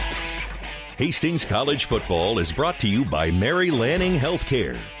Hastings College Football is brought to you by Mary Lanning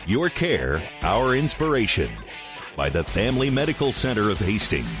Healthcare. Your care, our inspiration. By the Family Medical Center of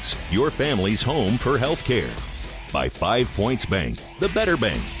Hastings, your family's home for healthcare. By 5 Points Bank, the better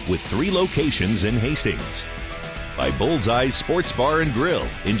bank, with 3 locations in Hastings. By Bullseye Sports Bar and Grill.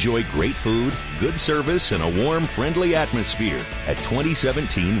 Enjoy great food, good service, and a warm, friendly atmosphere at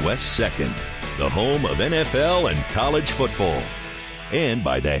 2017 West 2nd, the home of NFL and college football. And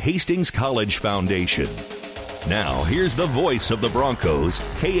by the Hastings College Foundation. Now, here's the voice of the Broncos,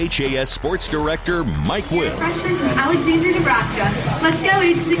 KHAS Sports Director Mike Will. Freshman from Alexandria, Nebraska. Let's go,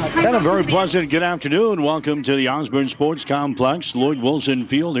 age 6. And a very pleasant good afternoon. Welcome to the Osborne Sports Complex, Lloyd Wilson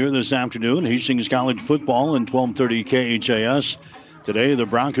Field here this afternoon. Hastings College football in 1230 KHAS. Today, the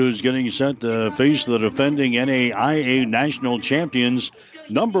Broncos getting set to face the defending NAIA National Champions,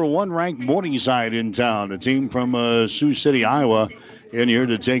 number 1 ranked Morningside in town. A team from Sioux City, Iowa, in here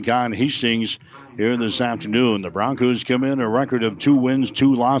to take on Hastings here this afternoon. The Broncos come in a record of 2 wins,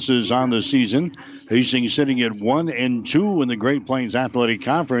 2 losses on the season. Hastings sitting at 1-2 in the Great Plains Athletic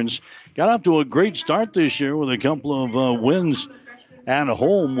Conference. Got off to a great start this year with a couple of wins at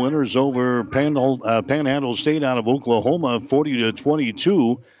home. Winners over Panhandle State out of Oklahoma,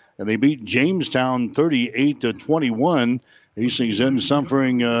 40-22, and they beat Jamestown 38-21. Hastings then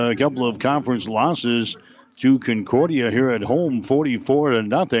suffering a couple of conference losses to Concordia here at home,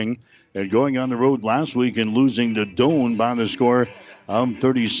 44-0. And going on the road last week and losing to Doane by the score of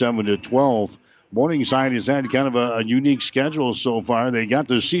 37-12. Morningside has had kind of a unique schedule so far. They got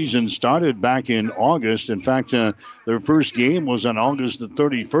the season started back in August. In fact, their first game was on August the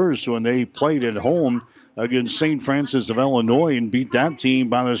 31st when they played at home against St. Francis of Illinois and beat that team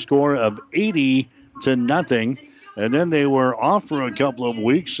by the score of 80-0. And then they were off for a couple of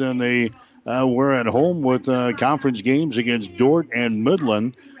weeks, and they were at home with conference games against Dordt and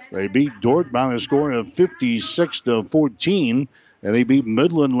Midland. They beat Dordt by the score of 56-14, and they beat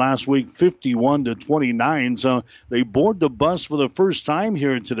Midland last week 51-29. So they board the bus for the first time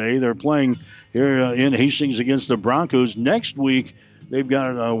here today. They're playing here in Hastings against the Broncos. Next week, they've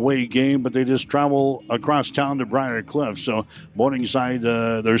got an away game, but they just travel across town to Briar Cliff. So Morningside,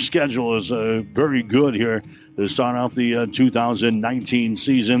 their schedule is very good here to start off the 2019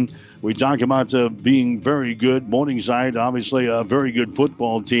 season. We talk about being very good. Morningside, obviously a very good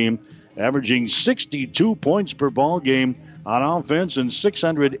football team, averaging 62 points per ball game on offense and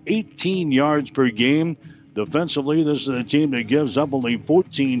 618 yards per game. Defensively, this is a team that gives up only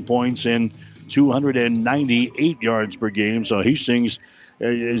 14 points and 298 yards per game. So Hastings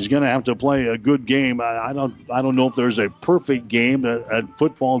is going to have to play a good game. I don't know if there's a perfect game that a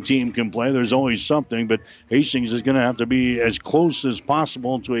football team can play. There's always something, but Hastings is going to have to be as close as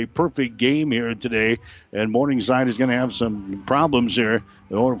possible to a perfect game here today. And Morningside is going to have some problems here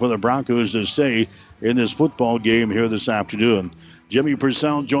in order for the Broncos to stay in this football game here this afternoon. Jimmy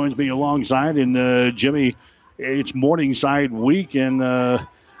Purcell joins me alongside, and Jimmy, it's Morningside week, and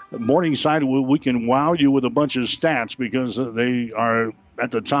Morningside, we can wow you with a bunch of stats because they are at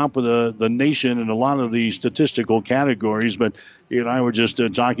the top of the nation in a lot of the statistical categories. But you and I were just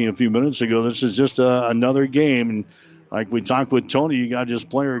talking a few minutes ago. This is just another game. And like we talked with Tony, you got to just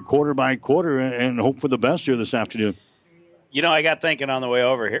play her quarter by quarter and hope for the best here this afternoon. You know, I got thinking on the way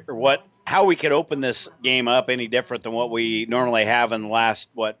over here how we could open this game up any different than what we normally have in the last,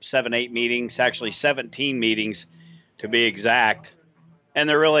 7-8 meetings, actually 17 meetings to be exact. And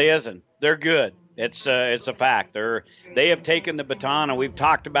there really isn't. They're good. It's a fact. They have taken the baton, and we've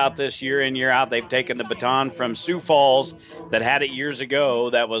talked about this year in, year out. They've taken the baton from Sioux Falls that had it years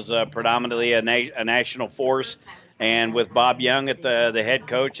ago. That was predominantly a national force. And with Bob Young at the head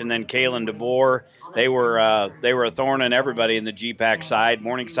coach and then Kalen DeBoer, they were a thorn in everybody in the GPAC side.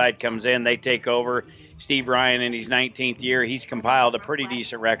 Morningside comes in. They take over. Steve Ryan in his 19th year, he's compiled a pretty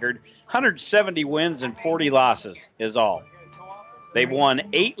decent record. 170 wins and 40 losses is all. They've won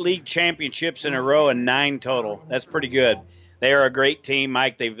 8 league championships in a row and 9 total. That's pretty good. They are a great team,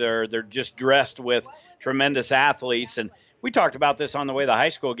 Mike. They're just dressed with tremendous athletes. And we talked about this on the way to the high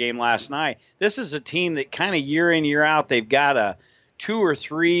school game last night. This is a team that kind of year in, year out, they've got 2 or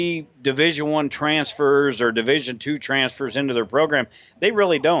 3 Division I transfers or Division II transfers into their program. They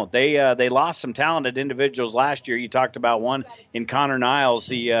really don't. They lost some talented individuals last year. You talked about one in Connor Niles,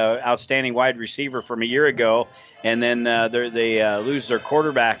 the outstanding wide receiver from a year ago, and then they lose their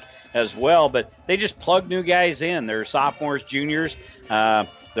quarterback as well. But they just plug new guys in. They're sophomores, juniors.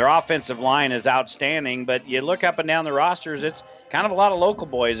 Their offensive line is outstanding, but you look up and down the rosters, it's kind of a lot of local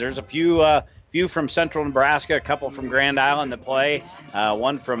boys. There's a few few from Central Nebraska, a couple from Grand Island to play,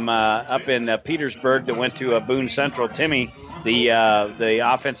 one from up in Petersburg that went to Boone Central. Timmy, the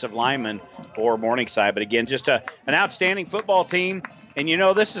offensive lineman for Morningside. But again, just an outstanding football team. And,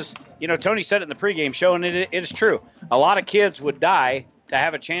 this is, Tony said it in the pregame show, and it is true. A lot of kids would die to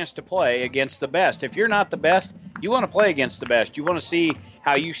have a chance to play against the best. If you're not the best, you want to play against the best. You want to see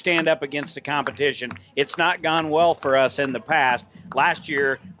how you stand up against the competition. It's not gone well for us in the past. Last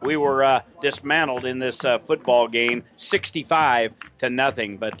year, we were dismantled in this football game,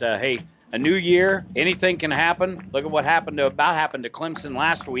 65-0. But, hey, a new year, anything can happen. Look at what happened to Clemson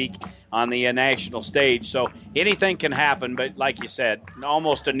last week on the national stage. So anything can happen, but like you said,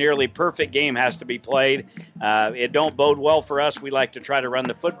 almost a nearly perfect game has to be played. It don't bode well for us. We like to try to run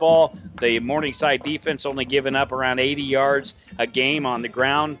the football. The Morningside defense only giving up around 80 yards a game on the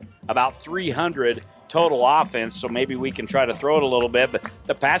ground, about 300 total offense, so maybe we can try to throw it a little bit. But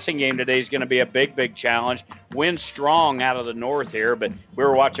the passing game today is going to be a big challenge. Wind strong out of the north here, but we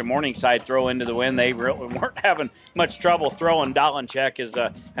were watching Morningside throw into the wind. They really weren't having much trouble throwing. Dolenchek is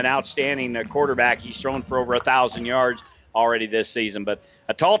an outstanding quarterback. He's thrown for over 1,000 yards already this season. But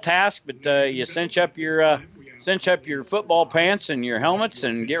a tall task, but you cinch up your football pants and your helmets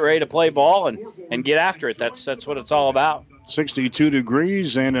and get ready to play ball and get after it. That's what it's all about. 62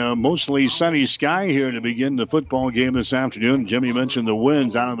 degrees and a mostly sunny sky here to begin the football game this afternoon. Jimmy mentioned the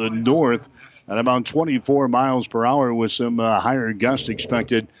winds out of the north at about 24 miles per hour with some higher gusts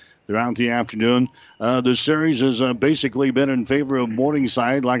expected throughout the afternoon. The series has basically been in favor of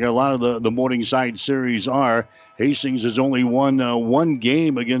Morningside, like a lot of the Morningside series are. Hastings has only won one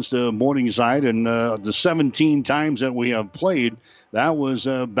game against Morningside, and the 17 times that we have played, that was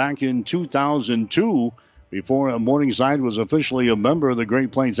back in 2002. Before Morningside was officially a member of the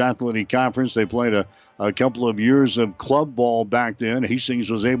Great Plains Athletic Conference. They played a couple of years of club ball back then. Hastings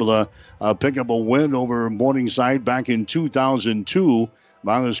was able to pick up a win over Morningside back in 2002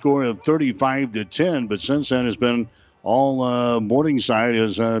 by the score of 35-10. But since then, it's been all Morningside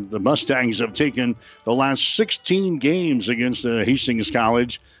as the Mustangs have taken the last 16 games against Hastings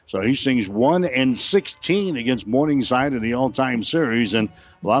College. So Hastings 1-16 against Morningside in the all-time series, and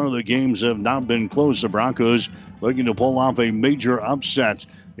a lot of the games have not been close. The Broncos looking to pull off a major upset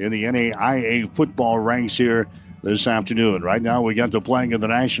in the NAIA football ranks here this afternoon. Right now we got the playing of the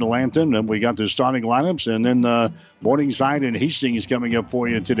national anthem, and we got the starting lineups, and then Morningside and Hastings coming up for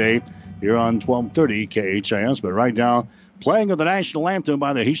you today here on 1230 KHIS. But right now, playing of the national anthem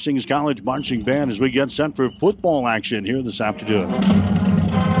by the Hastings College Marching Band as we get set for football action here this afternoon.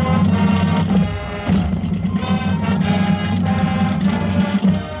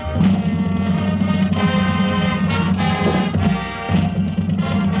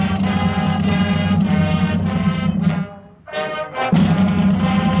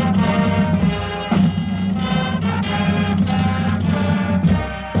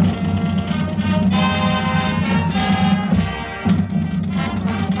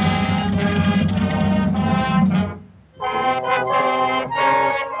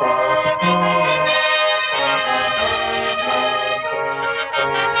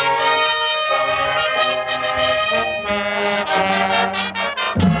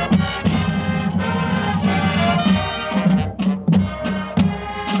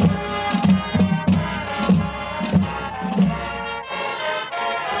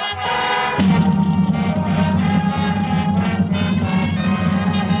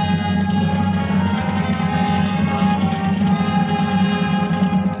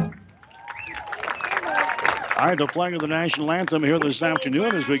 The playing of the national anthem here this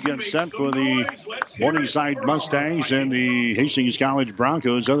afternoon as we get set for the Morningside Mustangs and the Hastings College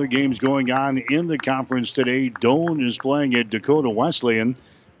Broncos. Other games going on in the conference today. Doane is playing at Dakota Wesleyan.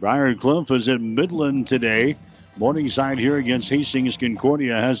 Briarcliff is at Midland today. Morningside here against Hastings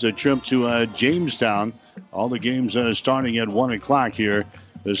Concordia has a trip to Jamestown. All the games starting at 1 o'clock here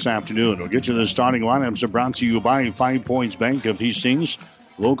this afternoon. We'll get you the starting lineups. Are brought to you by 5 Points Bank of Hastings.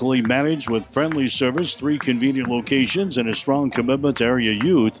 Locally managed with friendly service, 3 convenient locations, and a strong commitment to area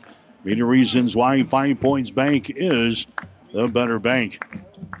youth. Many reasons why 5 Points Bank is the better bank.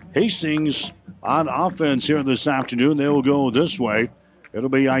 Hastings on offense here this afternoon. They will go this way. It'll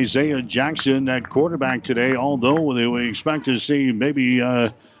be Isaiah Jackson at quarterback today, although we expect to see maybe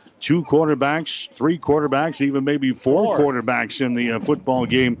 2 quarterbacks, 3 quarterbacks, even maybe 4 quarterbacks in the football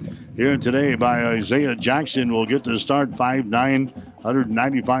game here today by Isaiah Jackson. Will get to start, 5'9",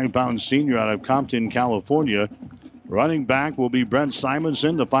 195-pound senior out of Compton, California. Running back will be Brent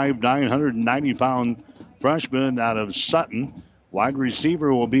Simonson, the 5'9", 190-pound freshman out of Sutton. Wide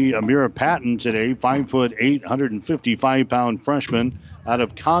receiver will be Amir Patton today, 5'8", 155-pound freshman out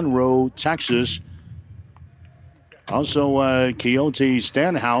of Conroe, Texas. Also, Keote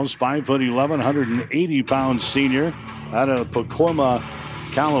Stenhouse, 5'11", 180-pound senior out of Pacoima,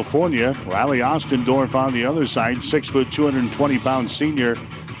 California. Riley Ostendorf on the other side, 6', 220-pound senior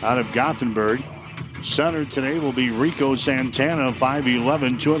out of Gothenburg. Center today will be Rico Santana,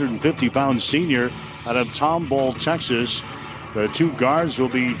 5'11", 250-pound senior out of Tomball, Texas. The two guards will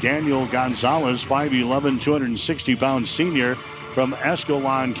be Daniel Gonzalez, 5'11", 260-pound senior from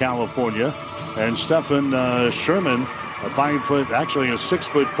Escalon, California. And Stephen Sherman, a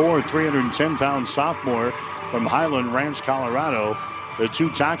 6'4", 310-pound sophomore from Highland Ranch, Colorado. The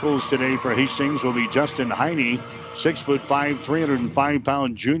two tackles today for Hastings will be Justin Heine, 6'5",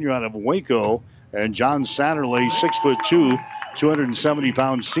 305-pound junior out of Waco, and John Satterley, 6'2",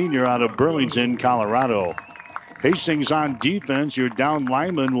 270-pound senior out of Burlington, Colorado. Hastings on defense, your down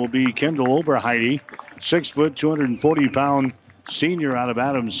lineman will be Kendall Oberheide, 6', 240-pound senior out of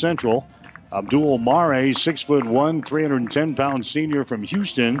Adams Central. Abdul Mare, 6'1", 310-pound senior from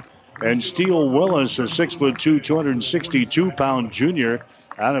Houston. And Steele Willis, a 6'2", 262-pound junior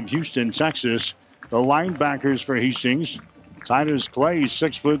out of Houston, Texas. The linebackers for Hastings, Titus Clay,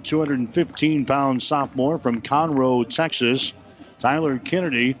 6', 215-pound sophomore from Conroe, Texas. Tyler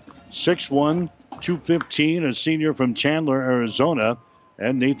Kennedy, 6'1", 215, a senior from Chandler, Arizona.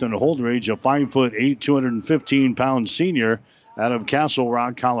 And Nathan Holdridge, a 5'8", 215-pound senior out of Castle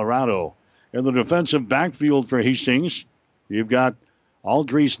Rock, Colorado. In the defensive backfield for Hastings, you've got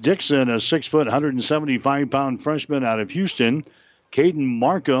Aldrice Dixon, a 6', 175-pound freshman out of Houston. Caden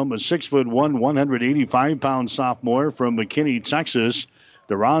Markham, a 6'1", 185-pound sophomore from McKinney, Texas.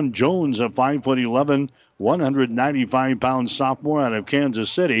 Deron Jones, a 5'11", 195-pound sophomore out of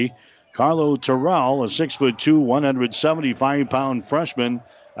Kansas City. Carlo Terrell, a 6'2", 175-pound freshman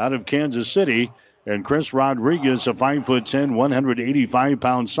out of Kansas City. And Chris Rodriguez, a 5'10",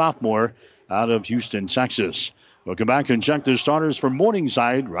 185-pound sophomore out of Houston, Texas. We'll come back and check the starters for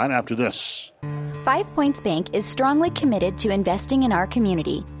Morningside right after this. 5 Points Bank is strongly committed to investing in our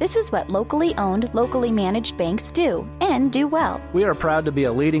community. This is what locally owned, locally managed banks do, and do well. We are proud to be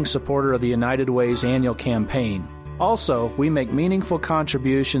a leading supporter of the United Way's annual campaign. Also, we make meaningful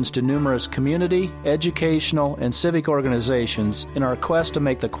contributions to numerous community, educational, and civic organizations in our quest to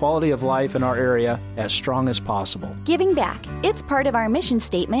make the quality of life in our area as strong as possible. Giving back. It's part of our mission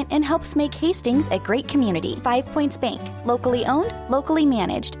statement and helps make Hastings a great community. 5 Points Bank. Locally owned, locally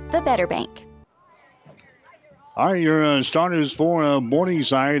managed. The better bank. All right, your starters for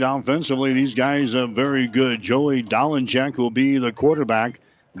Morningside offensively. These guys are very good. Joey Dolenchek will be the quarterback.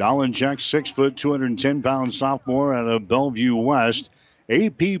 Dolenchek, 6', 210-pound sophomore out of Bellevue West.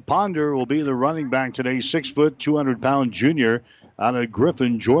 A.P. Ponder will be the running back today, 6', 200-pound junior out of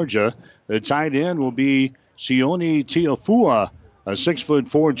Griffin, Georgia. The tight end will be Sione Tiafua, a 6'4",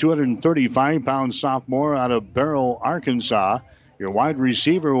 235-pound sophomore out of Barrow, Arkansas. Your wide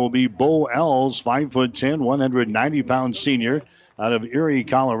receiver will be Bo Ells, 5'10", 190-pound senior out of Erie,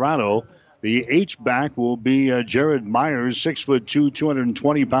 Colorado. The H-back will be Jared Myers, 6'2",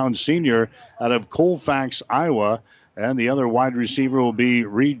 220-pound senior out of Colfax, Iowa. And the other wide receiver will be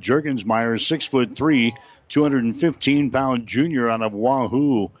Reed Juergensmeyer, 6'3", 215-pound junior out of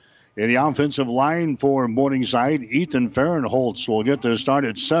Wahoo. In the offensive line for Morningside, Ethan Fahrenholtz will get to start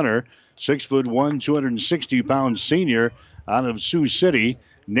at center, 6'1", 260-pound senior out of Sioux City.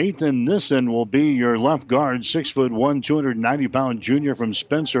 Nathan Nissen will be your left guard, 6'1", 290-pound junior from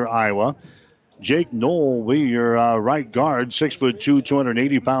Spencer, Iowa. Jake Knoll will be your right guard, 6'2",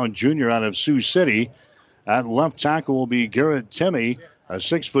 280-pound junior out of Sioux City. At left tackle will be Garrett Timmey, a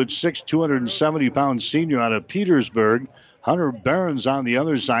 6'6", 270-pound senior out of Petersburg. Hunter Barons on the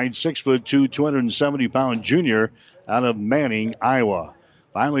other side, 6'2", 270-pound junior out of Manning, Iowa.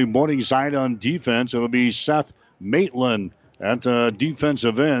 Finally, Morningside on defense, it will be Seth Maitland at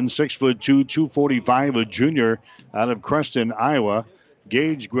defensive end, 6'2", 245, a junior out of Creston, Iowa.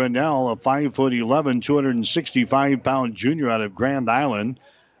 Gage Grinnell, a 5'11", 265-pound junior out of Grand Island.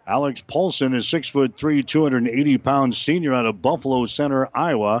 Alex Paulson is 6'3", 280-pound senior out of Buffalo Center,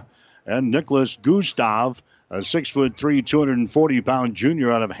 Iowa. And Nicholas Gustav, a 6'3", 240-pound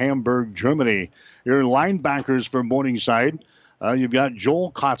junior out of Hamburg, Germany. Your linebackers for Morningside, you've got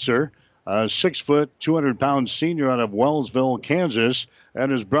Joel Kotzer, a 6', 200-pound senior out of Wellsville, Kansas,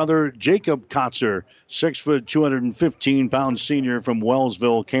 and his brother Jacob Kotzer, 6', 215-pound senior from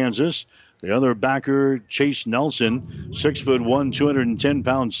Wellsville, Kansas. The other backer, Chase Nelson, 6'1",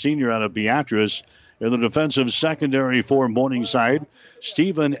 210-pound senior out of Beatrice. In the defensive secondary for Morningside,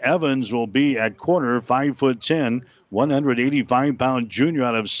 Stephen Evans will be at corner, 5'10", 185-pound junior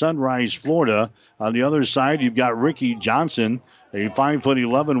out of Sunrise, Florida. On the other side, you've got Ricky Johnson, a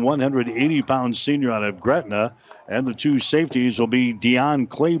 5'11", 180-pound senior out of Gretna. And the two safeties will be Deion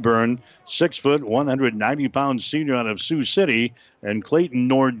Claiborne, 6 foot, 190-pound senior out of Sioux City, and Clayton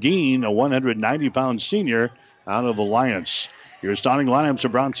Nordine, a 190-pound senior out of Alliance. Your starting lineups are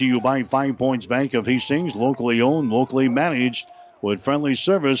brought to you by 5 Points Bank of Hastings, locally owned, locally managed, with friendly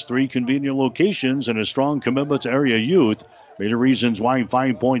service, 3 convenient locations, and a strong commitment to area youth. Many reasons why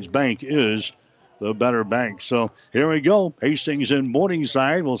 5 Points Bank is the better bank. So here we go. Hastings and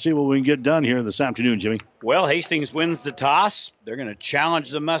Morningside. We'll see what we can get done here this afternoon, Jimmy. Well, Hastings wins the toss. They're going to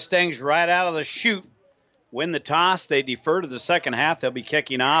challenge the Mustangs right out of the chute. Win the toss. They defer to the second half. They'll be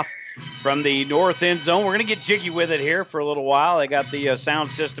kicking off from the north end zone. We're going to get jiggy with it here for a little while. They got the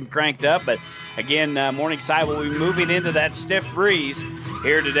sound system cranked up. But, again, Morningside will be moving into that stiff breeze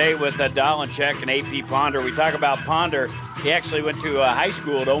here today with Dolenchek and A.P. Ponder. We talk about Ponder. He actually went to high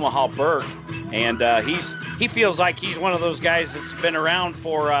school at Omaha Burke, and he feels like he's one of those guys that's been around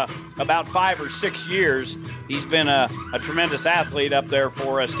for about 5 or 6 years. He's been a tremendous athlete up there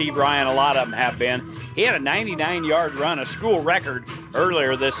for Steve Ryan. A lot of them have been. He had a 99-yard run, a school record,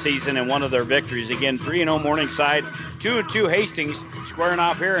 earlier this season in one of their victories. Again, 3-0 Morningside, 2-2 Hastings squaring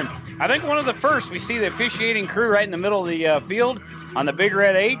off here. And I think one of the first, we see the officiating crew right in the middle of the field on the Big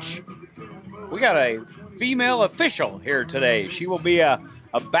Red H. We got a female official here today. She will be a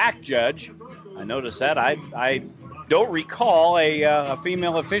back judge. I noticed that. I don't recall a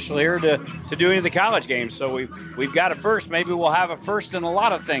female official here to do any of the college games. So we've got a first. Maybe we'll have a first in a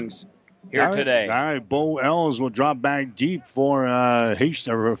lot of things here today. All right, Bo Ells will drop back deep for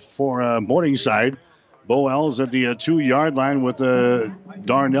Morningside. Bo Ells at the 2-yard line with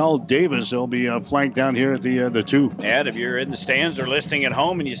Darnell Davis. He'll be flanked down here at the 2. And if you're in the stands or listening at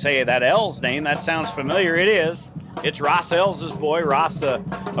home and you say that Ells name, that sounds familiar. It is. It's Ross Ells' boy. Ross, a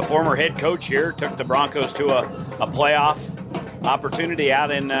former head coach here, took the Broncos to a playoff opportunity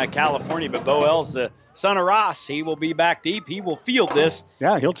out in California. But Bo Ells, the son of Ross, he will be back deep. He will field this.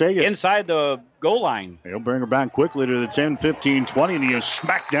 Yeah, he'll take it. Inside the goal line. He'll bring her back quickly to the 10, 15, 20, and he is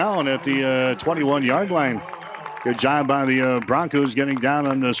smacked down at the 21-yard line. Good job by the Broncos getting down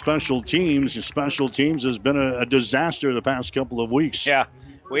on the special teams. The special teams has been a disaster the past couple of weeks. Yeah,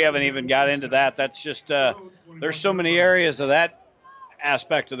 we haven't even got into that. That's just there's so many areas of that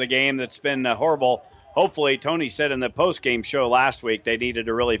aspect of the game that's been horrible. Hopefully, Tony said in the post-game show last week they needed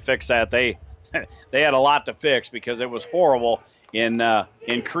to really fix that. They had a lot to fix because it was horrible in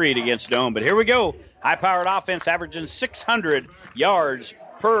Creed against Dome. But here we go. High-powered offense averaging 600 yards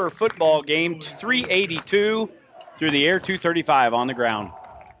per football game, 382 through the air, 235 on the ground.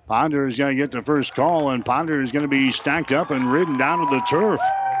 Ponder is going to get the first call, and Ponder is going to be stacked up and ridden down to the turf.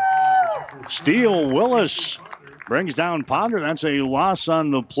 Steele Willis brings down Ponder. That's a loss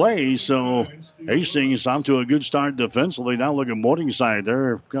on the play, so Hastings off to a good start defensively. Now look at Morningside.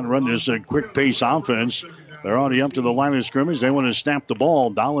 They're going to run this quick pace offense. They're already up to the line of scrimmage. They want to snap the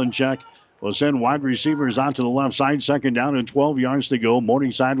ball. Dolenchek will send wide receivers out to the left side. Second down and 12 yards to go.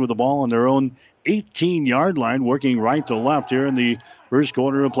 Morningside with the ball on their own 18-yard line, working right to left here in the first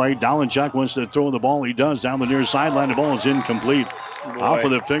quarter of play. Dolenchek wants to throw the ball. He does down the near sideline. The ball is incomplete. Off of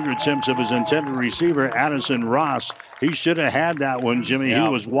the fingertips of his intended receiver, Addison Ross. He should have had that one, Jimmy. Yeah. He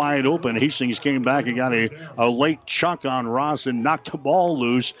was wide open. Hastings came back and got a late chuck on Ross and knocked the ball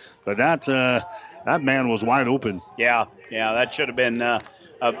loose. But that man was wide open. Yeah, that should have been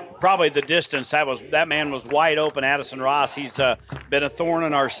probably the distance. That man was wide open, Addison Ross. He's been a thorn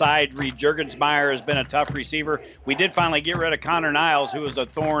in our side. Reed Jurgensmeyer has been a tough receiver. We did finally get rid of Connor Niles, who was a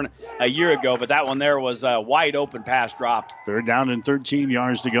thorn a year ago, but that one there was a wide open pass dropped. Third down and 13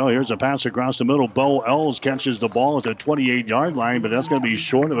 yards to go. Here's a pass across the middle. Bo Ells catches the ball at the 28-yard line, but that's going to be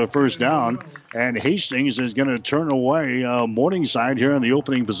short of a first down. And Hastings is going to turn away Morningside here in the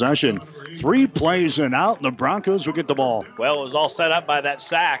opening possession. 3 plays and out, and the Broncos will get the ball. Well, it was all set up by that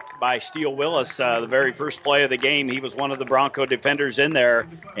sack by Steele Willis, the very first play of the game. He was one of the Bronco defenders in there.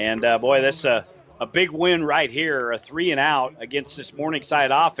 And, boy, that's a big win right here, a 3 and out against this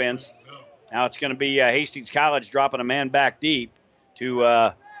Morningside offense. Now it's going to be Hastings College dropping a man back deep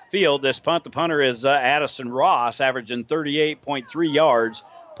to field this punt. The punter is Addison Ross, averaging 38.3 yards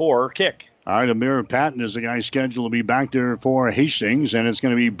per kick. All right, Amir Patton is the guy scheduled to be back there for Hastings, and it's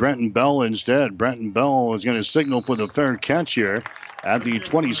going to be Brenton Bell instead. Brenton Bell is going to signal for the fair catch here at the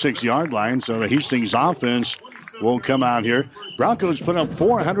 26-yard line, so the Hastings offense will come out here. Broncos put up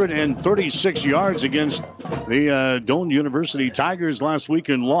 436 yards against the Doane University Tigers last week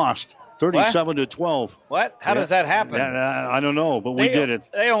and lost 37-12. What? How does that happen? I don't know, but we did it.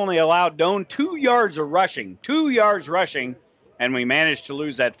 They only allowed Doane 2 yards of rushing. 2 yards rushing. And we managed to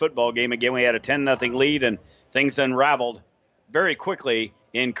lose that football game again. We had a 10-0 lead, and things unraveled very quickly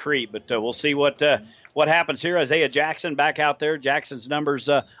in Crete. But we'll see what happens here. Isaiah Jackson back out there. Jackson's numbers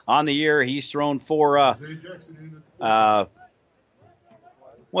on the year. He's thrown for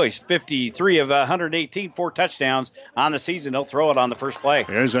he's 53 of 118, 4 touchdowns on the season. He'll throw it on the first play.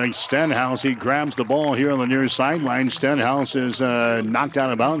 There's a Stenhouse. He grabs the ball here on the near sideline. Stenhouse is knocked out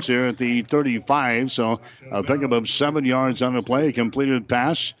of bounds here at the 35, so a pickup of 7 yards on the play. A completed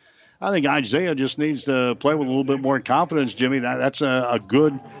pass. I think Isaiah just needs to play with a little bit more confidence, Jimmy. That's a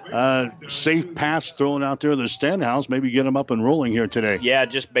good, safe pass thrown out there to Stenhouse. Maybe get him up and rolling here today. Yeah,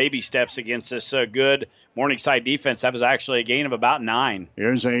 just baby steps against this good Morningside defense. That was actually a gain of about 9.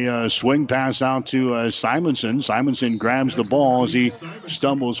 Here's a swing pass out to Simonson. Simonson grabs the ball as he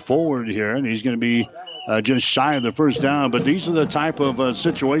stumbles forward here, and he's going to be just shy of the first down. But these are the type of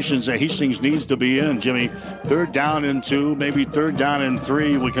situations that Hastings needs to be in, Jimmy. 3rd down and 2, maybe 3rd down and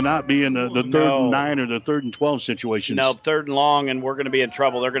 3. We cannot be in the 3rd and 9 or the 3rd and 12 situations. No, 3rd and long, and we're going to be in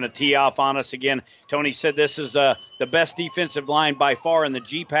trouble. They're going to tee off on us again. Tony said this is the best defensive line by far in the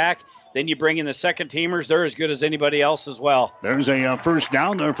G-Pack. Then you bring in the second-teamers. They're as good as anybody else as well. There's a first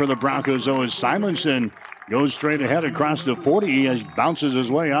down there for the Broncos, though, as Simonson goes straight ahead across the 40. He bounces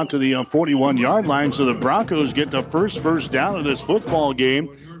his way out to the 41-yard line. So the Broncos get the first down of this football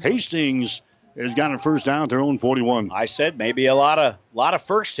game. Hastings has got a first down at their own 41. I said maybe a lot of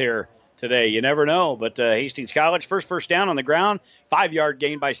firsts here today. You never know. But Hastings College, first down on the ground. 5-yard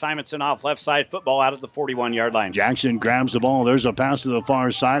gain by Simonson off left side. Football out of the 41-yard line. Jackson grabs the ball. There's a pass to the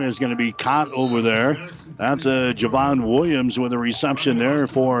far side. It's going to be caught over there. That's Javon Williams with a reception there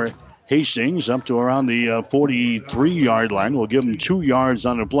for Hastings up to around the 43-yard line. We'll give them 2 yards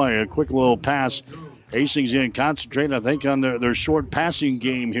on the play. A quick little pass. Hastings going to concentrate, I think, on their short passing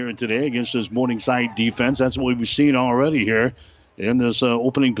game here today against this Morningside defense. That's what we've seen already here in this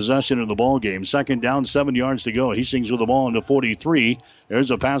opening possession of the ball game. 2nd down, 7 yards to go. Hastings with the ball in the 43.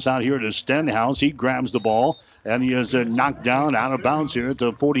 There's a pass out here to Stenhouse. He grabs the ball, and he is knocked down out of bounds here at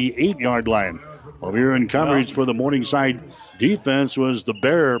the 48-yard line. Over here in coverage for the Morningside defense was the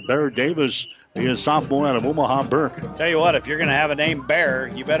Bear Davis. He is sophomore out of Omaha Burke. Tell you what, if you're going to have a name Bear,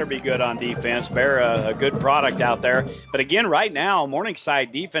 you better be good on defense. Bear, a good product out there. But again, right now,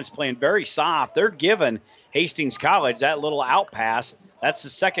 Morningside defense playing very soft. They're giving Hastings College that little out pass. That's the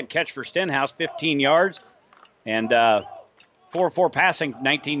second catch for Stenhouse, 15 yards. And 4-4 passing,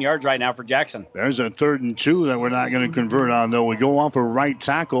 19 yards right now for Jackson. There's a 3rd and 2 that we're not going to convert on, though. We go off a right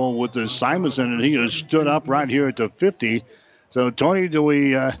tackle with the Simonson, and he has stood up right here at the 50. So, Tony,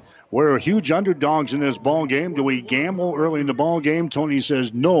 we're huge underdogs in this ball game. Do we gamble early in the ball game? Tony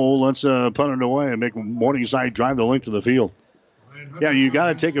says no. Let's punt it away and make Morningside drive the length of the field. Yeah, you got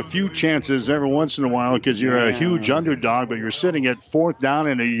to take a few chances every once in a while because you're a huge underdog, but you're sitting at 4th down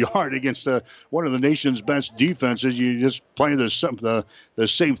and a yard against one of the nation's best defenses. You just play the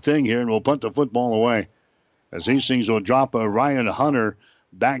safe thing here, and we'll punt the football away. As Hastings will drop Ryan Hunter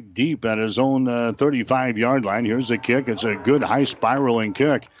back deep at his own 35-yard line. Here's the kick. It's a good high spiraling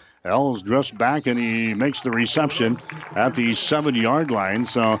kick. Ells drifts back, and he makes the reception at the 7-yard line.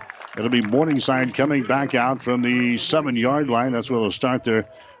 So it'll be Morningside coming back out from the 7-yard line. That's where they'll start their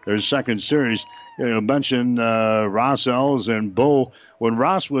second series. You mentioned Ross Ells and Bo. When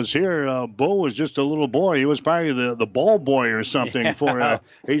Ross was here, Bo was just a little boy. He was probably the ball boy or something for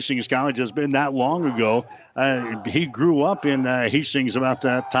Hastings College. It's been that long ago. He grew up in Hastings about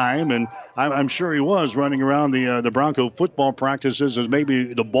that time, and I'm sure he was running around the Bronco football practices as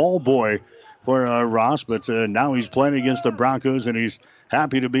maybe the ball boy for Ross. But now he's playing against the Broncos, and he's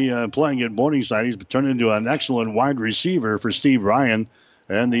happy to be playing at Morningside. He's turned into an excellent wide receiver for Steve Ryan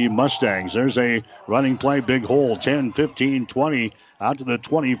and the Mustangs. There's a running play, big hole, 10, 15, 20, out to the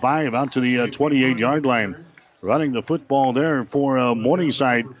 25, out to the 28-yard line. Running the football there for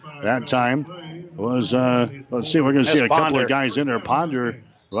Morningside that time was, let's see, we're going to see a couple of guys in there. Ponder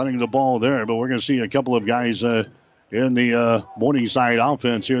running the ball there, but we're going to see a couple of guys in the Morningside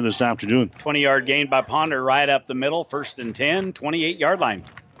offense here this afternoon. 20-yard gain by Ponder right up the middle, 1st and 10, 28-yard line.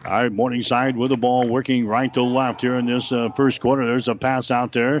 All right, Morningside with the ball working right to left here in this first quarter. There's a pass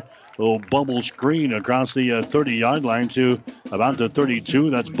out there. A little bubble screen across the 30-yard line to about the 32.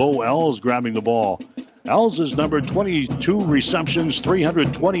 That's Bo Ells grabbing the ball. Ells is number 22 receptions,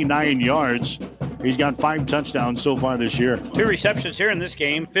 329 yards. He's got 5 touchdowns so far this year. 2 receptions here in this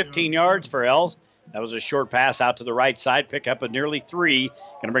game, 15 yards for Ells. That was a short pass out to the right side. Pick up of nearly 3. Going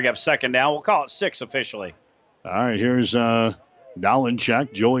to bring up 2nd down. We'll call it 6 officially. All right, here's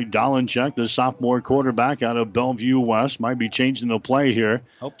Dolenchek, Joey Dolenchek, the sophomore quarterback out of Bellevue West, might be changing the play here.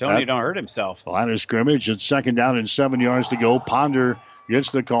 Hope Tony don't hurt himself. Line of scrimmage. It's 2nd down and 7 yards to go. Ponder gets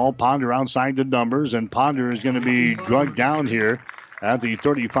the call. Ponder outside the numbers, and Ponder is going to be drugged down here at the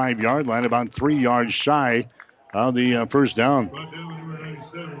 35-yard line, about 3 yards shy of the first down.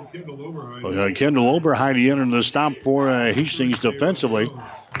 Kendall Oberheide in the stop for Hastings defensively.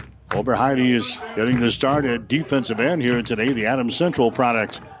 Oberheide is getting the start at defensive end here today, the Adams Central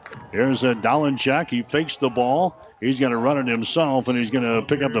product. Here's Dolenchak. He fakes the ball. He's going to run it himself, and he's going to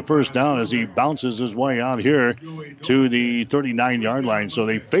pick up the first down as he bounces his way out here to the 39-yard line. So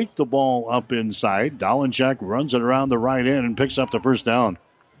they fake the ball up inside. Dolenchak runs it around the right end and picks up the first down.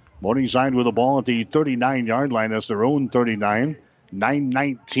 Morningside with the ball at the 39-yard line. That's their own 39.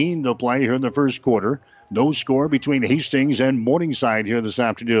 9:19 to play here in the first quarter. No score between Hastings and Morningside here this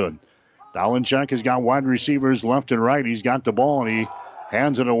afternoon. Dolenchak has got wide receivers left and right. He's got the ball, and he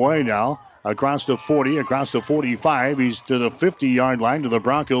hands it away now. Across the 40, across the 45. He's to the 50-yard line to the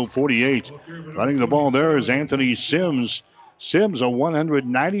Bronco 48. Running the ball there is Anthony Sims. Sims, a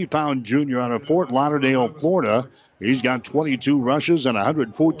 190-pound junior out of Fort Lauderdale, Florida. He's got 22 rushes and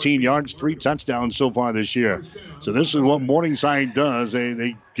 114 yards, 3 touchdowns so far this year. So this is what Morningside does.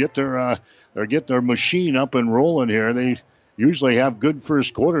 They get their machine up and rolling here. They usually have good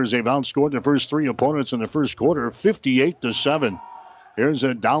first quarters. They've outscored the first 3 opponents in the first quarter, 58-7. Here's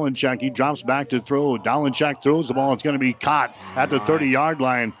Dolenchak. He drops back to throw. Dolenchak throws the ball. It's going to be caught at the 30-yard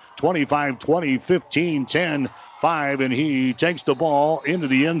line. 25-20, 15-10, 5, and he takes the ball into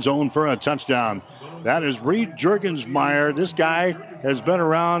the end zone for a touchdown. That is Reed Juergensmeyer. This guy has been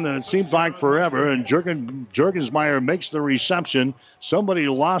around, it seems like forever, and Juergensmeyer makes the reception. Somebody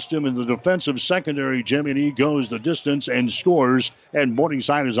lost him in the defensive secondary, Jim, and he goes the distance and scores, and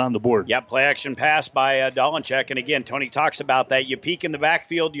Morningside is on the board. Yep, play action pass by Dolenchak, and again, Tony talks about that. You peek in the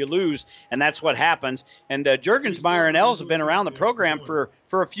backfield, you lose, and that's what happens. And Juergensmeyer and Els have been around the program for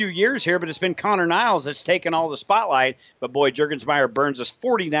a few years here, but it's been Connor Niles that's taken all the spotlight. But boy, Juergensmeyer burns this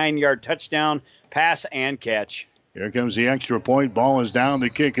 49-yard touchdown pass and catch. Here comes the extra point. Ball is down. The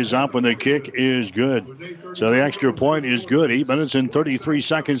kick is up, and the kick is good. So the extra point is good. 8 minutes and 33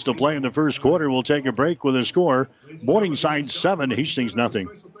 seconds to play in the first quarter. We'll take a break with a score. Morningside 7, Hastings nothing.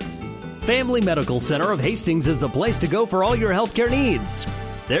 Family Medical Center of Hastings is the place to go for all your healthcare needs.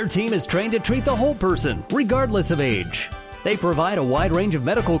 Their team is trained to treat the whole person, regardless of age. They provide a wide range of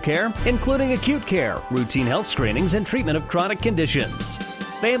medical care, including acute care, routine health screenings, and treatment of chronic conditions.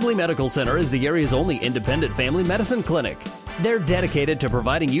 Family Medical Center is the area's only independent family medicine clinic. They're dedicated to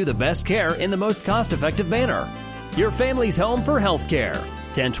providing you the best care in the most cost-effective manner. Your family's home for health care.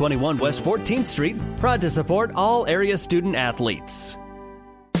 1021 West 14th Street, proud to support all area student athletes.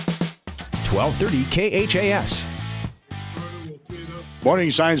 1230 KHAS.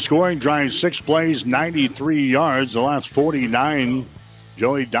 Morningside scoring drive, 6 plays, 93 yards. The last 49.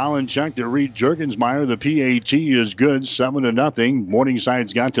 Joey Dolenchak to Reed Juergensmeyer. The PAT is good, 7-0.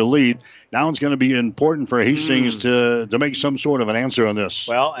 Morningside's got to lead. Now it's going to be important for Hastings to make some sort of an answer on this.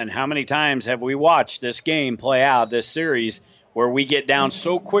 Well, and how many times have we watched this game play out, this series, where we get down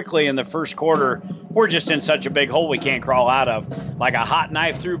so quickly in the first quarter, we're just in such a big hole we can't crawl out of. Like a hot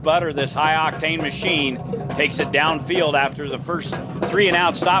knife through butter, this high-octane machine takes it downfield after the first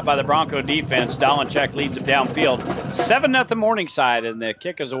 3-and-out stop by the Bronco defense. Dolenchak leads it downfield. 7-0 Morningside, and the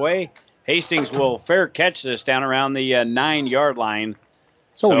kick is away. Hastings will fair catch this down around the 9-yard line.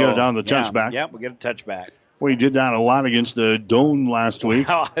 So we get it down the touchback. Yeah, we get a touchback. We did that a lot against the Doan last week.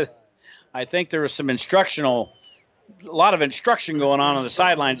 Well, I think there was a lot of instruction going on the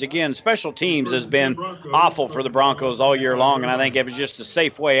sidelines. Again, special teams has been awful for the Broncos all year long, and I think it was just a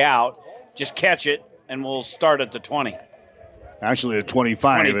safe way out. Just catch it, and we'll start at the 20. Actually, at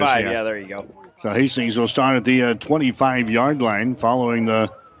 25. 25, yeah, there you go. So Hastings will start at the 25-yard line following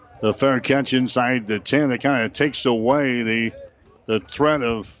the fair catch inside the 10. That kind of takes away the threat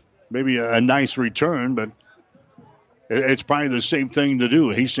of maybe a nice return, but it's probably the same thing to do.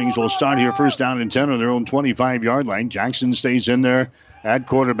 Hastings will start here first down and 10 on their own 25-yard line. Jackson stays in there at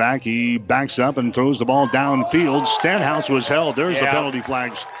quarterback. He backs up and throws the ball downfield. Stenhouse was held. There's the penalty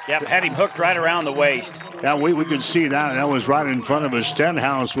flags. Yep, had him hooked right around the waist. Yeah, we could see that. That was right in front of us.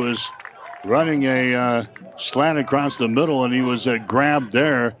 Stenhouse was running a slant across the middle, and he was grabbed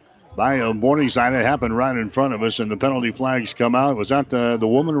there by a Morningside. It happened right in front of us, and the penalty flags come out. Was that the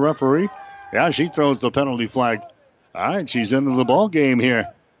woman referee? Yeah, she throws the penalty flag. All right, she's into the ball game here.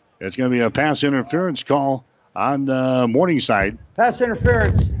 It's going to be a pass interference call on Morningside. Pass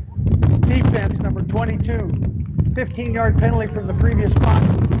interference. Defense, number 22. 15-yard penalty from the previous spot.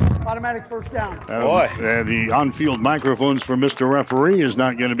 Automatic first down. The on-field microphones for Mr. Referee is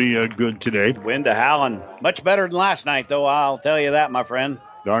not going to be good today. Wind to howling. Much better than last night, though, I'll tell you that, my friend.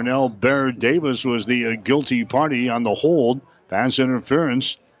 Darnell Bear Davis was the guilty party on the hold. Pass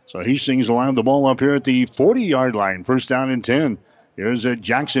interference. So Hastings will have the ball up here at the 40-yard line. First down and 10. Here's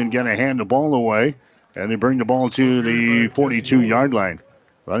Jackson going to hand the ball away. And they bring the ball to the 42-yard line.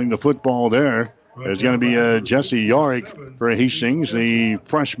 Running the football there is going to be Jesse Yorick for Hastings, the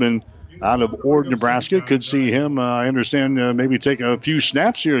freshman out of Ord, Nebraska. Could see him, I understand, maybe take a few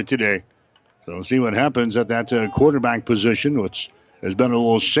snaps here today. So we'll see what happens at that quarterback position, which has been a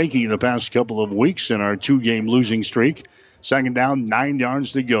little shaky the past couple of weeks in our 2-game losing streak. Second down, 9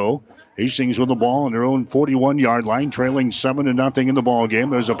 yards to go. Hastings with the ball on their own 41-yard line, trailing 7-0 in the ball game.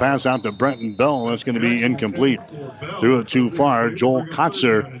 There's a pass out to Brenton Bell. That's going to be incomplete. Threw it too far. Joel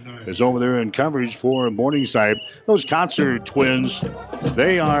Kotzer is over there in coverage for Morningside. Those Kotzer twins,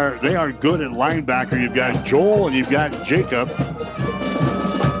 they are good at linebacker. You've got Joel and you've got Jacob.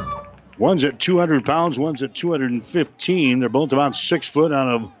 One's at 200 pounds, one's at 215. They're both about 6 foot out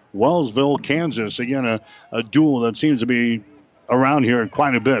of Wellsville, Kansas. Again, a duel that seems to be around here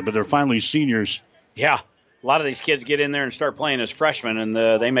quite a bit, but they're finally seniors. Yeah, a lot of these kids get in there and start playing as freshmen, and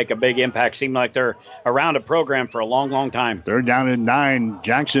they make a big impact. Seem like they're around a program for a long, long time. They're down at 9.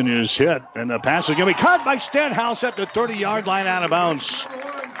 Jackson is hit, and the pass is going to be caught by Stenhouse at the 30-yard line out of bounds.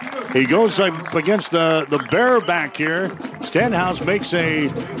 He goes up against the bear back here. Stenhouse makes a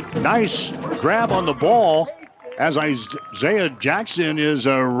nice grab on the ball as Isaiah Jackson is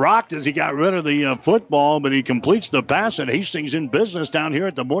rocked as he got rid of the football, but he completes the pass, and Hastings in business down here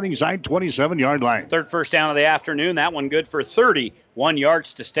at the Morningside 27-yard line. Third first down of the afternoon. That one good for 31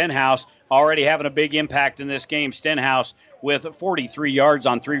 yards to Stenhouse. Already having a big impact in this game. Stenhouse with 43 yards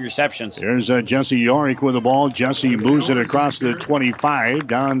on 3 receptions. There's Jesse Yorick with the ball. Jesse moves it across the 25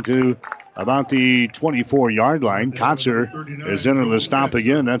 down to about the 24-yard line. Kotzer is in on the stop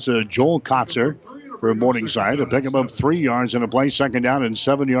again. That's Joel Kotzer for Morningside to pick him up 3 yards in a play. Second down and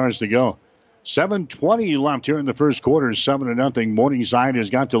 7 yards to go. 7:20 left here in the first quarter. 7-0. Morningside has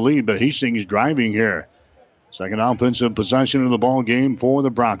got the lead, but Hastings driving here. Second offensive possession of the ball game for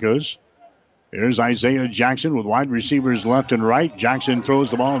the Broncos. Here's Isaiah Jackson with wide receivers left and right. Jackson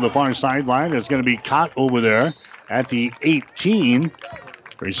throws the ball on the far sideline. It's going to be caught over there at the 18.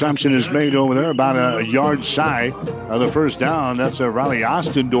 Reception is made over there about a yard shy of the first down. That's Riley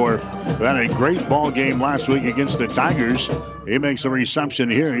Ostendorf, who had a great ball game last week against the Tigers. He makes a reception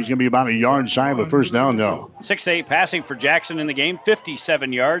here. He's going to be about a yard shy of a first down, though. 6-8 passing for Jackson in the game,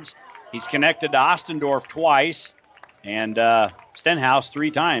 57 yards. He's connected to Ostendorf twice and Stenhouse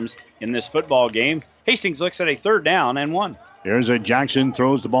 3 times in this football game. Hastings looks at a 3rd down and 1. Here's Jackson,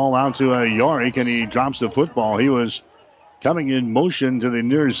 throws the ball out to Yorick, and he drops the football. He was coming in motion to the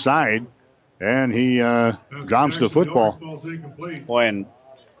near side, and he drops the football. Boy, and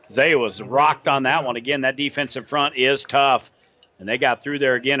Zay was rocked on that one. Again, that defensive front is tough, and they got through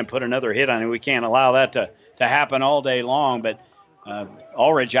there again and put another hit on it. We can't allow that to happen all day long, but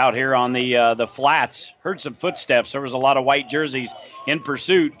Ulrich out here on the flats heard some footsteps. There was a lot of white jerseys in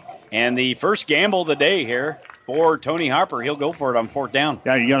pursuit, and the first gamble of the day here for Tony Harper. He'll go for it on 4th down.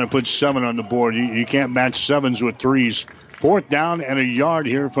 Yeah, you got to put 7 on the board. You can't match 7s with 3s. 4th down and a yard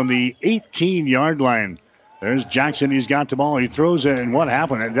here from the 18-yard line. There's Jackson. He's got the ball. He throws it, and what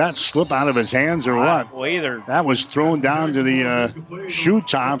happened? Did that slip out of his hands or what? Well, either. That was thrown down to the shoe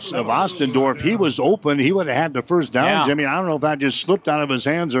tops of Ostendorf. He was open. He would have had the first down, Yeah. Jimmy. I don't know if that just slipped out of his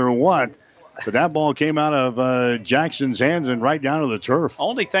hands or what, but that ball came out of Jackson's hands and right down to the turf.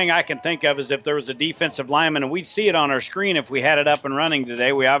 Only thing I can think of is if there was a defensive lineman, and we'd see it on our screen if we had it up and running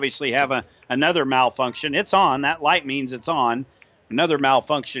today. We obviously have another malfunction. It's on. That light means it's on. Another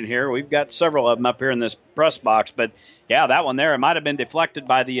malfunction here. We've got several of them up here in this press box. But, yeah, that one there, it might have been deflected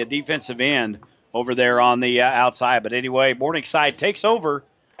by the defensive end over there on the outside. But anyway, Morningside takes over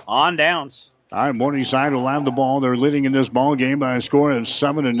on downs. All right, Morningside will have the ball. They're leading in this ball game by a score of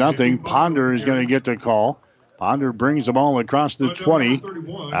 7-0. Ponder is going to get the call. Ponder brings the ball across the 20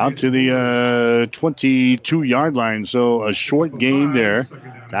 out to the 22-yard line. So a short gain there.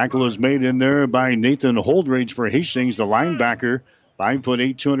 Tackle is made in there by Nathan Holdridge for Hastings, the linebacker.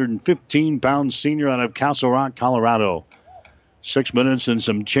 5'8", 215-pound senior out of Castle Rock, Colorado. 6 minutes and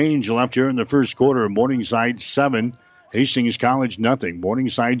some change left here in the first quarter. Morningside 7, Hastings College nothing.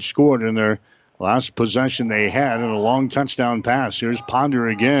 Morningside scored in their last possession they had in a long touchdown pass. Here's Ponder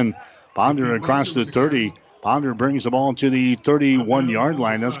again. Ponder across the 30. Ponder brings the ball to the 31-yard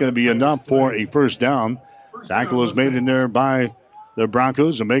line. That's going to be enough for a first down. Tackle is made in there by the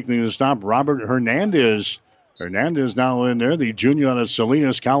Broncos, and making the stop, Robert Hernandez. Hernandez now in there, the junior out of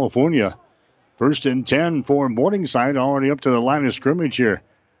Salinas, California. 1st and 10 for Morningside, already up to the line of scrimmage here.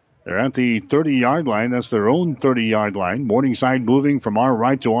 They're at the 30-yard line. That's their own 30-yard line. Morningside moving from our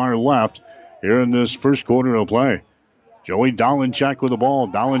right to our left here in this first quarter of play. Joey Dolenchek with the ball.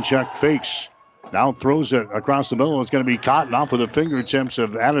 Dolenchek fakes. Now throws it across the middle. It's going to be caught off of the fingertips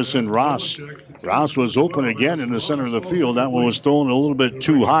of Addison Ross. Ross was open again in the center of the field. That one was thrown a little bit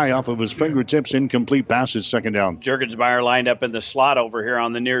too high off of his fingertips. Incomplete pass is second down. Juergensmeyer lined up in the slot over here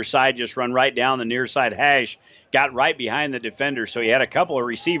on the near side, just run right down the near side hash, got right behind the defender. So he had a couple of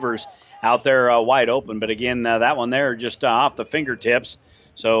receivers out there wide open. But again, that one there just off the fingertips.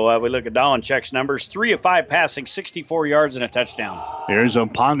 So we look at Dolenchek's numbers, 3 of 5 passing, 64 yards and a touchdown. Here's a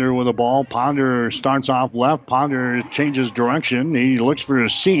Ponder with the ball. Ponder starts off left. Ponder changes direction. He looks for a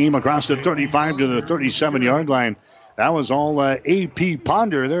seam across the 35 to the 37-yard line. That was all A.P.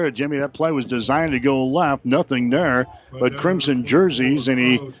 Ponder there, Jimmy. That play was designed to go left. Nothing there but crimson jerseys, and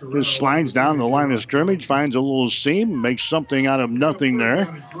he just slides down the line of scrimmage, finds a little seam, makes something out of nothing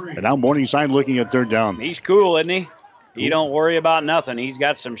there. And now Morningside looking at third down. He's cool, isn't he? He don't worry about nothing. He's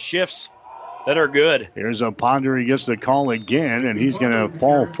got some shifts that are good. Here's a Ponder. He gets the call again, and he's going to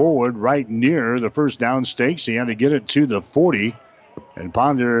fall forward right near the first down stakes. He had to get it to the 40, and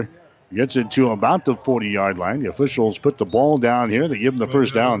Ponder gets it to about the 40-yard line. The officials put the ball down here. They give him the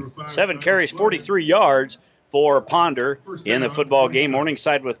first down. 7 carries, 43 yards for Ponder in the football game.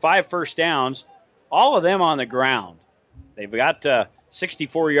 Morningside with 5 first downs, all of them on the ground. They've got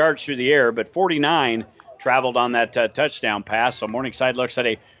 64 yards through the air, but 49 traveled on that touchdown pass. So Morningside looks at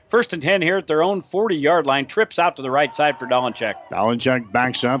a 1st and 10 here at their own 40-yard line. Trips out to the right side for Dolenchek. Dolenchek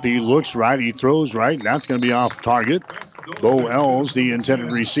backs up. He looks right. He throws right. And that's going to be off target. Bo Ells, the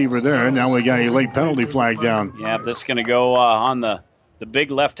intended receiver there. Now we got a late penalty flag down. Yeah, this is going to go on the big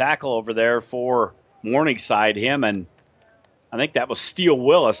left tackle over there for Morningside. Him and I think that was Steele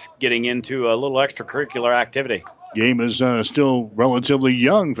Willis getting into a little extracurricular activity. Game is still relatively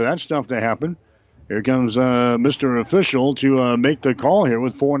young for that stuff to happen. Here comes Mr. Official to make the call here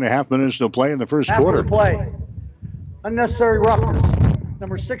with 4.5 minutes to play in the first quarter. After the play, unnecessary roughness,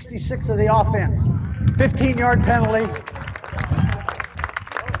 number 66 of the offense. 15-yard penalty.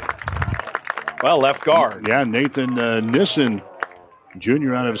 Well, left guard. Yeah, Nathan Nissen,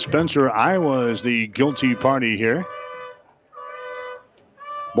 junior out of Spencer, Iowa, is the guilty party here.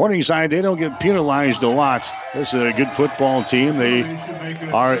 Morningside, they don't get penalized a lot. This is a good football team. They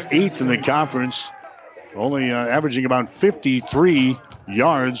are 8th in the conference, only averaging about 53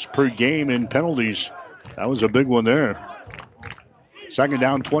 yards per game in penalties. That was a big one there. Second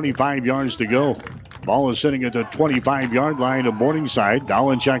down, 25 yards to go. Ball is sitting at the 25-yard line of Morningside.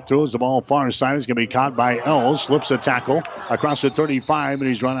 Dolenchek throws the ball far side. It's going to be caught by Ells. Slips a tackle across the 35, and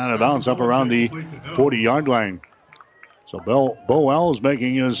he's run out of bounds up around the 40-yard line. So Bo Ells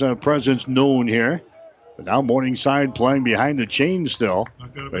making his presence known here. But now Morningside playing behind the chains still.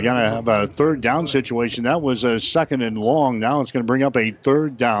 They got to have a third down situation. That was a 2nd and long. Now it's going to bring up a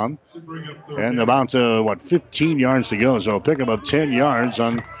 3rd down. And about, 15 yards to go. So a pickup of 10 yards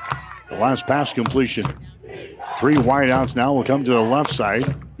on the last pass completion. 3 wideouts now will come to the left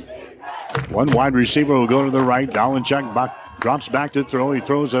side. 1 wide receiver will go to the right. Dolenchek drops back to throw. He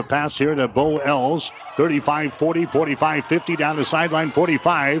throws a pass here to Bo Ells. 35-40, 45-50 down the sideline.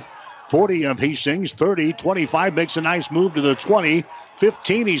 45, 40 of Hastings. 30, 25 makes a nice move to the 20.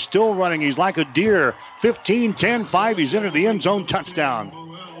 15, he's still running. He's like a deer. 15, 10, 5. He's into the end zone.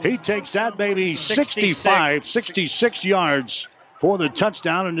 Touchdown. He takes that baby 66 yards for the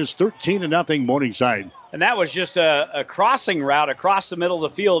touchdown, and it's 13-0 Morningside. And that was just a crossing route across the middle of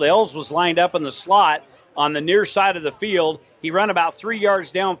the field. Ells was lined up in the slot on the near side of the field. He ran about 3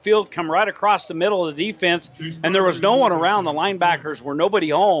 yards downfield, come right across the middle of the defense, and there was no one around. The linebackers were nobody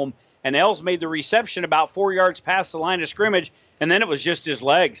home, and Ells made the reception about 4 yards past the line of scrimmage, and then it was just his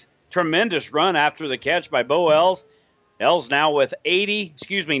legs. Tremendous run after the catch by Bo Ells. Ells now with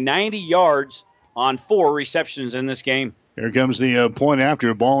 90 yards on 4 receptions in this game. Here comes the point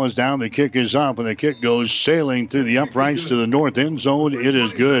after. Ball is down. The kick is up, and the kick goes sailing through the uprights to the north end zone. It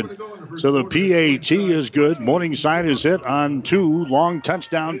is good. So the PAT is good. Morningside is hit on 2 long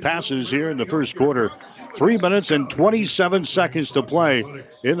touchdown passes here in the first quarter. 3 minutes and 27 seconds to play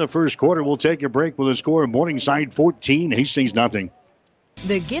in the first quarter. We'll take a break with a score of Morningside 14, Hastings nothing.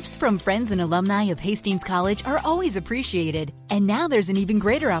 The gifts from friends and alumni of Hastings College are always appreciated. And now there's an even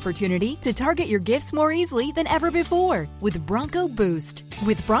greater opportunity to target your gifts more easily than ever before with Bronco Boost.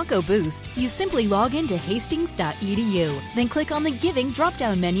 With Bronco Boost, you simply log into hastings.edu, then click on the Giving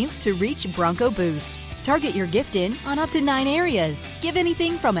drop-down menu to reach Bronco Boost. Target your gift in on up to 9 areas. Give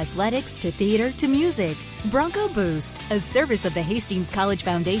anything from athletics to theater to music. Bronco Boost, a service of the Hastings College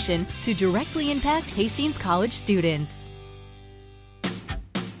Foundation to directly impact Hastings College students.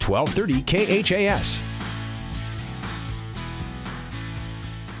 1230 KHAS.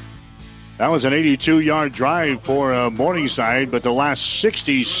 That was an 82-yard drive for Morningside, but the last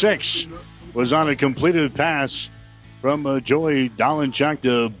 66 was on a completed pass from Joey Dolenchuk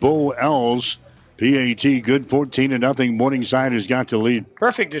to Bo Ells. PAT good, 14-0. Morningside has got to lead.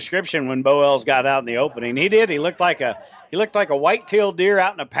 Perfect description when Bo Ells got out in the opening. He did. He looked like a white-tailed deer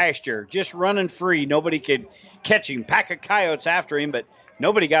out in a pasture, just running free. Nobody could catch him. Pack of coyotes after him, but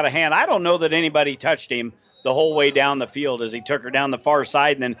nobody got a hand. I don't know that anybody touched him the whole way down the field as he took her down the far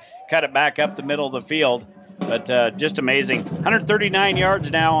side and then cut it back up the middle of the field. But just amazing. 139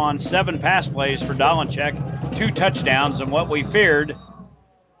 yards now on 7 pass plays for Dolenchuk, 2 touchdowns, and what we feared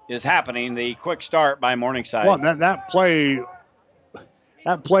is happening, the quick start by Morningside. Well, that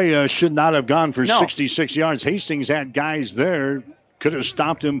play should not have gone for 66 yards. Hastings had guys there, could have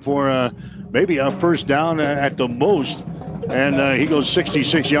stopped him for maybe a first down at the most, and he goes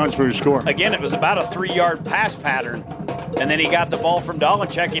 66 yards for a score. Again, it was about a 3-yard pass pattern, and then he got the ball from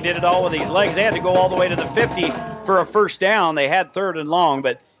Dolenchuk. He did it all with his legs. They had to go all the way to the 50 for a first down. They had 3rd and long,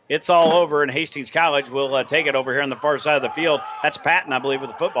 but it's all over, and Hastings College will take it over here on the far side of the field. That's Patton, I believe,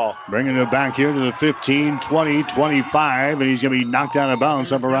 with the football. Bringing it back here to the 15, 20, 25, and he's going to be knocked out of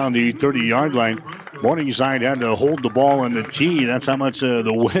bounds up around the 30-yard line. Morningside had to hold the ball on the tee. That's how much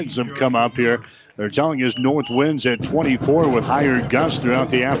the winds have come up here. They're telling us north winds at 24 with higher gusts throughout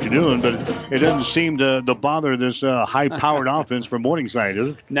the afternoon, but it doesn't seem to bother this high-powered offense for Morningside,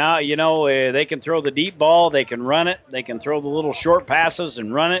 is it? No, they can throw the deep ball. They can run it. They can throw the little short passes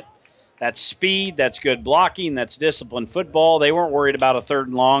and run it. That's speed. That's good blocking. That's disciplined football. They weren't worried about a 3rd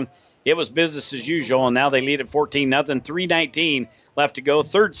and long. It was business as usual, and now they lead at 14-0. 3:19 left to go.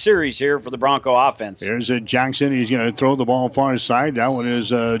 3rd series here for the Bronco offense. There's Jackson. He's going to throw the ball far side. That one is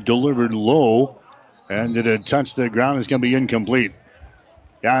delivered low. And did it touch the ground? It's going to be incomplete.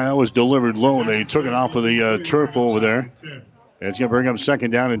 Yeah, that was delivered low. They took it off of the turf over there. It's going to bring up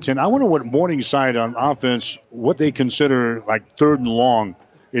 2nd down and 10. I wonder what Morningside on offense, what they consider like 3rd and long.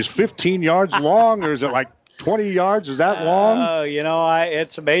 Is 15 yards long, or is it like 20 yards? Is that long?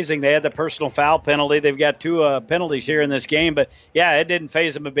 It's amazing. They had the personal foul penalty. They've got 2 penalties here in this game. But, yeah, it didn't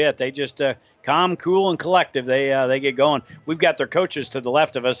faze them a bit. They just calm, cool, and collective. They get going. We've got their coaches to the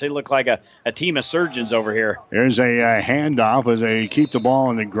left of us. They look like a team of surgeons over here. There's a handoff as they keep the ball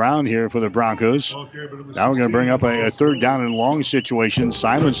on the ground here for the Broncos. Now we're going to bring up a 3rd down and long situation.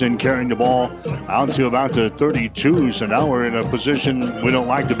 Simonson carrying the ball out to about the 32. So now we're in a position we don't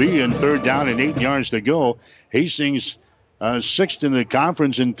like to be in, 3rd down and 8 yards to go. Hastings 6th in the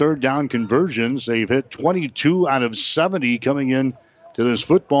conference in 3rd down conversions. They've hit 22 out of 70 coming in to this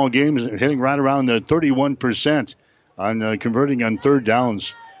football game, hitting right around the 31% on converting on 3rd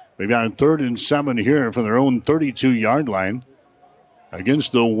downs. They've got a 3rd and 7 here from their own 32-yard line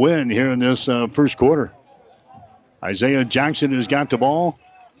against the wind here in this first quarter. Isaiah Jackson has got the ball.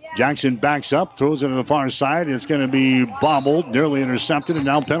 Jackson backs up, throws it to the far side. It's going to be bobbled, nearly intercepted, and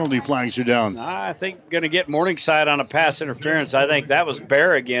now penalty flags are down. I think going to get Morningside on a pass interference. I think that was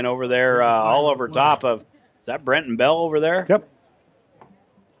Bear again over there, all over top of, is that Brenton Bell over there? Yep.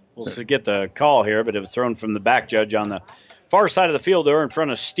 We'll get the call here, but it was thrown from the back judge on the far side of the field there in front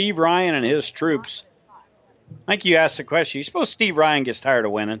of Steve Ryan and his troops. I think you asked the question. You suppose Steve Ryan gets tired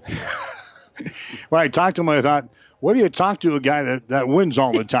of winning? When I talked to him, I thought, what do you talk to a guy that wins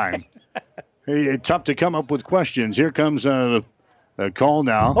all the time? It's tough to come up with questions. Here comes the call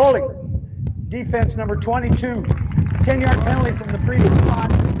now. Holding. Defense number 22. 10-yard penalty from the previous spot.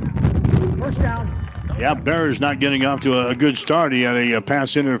 First down. Yeah, Bear's not getting off to a good start. He had a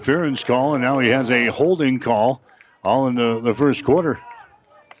pass interference call, and now he has a holding call all in the first quarter.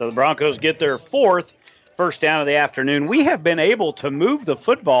 So the Broncos get their 4th first down of the afternoon. We have been able to move the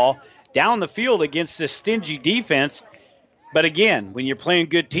football down the field against this stingy defense. But again, when you're playing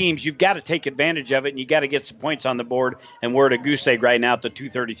good teams, you've got to take advantage of it, and you got to get some points on the board. And we're at a goose egg right now at the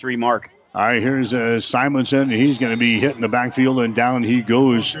 2:33 mark. All right, here's Simonson. He's going to be hitting the backfield, and down he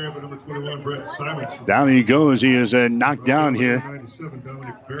goes. Down he goes. He is knocked down here.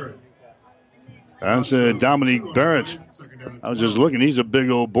 That's Dominic Barrett. I was just looking. He's a big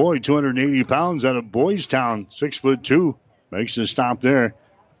old boy, 280 pounds out of Boys Town, 6'2". Makes the stop there.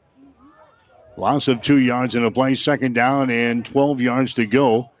 Loss of 2 yards in a play, 2nd down and 12 yards to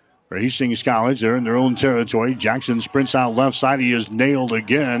go for Hastings College. They're in their own territory. Jackson sprints out left side. He is nailed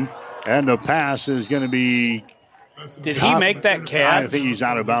again. And the pass is going to be... Did he make that catch? I think he's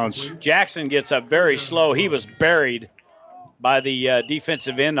out of bounds. Jackson gets up very slow. He was buried by the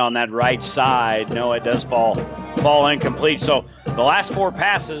defensive end on that right side. No, it does fall incomplete. So the last 4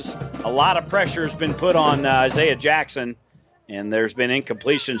 passes, a lot of pressure has been put on Isaiah Jackson. And there's been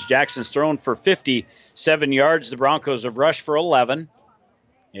incompletions. Jackson's thrown for 57 yards. The Broncos have rushed for 11.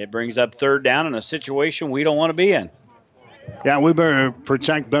 It brings up third down in a situation we don't want to be in. Yeah, we better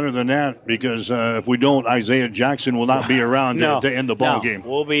protect better than that because if we don't, Isaiah Jackson will not be around to end the ball game.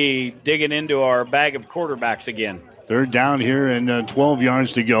 We'll be digging into our bag of quarterbacks again. Third down here and 12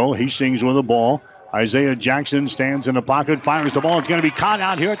 yards to go. Hastings with the ball. Isaiah Jackson stands in the pocket, fires the ball. It's going to be caught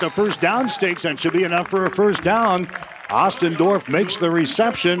out here at the first down stakes. That should be enough for a first down. Ostendorf makes the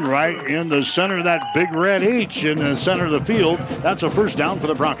reception right in the center of that big red H in the center of the field. That's a first down for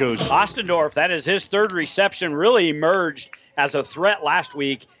the Broncos. Ostendorf, that is his third reception, really emerged as a threat last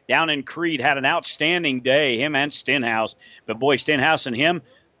week down in Creed. Had an outstanding day, him and Stenhouse. But boy, Stenhouse and him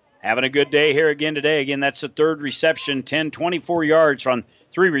having a good day here again today. Again, that's the third reception, 24 yards from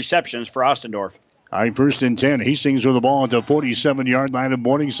 3 receptions for Ostendorf. All right, first and 10. Hastings with the ball at the 47-yard line of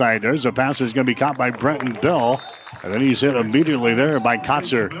Morningside. There's a pass that's going to be caught by Brenton Bell. And then he's hit immediately there by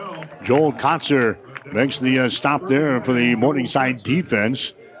Kotzer. Joel Kotzer makes the stop there for the Morningside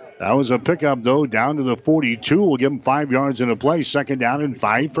defense. That was a pickup, though, down to the 42. We'll give him 5 yards in a play. Second down and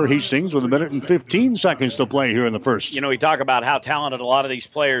 5 for Hastings with 1 minute and 15 seconds to play here in the first. You know, we talk about how talented a lot of these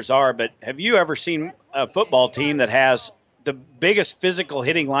players are, but have you ever seen a football team that has the biggest physical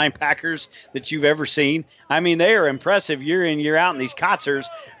hitting linebackers that you've ever seen? I mean, they are impressive year in, year out, and these Kotzers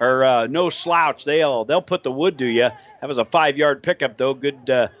are no slouch. They'll put the wood to you. That was a 5-yard pickup, though.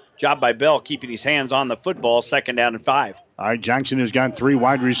 Good job by Bell keeping his hands on the football. Second down and 5. All right, Jackson has got 3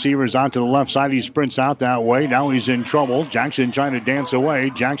 wide receivers out to the left side. He sprints out that way. Now he's in trouble. Jackson trying to dance away.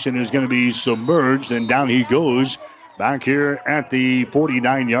 Jackson is going to be submerged, and down he goes. Back here at the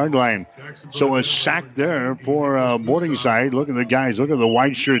 49-yard line. So a sack there for Morningside. Look at the guys. Look at the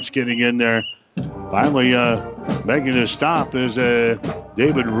white shirts getting in there. Finally making a stop is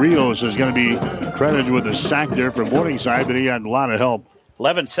David Rios is going to be credited with a sack there for Morningside, but he had a lot of help.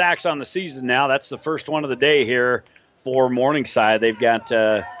 11 sacks on the season now. That's the first one of the day here for Morningside. They've got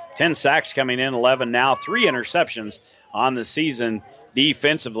 10 sacks coming in, 11 now, 3 interceptions on the season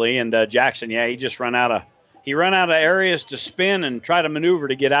defensively. And Jackson, he just ran out of areas to spin and try to maneuver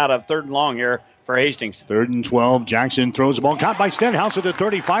to get out of third and long here for Hastings. 3rd and 12. Jackson throws the ball. Caught by Stenhouse at the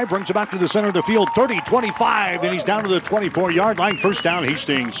 35. Brings it back to the center of the field. 30, 25. And he's down to the 24-yard line. First down,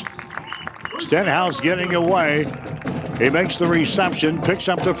 Hastings. Stenhouse getting away. He makes the reception. Picks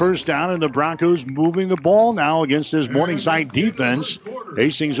up the first down. And the Broncos moving the ball now against this Morningside defense.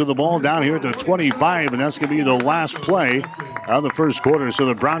 Hastings with the ball down here at the 25. And that's going to be the last play of the first quarter. So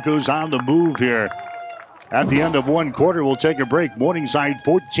the Broncos on the move here. At the end of one quarter, we'll take a break. Morningside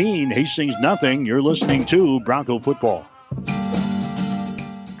 14, Hastings nothing. You're listening to Bronco Football.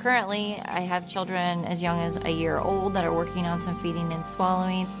 Currently, I have children as young as a year old that are working on some feeding and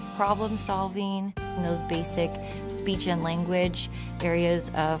swallowing, problem solving, and those basic speech and language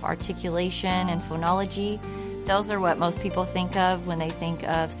areas of articulation and phonology. Those are what most people think of when they think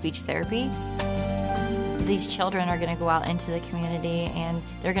of speech therapy. These children are going to go out into the community and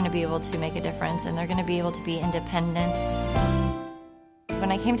they're going to be able to make a difference and they're going to be able to be independent.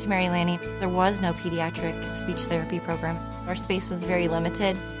 When I came to Mary Lanning, there was no pediatric speech therapy program. Our space was very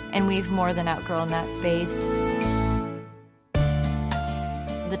limited and we've more than outgrown that space.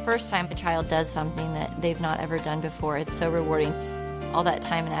 The first time a child does something that they've not ever done before, it's so rewarding. All that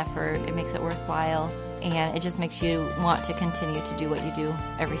time and effort, it makes it worthwhile and it just makes you want to continue to do what you do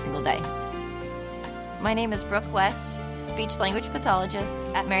every single day. My name is Brooke West, speech-language pathologist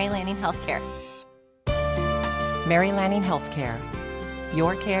at Mary Lanning Healthcare. Mary Lanning Healthcare.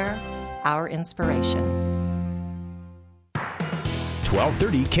 Your care, our inspiration.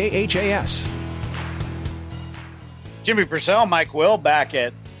 1230 KHAS. Jimmy Purcell, Mike Will back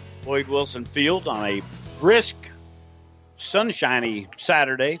at Lloyd Wilson Field on a brisk, sunshiny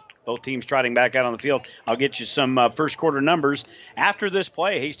Saturday. Both teams trotting back out on the field. I'll get you some first quarter numbers. After this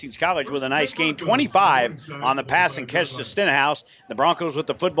play, Hastings College with a nice gain, 25 on the pass and catch to Stenhouse. The Broncos with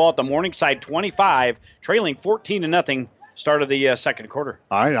the football at the Morningside 25, trailing 14-0. Start of the second quarter.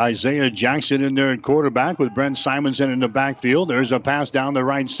 All right, Isaiah Jackson in there at quarterback with Brent Simonson in the backfield. There's a pass down the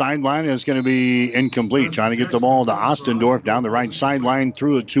right sideline. It's going to be incomplete. Trying to get the ball to Ostendorf down the right sideline.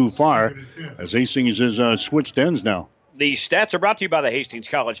 Threw it too far as Hastings is switched ends now. The stats are brought to you by the Hastings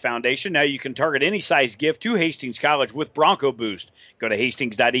College Foundation. Now you can target any size gift to Hastings College with Bronco Boost. Go to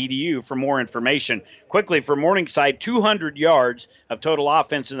hastings.edu for more information. Quickly for Morningside, 200 yards of total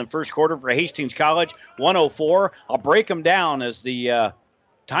offense in the first quarter for Hastings College, 104. I'll break them down as the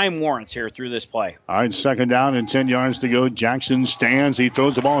time warrants here through this play. All right, second down and 10 yards to go. Jackson stands. He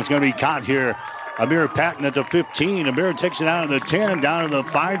throws the ball. It's going to be caught here. Amir Patton at the 15. Amir takes it out of the 10, down to the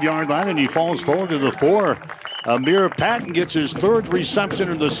 5-yard line, and he falls forward to the 4. Amir Patton gets his third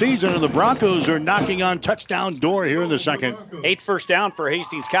reception of the season, and the Broncos are knocking on touchdown door here in the second. 8th first down for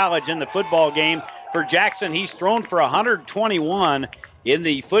Hastings College in the football game. For Jackson, he's thrown for 121 in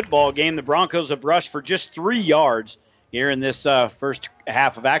the football game. The Broncos have rushed for just 3 yards here in this first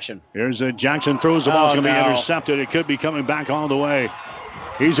half of action. Here's Jackson throws the ball. It's going to be intercepted. It could be coming back all the way.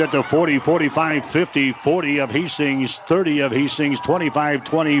 He's at the 40, 45, 50, 40 of Hastings, 30 of Hastings, 25,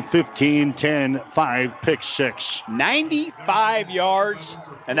 20, 15, 10, 5, pick 6. 95 yards,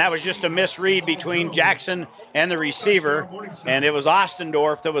 and that was just a misread between Jackson and the receiver, and it was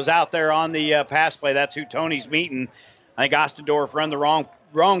Ostendorf that was out there on the pass play. That's who Tony's meeting. I think Ostendorf run the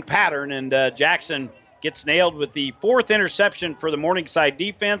wrong pattern, and Jackson gets nailed with the 4th interception for the Morningside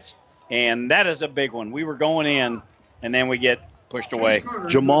defense, and that is a big one. We were going in, and then we get pushed away.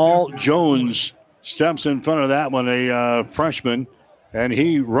 Jamal Jones steps in front of that one, a freshman, and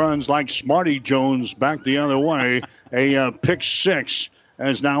he runs like Smarty Jones back the other way. A pick 6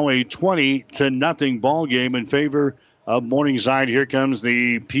 as now a 20-0 ball game in favor of Morningside. Here comes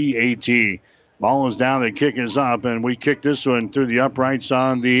the PAT. Ball is down, the kick is up, and we kick this one through the uprights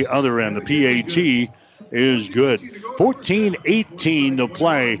on the other end. The PAT is good. 14-18 to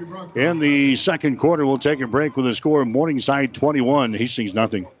play in the second quarter. We'll take a break with a score of Morningside 21, Hastings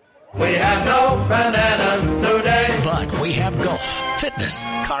nothing. We have no bananas today. But we have golf, fitness,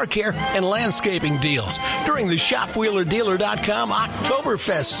 car care, and landscaping deals during the ShopWheelerDealer.com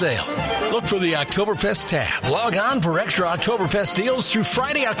Oktoberfest sale. Look for the Oktoberfest tab. Log on for extra Oktoberfest deals through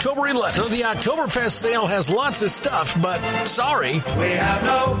Friday, October 11th. So the Oktoberfest sale has lots of stuff, but sorry, we have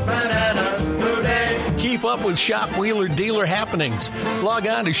no bananas today. Keep up with Shop Wheeler Dealer happenings. Log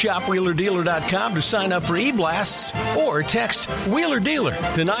on to ShopWheelerDealer.com to sign up for e-blasts or text Wheeler Dealer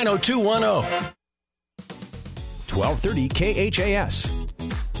to 90210. 1230 KHAS.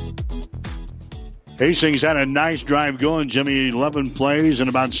 Hastings had a nice drive going, Jimmy. 11 plays and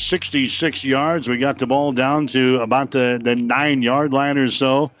about 66 yards. We got the ball down to about the 9-yard line or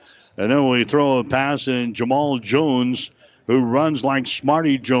so. And then we throw a pass, and Jamal Jones, who runs like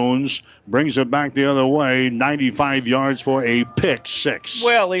Smarty Jones, brings it back the other way, 95 yards for a pick 6.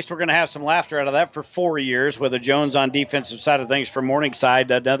 Well, at least we're going to have some laughter out of that for 4 years with a Jones on defensive side of things for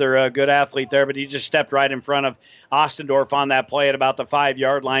Morningside. Another good athlete there, but he just stepped right in front of Ostendorf on that play at about the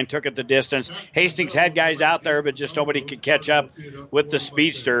 5-yard line, took it the distance. Hastings had guys out there, but just nobody could catch up with the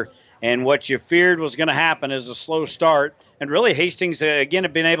speedster. And what you feared was going to happen is a slow start. And really, Hastings, again,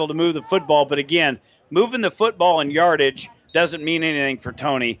 have been able to move the football, but again, moving the football in yardage doesn't mean anything for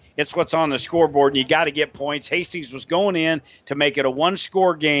Tony. It's what's on the scoreboard, and you got to get points. Hastings was going in to make it a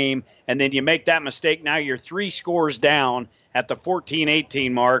one-score game, and then you make that mistake. Now you're 3 scores down at the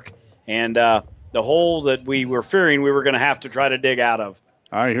 14-18 mark, and the hole that we were fearing we were going to have to try to dig out of.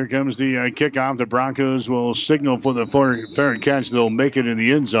 All right, here comes the kickoff. The Broncos will signal for the fair catch. They'll make it in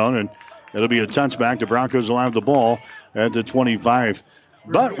the end zone, and it'll be a touchback. The Broncos will have the ball at the 25.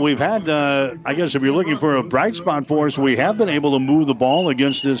 But we've had, I guess if you're looking for a bright spot for us, we have been able to move the ball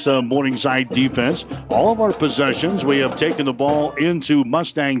against this Morningside defense. All of our possessions, we have taken the ball into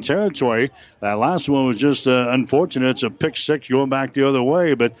Mustang territory. That last one was just unfortunate. It's a pick 6 going back the other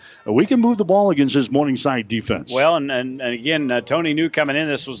way. But we can move the ball against this Morningside defense. Well, and again, Tony knew coming in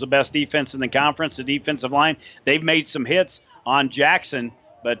this was the best defense in the conference, the defensive line. They've made some hits on Jackson,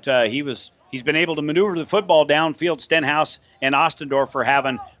 but he's been able to maneuver the football downfield. Stenhouse and Ostendorf are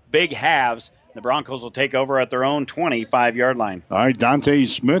having big halves. The Broncos will take over at their own 25-yard line. All right, Dante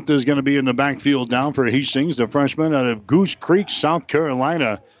Smith is going to be in the backfield down for Hastings, the freshman out of Goose Creek, South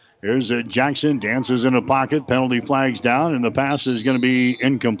Carolina. Here's Jackson, dances in the pocket, penalty flags down, and the pass is going to be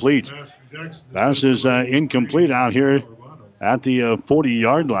incomplete. Pass is incomplete out here at the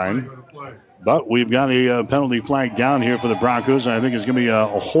 40-yard line. But we've got a penalty flag down here for the Broncos. I think it's going to be a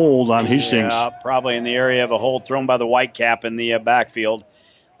hold on Hastings. Yeah, probably in the area of a hold thrown by the Whitecap in the backfield.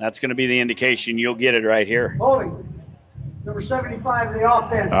 That's going to be the indication. You'll get it right here. Holding. Number 75 of the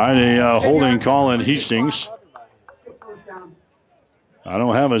offense. All right, a holding call in Hastings. I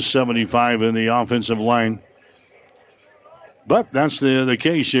don't have a 75 in the offensive line. But that's the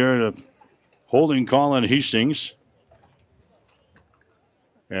case here. The holding call in Hastings.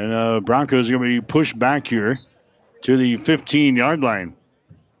 And Broncos are going to be pushed back here to the 15-yard line.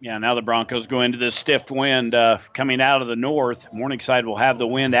 Yeah, now the Broncos go into this stiff wind coming out of the north. Morningside will have the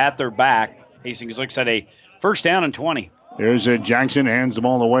wind at their back. Hastings looks at a first down and 20. There's Jackson, hands the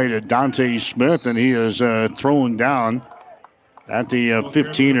ball away to Dante Smith, and he is thrown down at the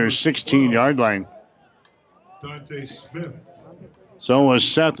 15 or 16-yard line. Dante Smith. So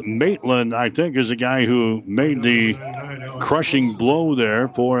Seth Maitland, I think, is the guy who made the crushing blow there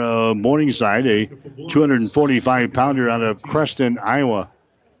for Morningside, a 245-pounder out of Creston, Iowa.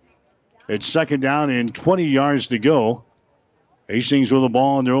 It's second down and 20 yards to go. Hastings with the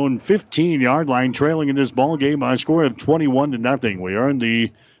ball on their own 15-yard line, trailing in this ball game by a score of 21-0. We are in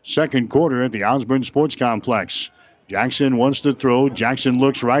the second quarter at the Osborne Sports Complex. Jackson wants to throw. Jackson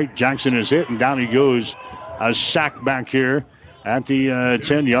looks right. Jackson is hit, and down he goes. A sack back here at the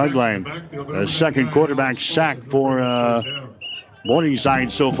 10-yard line. A second quarterback sack for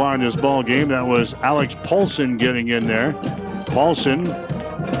Morningside so far in this ball game. That was Alex Paulson getting in there. Paulson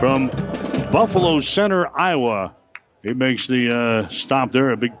from Buffalo Center, Iowa. He makes the stop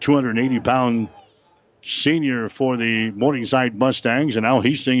there, a big 280-pound senior for the Morningside Mustangs. And now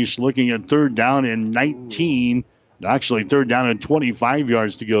Hastings looking at third down and 19. Actually, third down and 25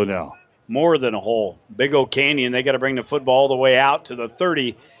 yards to go now. More than a hole. Big old canyon. They got to bring the football all the way out to the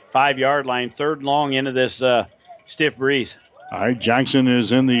 35-yard line. Third long into this stiff breeze. All right, Jackson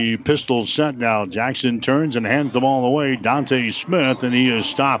is in the pistol set now. Jackson turns and hands the ball away. Dante Smith, and he is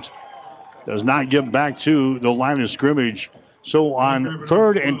stopped. Does not get back to the line of scrimmage. So on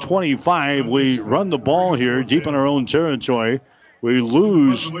third and 25, we run the ball here deep in our own territory. We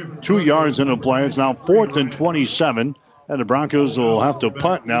lose 2 yards in the play. It's now 4th and 27. And the Broncos will have to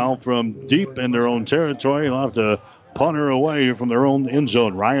punt now from deep in their own territory. They'll have to punt her away from their own end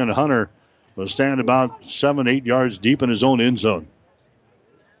zone. Ryan Hunter will stand about 7-8 yards deep in his own end zone.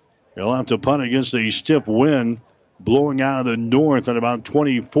 He'll have to punt against a stiff wind blowing out of the north at about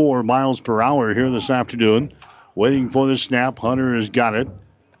 24 miles per hour here this afternoon. Waiting for the snap. Hunter has got it.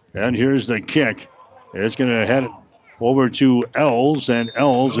 And here's the kick. It's going to head over to Els, and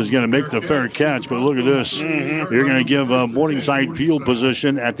Els is going to make the fair catch. But look at this. You're going to give Morningside field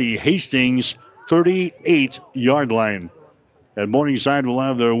position at the Hastings 38-yard line. And Morningside will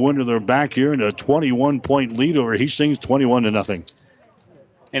have their wind to their back here and a 21-point lead over Hastings, 21-0.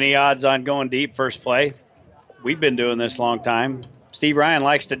 Any odds on going deep first play? We've been doing this a long time. Steve Ryan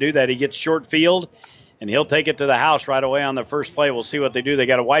likes to do that. He gets short field, and he'll take it to the house right away on the first play. We'll see what they do. They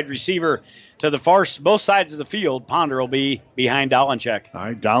got a wide receiver to the both sides of the field. Ponder will be behind Dolenchek. All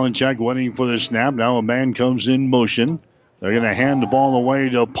right, Dolenchek waiting for the snap. Now a man comes in motion. They're going to hand the ball away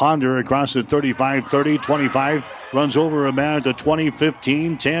to Ponder across the 35, 30, 25. Runs over a man at the 20,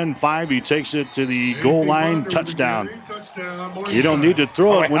 15, 10, 5. He takes it to the goal line. Touchdown. You don't need to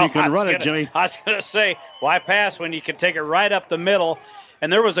throw it when you can run it, Jimmy. I was going to say, why pass when you can take it right up the middle?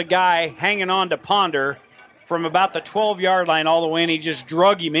 And there was a guy hanging on to Ponder from about the 12-yard line all the way, and he just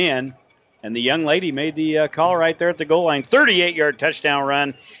drug him in. And the young lady made the call right there at the goal line. 38-yard touchdown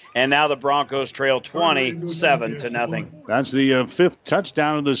run. And now the Broncos trail 27-0. That's the fifth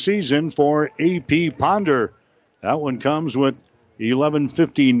touchdown of the season for A.P. Ponder. That one comes with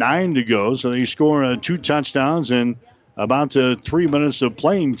 11:59 to go. So they score 2 touchdowns in about 3 minutes of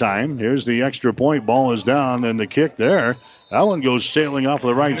playing time. Here's the extra point. Ball is down, and the kick there. That one goes sailing off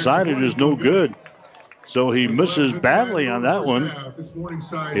the right side. It is no good. So he misses badly on that one.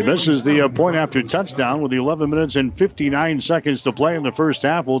 He misses the point after touchdown with 11 minutes and 59 seconds to play in the first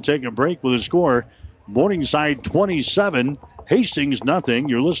half. We'll take a break with a score. Morningside 27, Hastings nothing.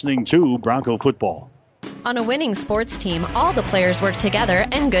 You're listening to Bronco Football. On a winning sports team, all the players work together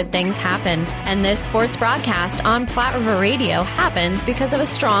and good things happen. And this sports broadcast on Platte River Radio happens because of a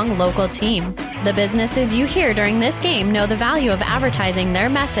strong local team. The businesses you hear during this game know the value of advertising their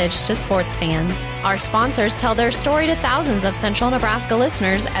message to sports fans. Our sponsors tell their story to thousands of Central Nebraska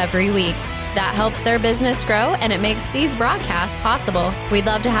listeners every week. That helps their business grow, and it makes these broadcasts possible. We'd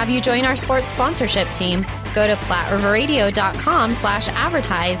love to have you join our sports sponsorship team. Go to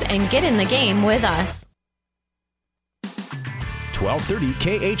PlatteRiverRadio.com/advertise and get in the game with us.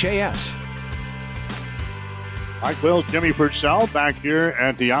 1230 KHAS. All right, well, Jimmy Purcell back here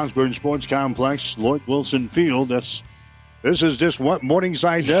at the Osborne Sports Complex, Lloyd Wilson Field. This is just what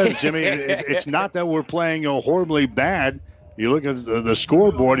Morningside does, Jimmy. It's not that we're playing horribly bad. You look at the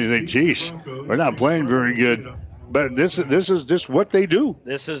scoreboard and you think, geez, we're not playing very good. But this is just what they do.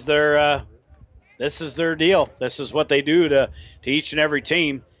 This is their deal. This is what they do to each and every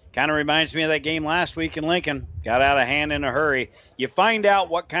team. Kind of reminds me of that game last week in Lincoln. Got out of hand in a hurry. You find out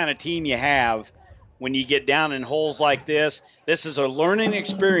what kind of team you have when you get down in holes like this. This is a learning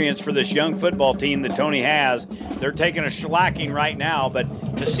experience for this young football team that Tony has. They're taking a shellacking right now,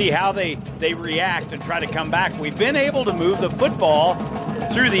 but to see how they react and try to come back. We've been able to move the football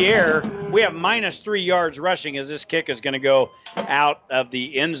through the air. We have -3 yards rushing as this kick is going to go out of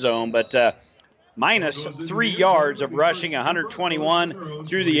the end zone, but -3 yards of rushing, 121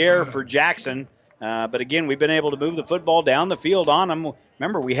 through the air for Jackson. But again, we've been able to move the football down the field on them.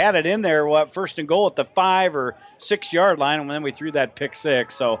 Remember, we had it in there, first and goal at the 5 or 6 yard line, and then we threw that pick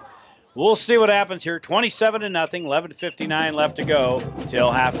six. So we'll see what happens here. 27-0, 11:59 left to go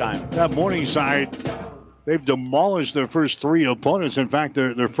till halftime. That Morningside, they've demolished their first 3 opponents. In fact,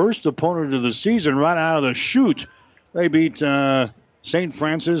 their first opponent of the season right out of the chute. They beat St.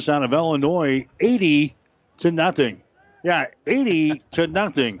 Francis out of Illinois 80-0. Yeah,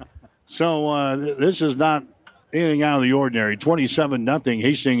 80-0. So this is not anything out of the ordinary. 27-0.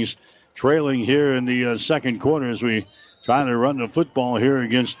 Hastings trailing here in the second quarter as we try to run the football here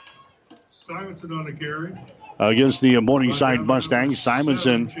against Simonson on a carry. Against the Morningside Mustangs.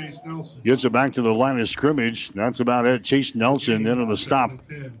 Simonson gets it back to the line of scrimmage. That's about it. Chase Nelson into the stop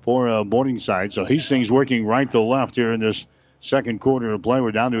for Morningside. So Hastings working right to left here in this second quarter of play.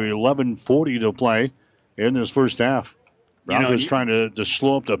 We're down to 11:40 to play in this first half. Broncos trying to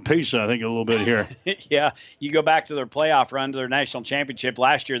slow up the pace, I think, a little bit here. Yeah, you go back to their playoff run to their national championship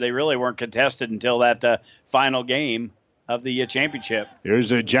last year. They really weren't contested until that final game of the championship. Here's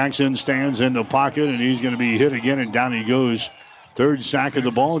Jackson stands in the pocket, and he's going to be hit again, and down he goes. Third sack of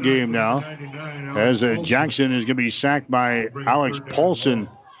the ball game now, as Jackson is going to be sacked by Alex Paulson.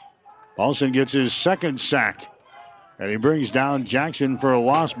 Paulson gets his second sack, and he brings down Jackson for a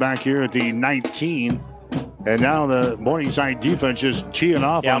loss back here at the 19. And now the Morningside defense is teeing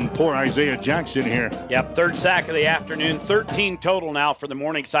off on poor Isaiah Jackson here. Yep, third sack of the afternoon. 13 total now for the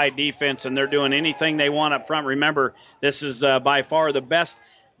Morningside defense, and they're doing anything they want up front. Remember, this is by far the best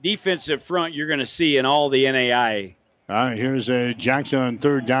defensive front you're going to see in all the NAIA. All right, here's Jackson on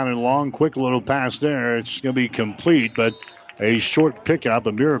third down and long. Quick little pass there. It's going to be complete, but a short pickup.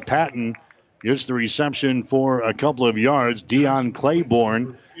 Amir Patton gets the reception for a couple of yards. Dion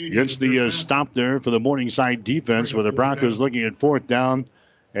Claiborne gets the stop there for the Morningside defense, where the Broncos looking at fourth down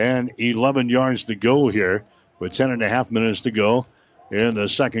and 11 yards to go here with 10.5 minutes to go in the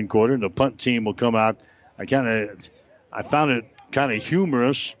second quarter. The punt team will come out. I found it kind of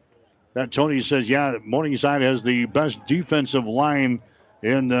humorous that Tony says, yeah, Morningside has the best defensive line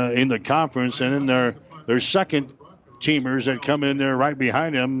in the conference, and in their second teamers that come in there right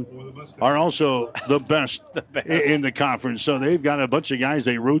behind him are also the best in the conference. So they've got a bunch of guys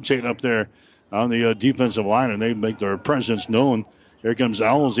they rotate up there on the defensive line, and they make their presence known. Here comes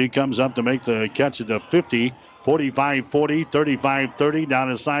Ells. He comes up to make the catch at the 50, 45-40, 35-30,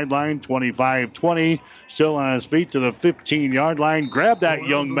 down the sideline, 25-20, still on his feet to the 15-yard line. Grab that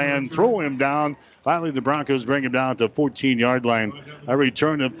young man, throw him down. Finally, the Broncos bring him down at the 14-yard line. A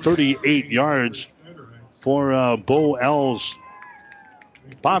return of 38 yards for Bo Ells.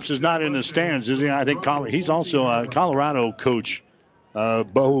 Pops is not in the stands, is he? I think he's also a Colorado coach.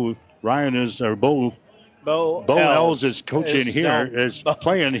 Bo Ells is coaching is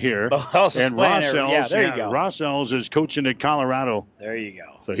playing here. And Ross Ells, Ross Ells is coaching at Colorado. There you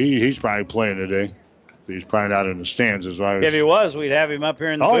go. So he's probably playing today. So he's probably not in the stands as well. If he was, we'd have him up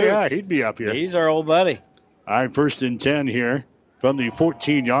here in the booth. Oh, yeah, he'd be up here. He's our old buddy. All right, 1st and 10 here from the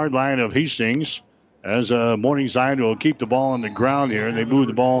 14-yard line of Hastings, as Morningside will keep the ball on the ground here. They move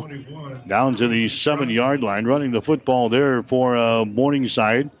the ball down to the 7-yard line. Running the football there for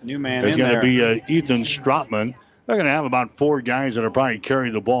Morningside new man is going to be Ethan Mm-hmm. Stropman. They're going to have about 4 guys that are probably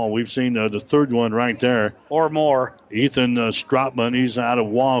carry the ball. We've seen the third one right there. Or more. Ethan Stropman, he's out of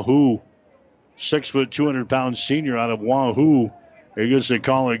Wahoo. 6 foot, 200-pound senior out of Wahoo. He gets the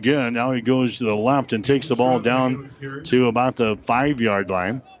call again. Now he goes to the left and takes the ball down to about the 5-yard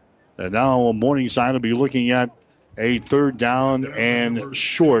line. And now Morningside will be looking at a third down and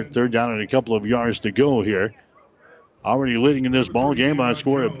short. Third down and a couple of yards to go here. Already leading in this ball game by a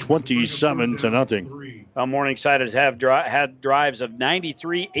score of 27-0. Well, Morningside has had drives of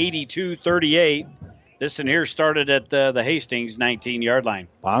 93, 82, 38. This one here started at the Hastings 19-yard line.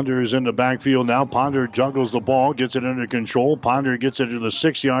 Ponder is in the backfield now. Ponder juggles the ball, gets it under control. Ponder gets it to the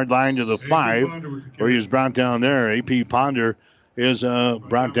 6-yard line to the 5, where he was brought down there. AP Ponder is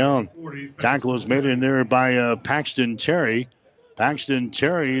brought down. Tackle is made in there by Paxton Terry. Paxton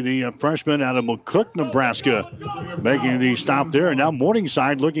Terry, the freshman out of McCook, Nebraska, making the stop there. And now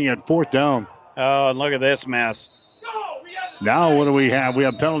Morningside looking at fourth down. Oh, and look at this mess. Now what do we have? We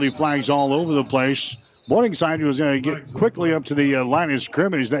have penalty flags all over the place. Morningside was going to get quickly up to the line of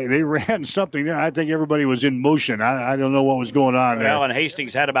scrimmage. They ran something there. I think everybody was in motion. I don't know what was going on there. Well, and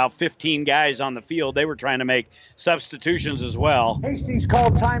Hastings had about 15 guys on the field. They were trying to make substitutions as well. Hastings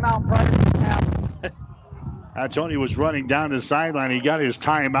called timeout prior to the snap. Tony was running down the sideline. He got his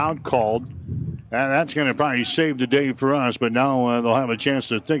timeout called. And that's going to probably save the day for us. But now they'll have a chance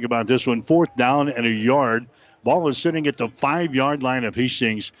to think about this one. Fourth down and a yard Ball is sitting at the 5-yard line of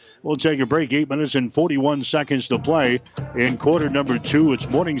Hastings. We'll take a break. 8 minutes and 41 seconds to play in quarter number 2. It's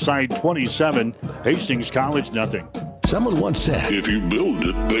Morningside 27, Hastings College nothing. Someone once said, if you build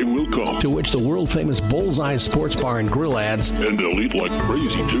it, they will come. To which the world-famous Bullseye Sports Bar and Grill adds, and they'll eat like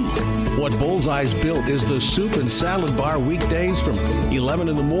crazy, too. What Bullseye's built is the soup and salad bar weekdays from 11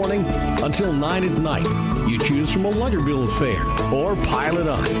 in the morning until 9 at night. You choose from a Lungerville affair or pile it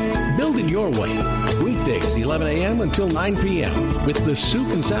on. Build it your way. Weekdays, 11 a.m. until 9 p.m. with the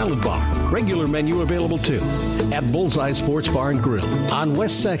soup and salad bar. Regular menu available, too, at Bullseye Sports Bar and Grill on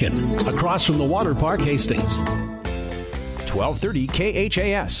West 2nd, across from the Water Park, Hastings. 1230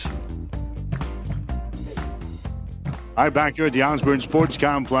 KHAS. All right, back here at the Osborne Sports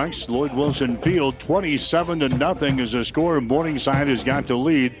Complex, Lloyd Wilson Field, 27-0 is the score. Morningside has got the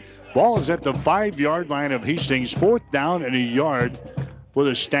lead. Ball is at the 5-yard line of Hastings. 4th down and a yard for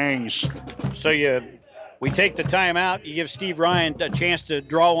the Stangs. So we take the timeout. You give Steve Ryan a chance to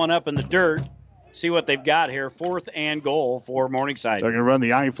draw one up in the dirt. See what they've got here. 4th and goal for Morningside. They're going to run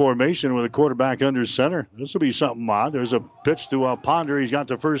the I formation with a quarterback under center. This will be something odd. There's a pitch to Ponder. He's got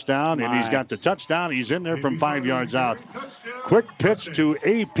the first down, and he's got the touchdown. He's in there from 5 yards out. Quick pitch to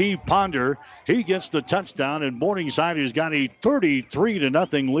A.P. Ponder. He gets the touchdown, and Morningside has got a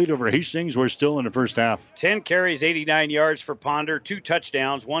 33-0 lead over Hastings. We're still in the first half. 10 carries, 89 yards for Ponder. 2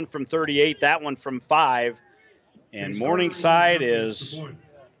 touchdowns, one from 38, that one from 5. And Morningside is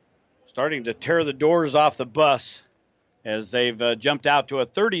starting to tear the doors off the bus as they've jumped out to a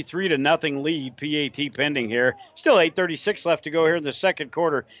 33-0 lead, PAT pending here. Still 8:36 left to go here in the second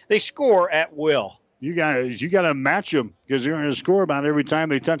quarter. They score at will. You got to match them because they're going to score about every time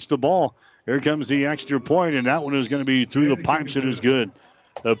they touch the ball. Here comes the extra point, and that one is going to be through the pipes. It is good.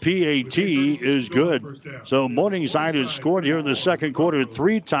 The PAT is good. So Morningside has scored here in the second quarter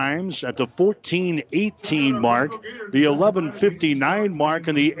 3 times at the 14:18 mark, the 11:59 mark,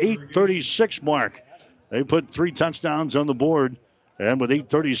 and the 8:36 mark. They put 3 touchdowns on the board. And with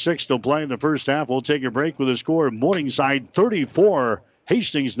 8:36 to play in the first half, we'll take a break with a score of Morningside 34,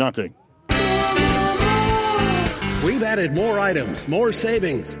 Hastings nothing. We've added more items, more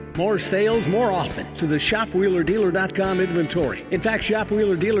savings, more sales more often to the ShopWheelerDealer.com inventory. In fact,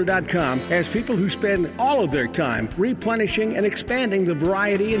 ShopWheelerDealer.com has people who spend all of their time replenishing and expanding the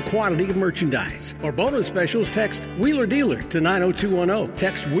variety and quantity of merchandise. For bonus specials, text Wheeler Dealer to 90210.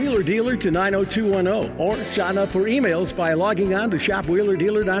 Text Wheeler Dealer to 90210. Or sign up for emails by logging on to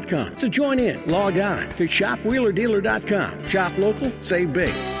ShopWheelerDealer.com. So join in. Log on to ShopWheelerDealer.com. Shop local, save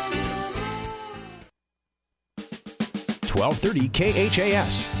big. 1230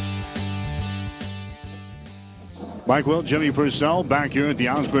 KHAS. Mike Will, Jimmy Purcell back here at the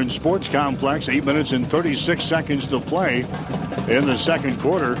Osborne Sports Complex. 8 minutes and 36 seconds to play in the second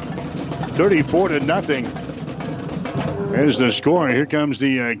quarter. 34-0 is the score. Here comes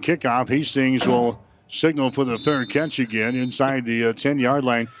the kickoff. Hastings will signal for the fair catch again inside the 10-yard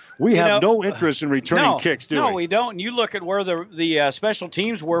line. We have no interest in returning kicks, do we? No, we don't. And you look at where the special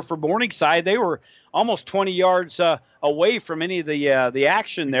teams were for Morningside. They were almost 20 yards away from any of the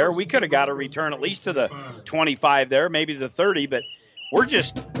action there. We could have got a return at least to the 25 there, maybe the 30, but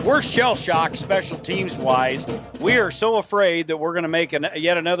we're shell-shocked special teams-wise. We are so afraid that we're going to make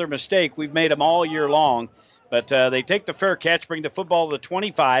yet another mistake. We've made them all year long. But they take the fair catch, bring the football to the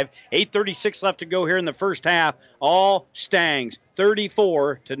 25. 8:36 left to go here in the first half. All Stangs,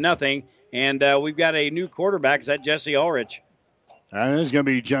 34-0. And we've got a new quarterback. Is that Jesse Ulrich? This is going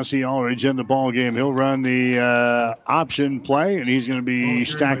to be Jesse Ulrich in the ball game. He'll run the option play, and he's going to be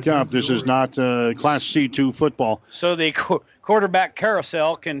stacked up. This is not Class C2 football. So the quarterback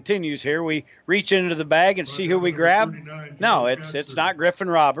carousel continues here. We reach into the bag and see who we grab. No, it's not Griffin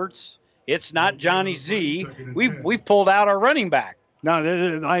Roberts. It's not Johnny Z. We've pulled out our running back. No,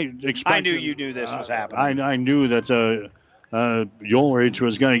 I knew you knew this was happening. I knew that Ulrich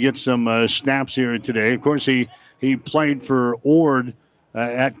was going to get some snaps here today. Of course, he played for Ord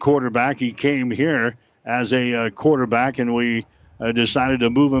at quarterback. He came here as a quarterback, and we decided to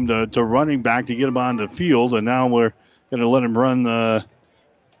move him to running back to get him on the field. And now we're going to let him run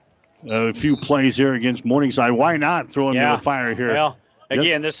a few plays here against Morningside. Why not throw him to the fire here? Well,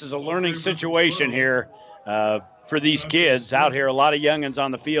 again, this is a learning situation here for these kids out here. A lot of youngins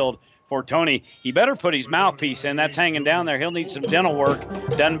on the field for Tony. He better put his mouthpiece in. That's hanging down there. He'll need some dental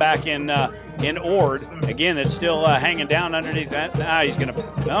work done back in Ord. Again, it's still hanging down underneath that. He's going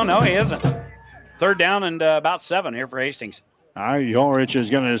to – no, he isn't. 3rd down and about 7 here for Hastings. Ulrich is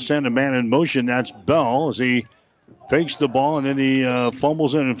going to send a man in motion. That's Bell as he fakes the ball, and then he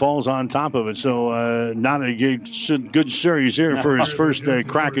fumbles it and falls on top of it. So not a good series here for his first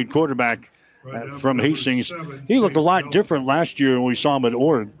crack at quarterback from Hastings. He looked a lot different last year when we saw him at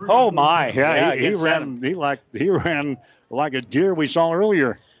Ord. Oh my! Yeah, he ran like a deer we saw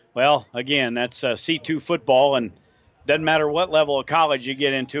earlier. Well, again, that's C2 football, and doesn't matter what level of college you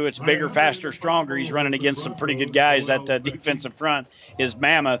get into. It's bigger, faster, stronger. He's running against some pretty good guys. That defensive front is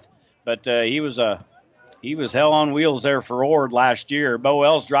mammoth, but he was hell on wheels there for Ord last year. Bo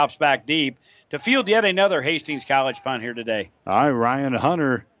Ells drops back deep to field yet another Hastings College punt here today. All right, Ryan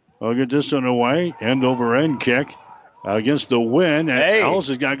Hunter will get this one away. End over end kick against the wind. Hey. Ells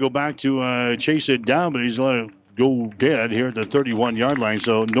has got to go back to chase it down, but he's let it go dead here at the 31-yard line,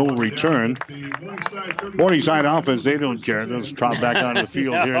 so no return. Morningside offense, they don't care. They'll just trot back onto the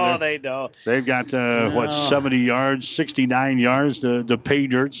field here. No, they don't. They've got, 70 yards, 69 yards, the pay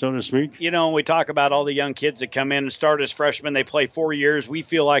dirt, so to speak. You know, we talk about all the young kids that come in and start as freshmen. They play 4 years. We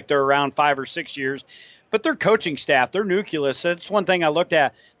feel like they're around 5 or 6 years. But their coaching staff, their nucleus, that's one thing I looked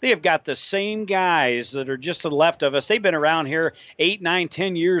at. They have got the same guys that are just to the left of us. They've been around here 8, 9,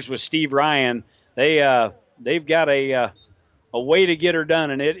 10 years with Steve Ryan. They've got a way to get her done,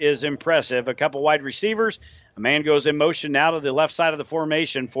 and it is impressive. A couple wide receivers. A man goes in motion now to the left side of the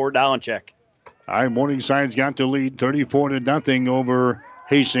formation for Dolenchek. All right, Morningside's got the lead 34-0 over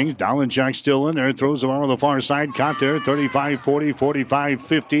Hastings. Dolenchek still in there. Throws the ball on the far side. Caught there. 35-40,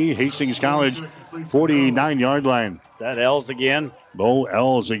 45-50. Hastings College 49-yard line. Is that Ells again? Bo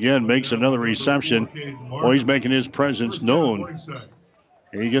Ells again makes another reception. Well, he's making his presence known.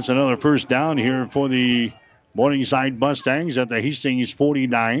 He gets another first down here for the Morningside Mustangs at the Hastings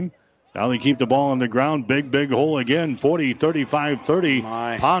 49. Now they keep the ball on the ground. Big hole again. 40, 35, 30.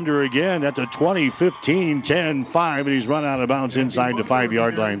 Ponder again at the 20, 15, 10, 5. And he's run out of bounds inside the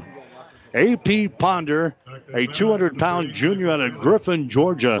 5-yard line. A.P. Ponder, a 200-pound junior out of Griffin,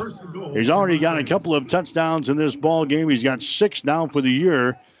 Georgia. He's already got a couple of touchdowns in this ball game. He's got 6 now for the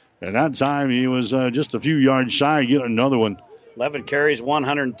year. And that time he was just a few yards shy of getting another one. 11 carries,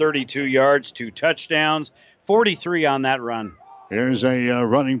 132 yards, 2 touchdowns, 43 on that run. Here's a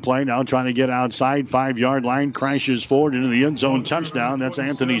running play now trying to get outside. 5-yard line, crashes forward into the end zone. Touchdown. That's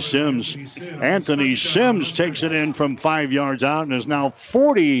Anthony Sims. Anthony Sims takes it in from 5 yards out and is now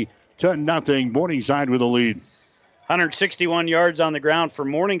 40-0. Morningside with a lead. 161 yards on the ground for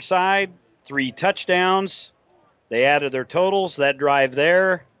Morningside. 3 touchdowns. They added their totals. That drive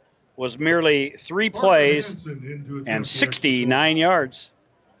there was merely 3 plays and 69 yards.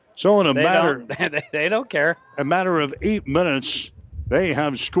 So in a they don't care. A matter of 8 minutes, they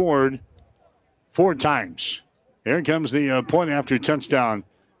have scored 4 times. Here comes the point after touchdown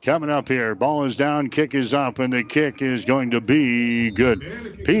coming up here. Ball is down, kick is up, and the kick is going to be good.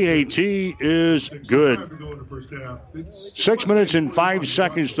 PAT is good. 6 minutes and 5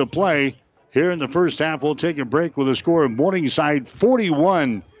 seconds to play here in the first half. We'll take a break with a score of Morningside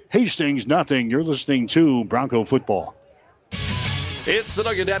 41, Hastings nothing. You're listening to Bronco Football. It's the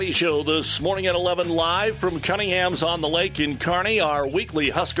Doug and Daddy Show this morning at 11 live from Cunningham's on the Lake in Kearney. Our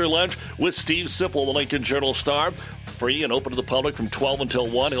weekly Husker Lunch with Steve Sipple, the Lincoln Journal-Star. Free and open to the public from 12 until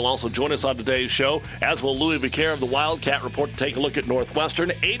 1. He'll also join us on today's show, as will Louis Vicaire of the Wildcat Report to take a look at Northwestern.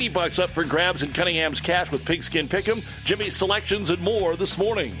 $80 up for grabs in Cunningham's Cash with Pigskin Pick'em, Jimmy's Selections, and more this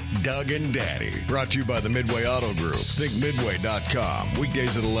morning. Doug and Daddy, brought to you by the Midway Auto Group. ThinkMidway.com.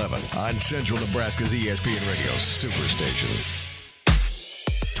 Weekdays at 11 on Central Nebraska's ESPN Radio Superstation.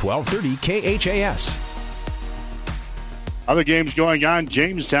 1230 KHAS. Other games going on.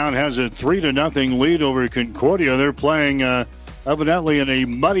 Jamestown has a 3-0 lead over Concordia. They're playing evidently in a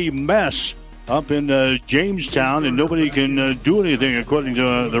muddy mess up in Jamestown, and nobody can do anything according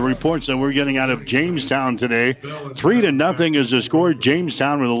to the reports that we're getting out of Jamestown today. 3-0 is the score.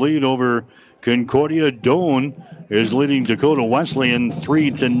 Jamestown with a lead over Concordia. Doane is leading Dakota Wesleyan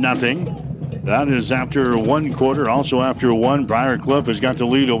 3-0. That is after 1 quarter. Also after 1, Briarcliff has got the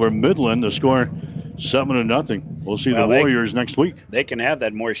lead over Midland. The score 7-0. We'll see the Warriors next week. They can have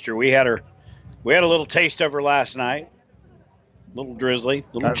that moisture. We had a little taste of her last night. A little drizzly,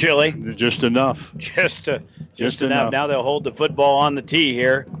 a little chilly. Just enough. Just enough. Now they'll hold the football on the tee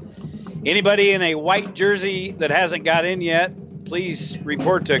here. Anybody in a white jersey that hasn't got in yet, please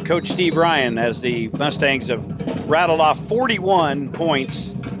report to Coach Steve Ryan, as the Mustangs have rattled off 41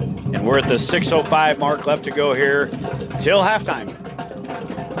 points. And we're at the 6:05 mark left to go here till halftime.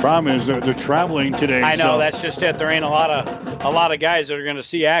 Problem is they're traveling today. I know, that's just it. There ain't a lot of guys that are going to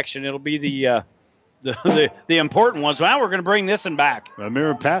see action. It'll be the important ones. Now we're going to bring this one back.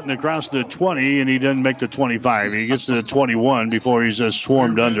 Amir Patton across the 20, and he doesn't make the 25. He gets to the 21 before he's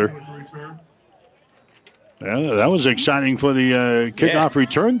swarmed under. Yeah, that was exciting for the kickoff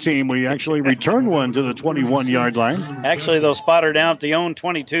return team. We actually returned one to the 21-yard line. Actually, they'll spot her down at the own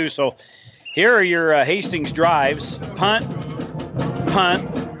 22, so Here are your Hastings drives. Punt,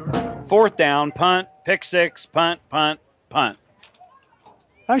 punt, fourth down, punt, pick six, punt, punt, punt.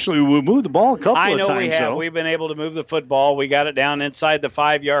 Actually, we moved the ball a couple of times. I know we have. We've been able to move the football. We got it down inside the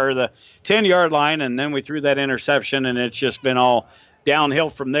 5-yard or the 10-yard line, and then we threw that interception, and it's just been all downhill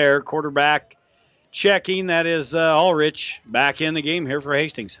from there. Quarterback checking. That is Ulrich back in the game here for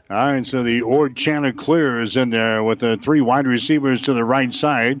Hastings. All right, so the Ord Chanticleer is in there with the 3 wide receivers to the right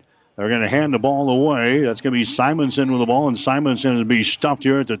side. They're going to hand the ball away. That's going to be Simonson with the ball, and Simonson will be stuffed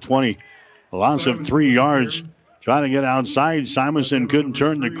here at the 20. A loss of 3 yards. Trying to get outside. Simonson couldn't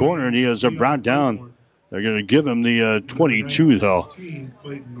turn the corner, and he is brought down. They're going to give him the 22, though.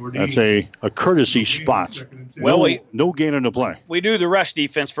 That's a courtesy spot. No gain in the play. We knew the rush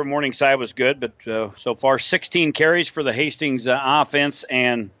defense for Morningside was good, but so far 16 carries for the Hastings offense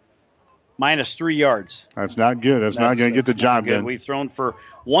and minus 3 yards. That's not good. That's not going to get the job done. We've thrown for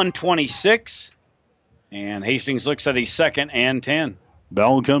 126, and Hastings looks at a 2nd and 10.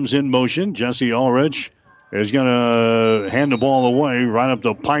 Bell comes in motion. Jesse Ulrich is going to hand the ball away right up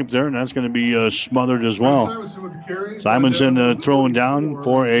the pipe there, and that's going to be smothered as well. Simonson throwing down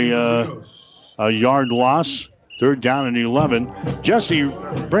for a yard loss. 3rd down and 11. Jesse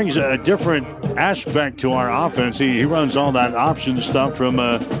brings a different aspect to our offense. He runs all that option stuff from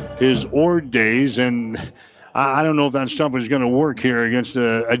his Ord days, and I don't know if that stuff is going to work here against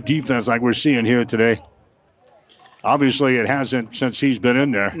a defense like we're seeing here today. Obviously, it hasn't since he's been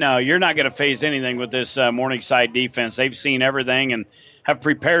in there. No, you're not going to phase anything with this Morningside defense. They've seen everything and have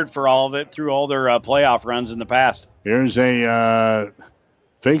prepared for all of it through all their playoff runs in the past. Here's a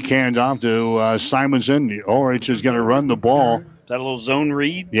fake handoff to Simonson. Ulrich is going to run the ball. That a little zone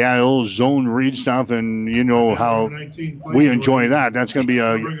read? Yeah, a little zone read stuff, and you know how we enjoy that. That's going to be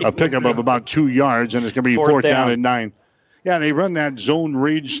a pickup of about 2 yards, and it's going to be fourth down and 9. Yeah, they run that zone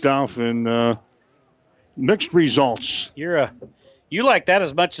read stuff, and mixed results. You like that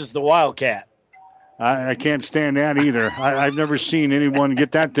as much as the Wildcat. I can't stand that either. I've never seen anyone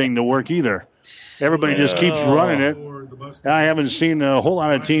get that thing to work either. Everybody just keeps running it. I haven't seen a whole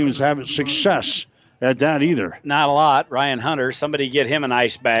lot of teams have success at that either. Not a lot. Ryan Hunter, somebody get him an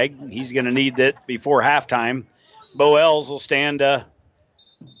ice bag. He's going to need that before halftime. Bo Els will stand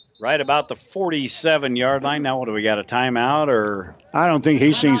right about the 47-yard line. Now, what do we got, a timeout? Or I don't think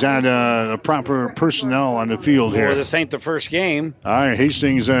Hastings had a proper personnel on the field here. Well, this ain't the first game. All right,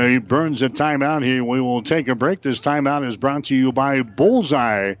 Hastings burns a timeout here. We will take a break. This timeout is brought to you by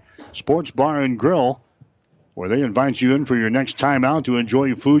Bullseye Sports Bar and Grill, where they invite you in for your next timeout to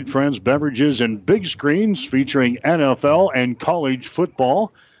enjoy food, friends, beverages, and big screens featuring NFL and college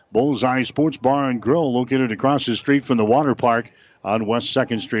football. Bullseye Sports Bar and Grill, located across the street from the water park on West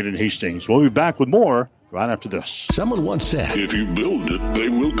 2nd Street in Hastings. We'll be back with more right after this. Someone once said, if you build it, they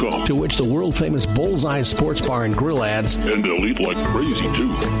will come. To which the world-famous Bullseye Sports Bar and Grill adds, and they'll eat like crazy,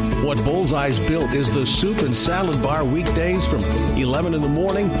 too. What Bullseye's built is the soup and salad bar weekdays from 11 in the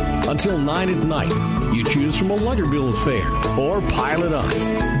morning until 9 at night. You choose from a lighter bill of fare or pile it on.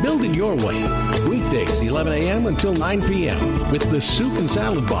 Build it your way. Weekdays, 11 a.m. until 9 p.m. with the soup and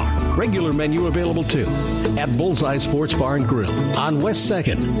salad bar. Regular menu available, too, at Bullseye Sports Bar and Grill on West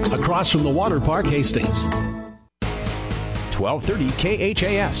 2nd, across from the Water Park, Hastings. 1230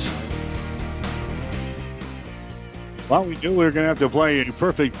 KHAS. Well, we knew we were going to have to play a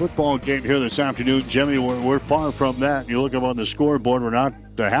perfect football game here this afternoon. Jimmy, we're far from that. You look up on the scoreboard, we're not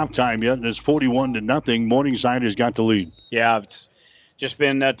to halftime yet, and it's 41-0. Morningside has got the lead. Yeah, it's just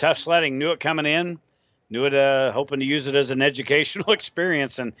been tough sledding. Knew it coming in. Knew it, hoping to use it as an educational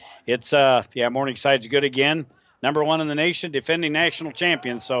experience. And it's, Morningside's good again. Number 1 in the nation, defending national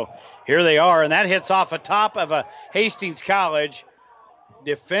champions. So here they are, and that hits off a top of a Hastings College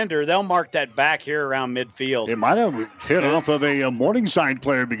defender. They'll mark that back here around midfield. It might have hit off of a Morningside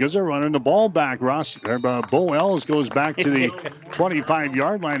player because they're running the ball back. Bo Els goes back to the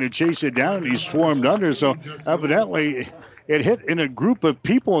 25-yard line to chase it down, and he's swarmed under. So evidently it hit in a group of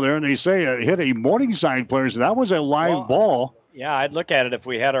people there, and they say it hit a Morningside player. So that was a live ball. Yeah, I'd look at it if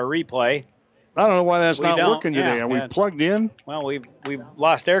we had our replay. I don't know why that's not working today. Are we plugged in? Well, we've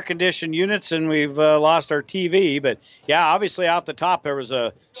lost air-conditioned units and we've lost our TV. But, yeah, obviously off the top there was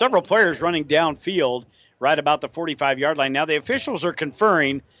several players running downfield right about the 45-yard line. Now the officials are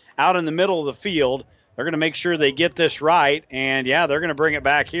conferring out in the middle of the field. They're going to make sure they get this right. And, yeah, they're going to bring it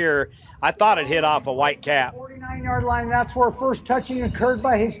back here. I thought it hit off a white cap. 49-yard line, that's where first touching occurred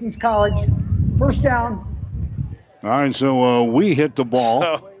by Hastings College. First down. All right, so we hit the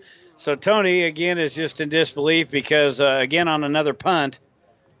ball. So Tony, again, is just in disbelief because, again, on another punt,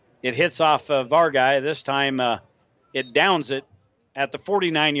 it hits off of our guy. This time it downs it at the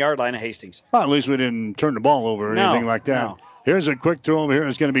 49-yard line of Hastings. Well, at least we didn't turn the ball over or anything like that. No. Here's a quick throw over here.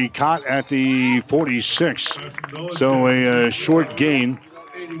 It's going to be caught at the 46. So a short gain.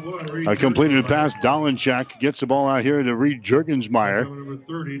 A completed pass. Dolenchak gets the ball out here to Reed Jurgensmeyer.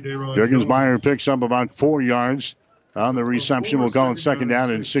 Jurgensmeyer picks up about 4 yards on the reception. We'll call it second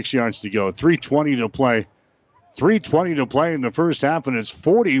down and 6 yards to go. 3:20 to play. 3:20 to play in the first half, and it's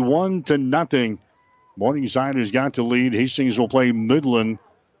 41-0. Morningside has got the lead. Hastings will play Midland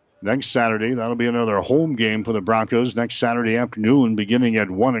next Saturday. That'll be another home game for the Broncos next Saturday afternoon beginning at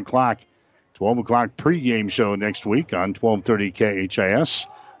 1 o'clock. 12 o'clock pregame show next week on 1230 KHIS.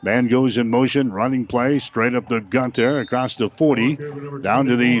 Man goes in motion, running play, straight up the gut there, across the 40, down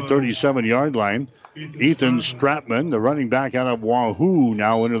to the 37-yard line. Ethan Stratman, the running back out of Wahoo,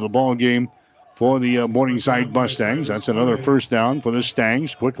 now into the ball game for the Morningside Mustangs. That's another first down for the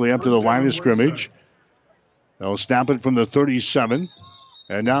Stangs, quickly up to the line of scrimmage. They'll snap it from the 37.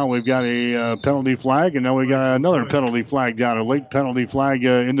 And now we've got a penalty flag, and now we got another penalty flag down, a late penalty flag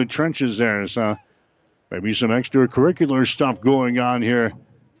in the trenches there. So maybe some extracurricular stuff going on here.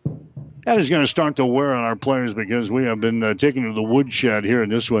 That is going to start to wear on our players because we have been taken to the woodshed here in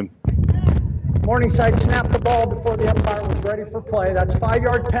this one. Morningside snapped the ball before the umpire was ready for play. That's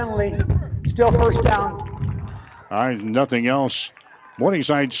 5-yard penalty. Still first down. All right, nothing else.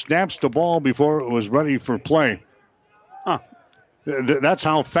 Morningside snaps the ball before it was ready for play. Huh. That's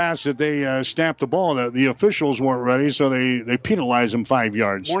how fast that they snapped the ball. The officials weren't ready, so they penalized them 5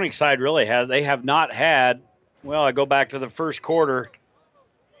 yards. Morningside really has. They have not had, well, I go back to the first quarter.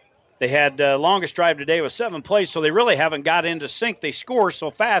 They had longest drive today with 7 plays, so they really haven't got into sync. They score so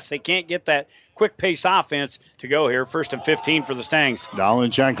fast they can't get that quick pace offense to go here. 1st and 15 for the Stangs.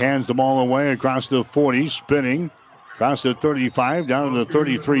 Dolenchak hands the ball away across the 40, spinning across the 35, down to the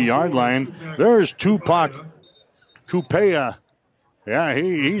 33-yard line. There's Tupac Kupea. Yeah,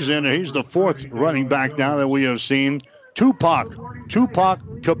 he's in. He's the 4th running back now that we have seen. Tupac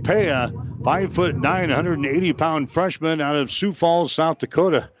Kupea, 5'9", 180-pound freshman out of Sioux Falls, South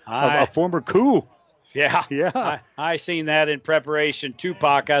Dakota, a former Coup. Yeah. I seen that in preparation.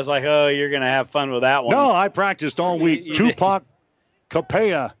 Tupac, I was like, oh, you're going to have fun with that one. No, I practiced all week. Tupac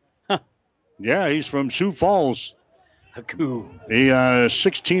Kupea. Yeah, he's from Sioux Falls. A Coup. He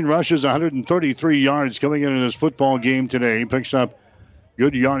 16 rushes, 133 yards coming into this football game today. He picks up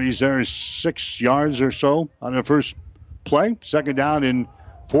good yardage there, 6 yards or so on the first play. Second down and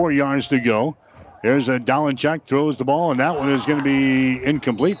 4 yards to go. There's a Dolenchak, throws the ball, and that one is going to be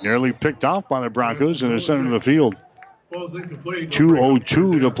incomplete. Nearly picked off by the Broncos in the center of the field.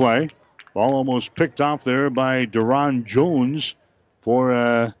 2:02 to play. Ball almost picked off there by Deron Jones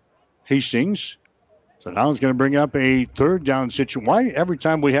for Hastings. So now it's going to bring up a third down situation. Why every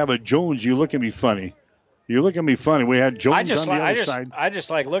time we have a Jones, you look at me funny? You look at me funny. We had Jones on the other side. I just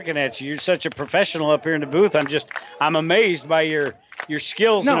like looking at you. You're such a professional up here in the booth. I'm amazed by your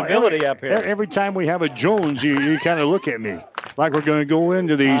skills and ability up here. Every time we have a Jones, you kind of look at me like we're going to go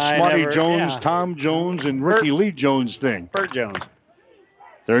into the Smarty Jones, Tom Jones, and Ricky Lee Jones thing. Bert Jones.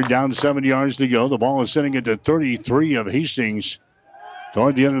 Third down, 7 yards to go. The ball is sitting at the 33 of Hastings.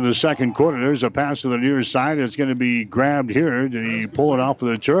 Toward the end of the second quarter, there's a pass to the near side. It's going to be grabbed here. Did he pull it off of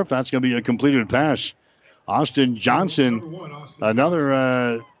the turf? That's going to be a completed pass. Austin Johnson,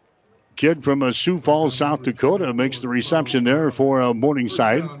 another kid from Sioux Falls, South Dakota, makes the reception there for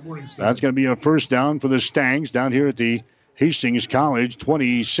Morningside. That's going to be a first down for the Stangs down here at the Hastings College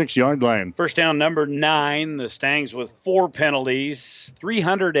 26-yard line. First down, number 9. The Stangs with 4 penalties,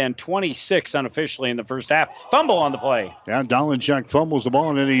 326 unofficially in the first half. Fumble on the play. Yeah, Dolenchak fumbles the ball,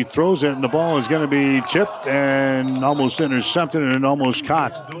 and then he throws it, and the ball is going to be tipped and almost intercepted and almost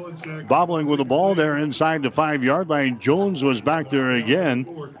caught. Bobbling with the ball there inside the 5-yard line. Jones was back there again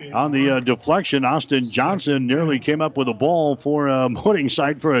on the deflection. Austin Johnson nearly came up with the ball for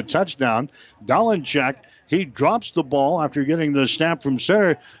Morningside for a touchdown. Dolenchak, he drops the ball after getting the snap from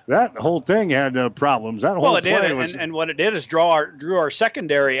center. That whole thing had problems. That whole it did, and what it did is drew our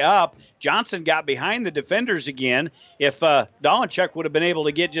secondary up. Johnson got behind the defenders again. If Dolenchak would have been able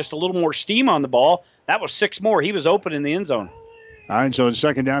to get just a little more steam on the ball, that was 6 more. He was open in the end zone. All right, so it's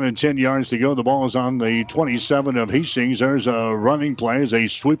second down and 10 yards to go. The ball is on the 27 of Hastings. There's a running play as they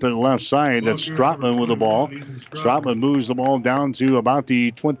sweep it to the left side. That's Stratman with the ball. Stratman moves the ball down to about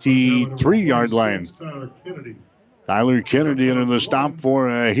the 23-yard line. Tyler Kennedy into the stop for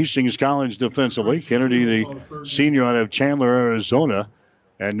Hastings College defensively. Kennedy, the senior out of Chandler, Arizona.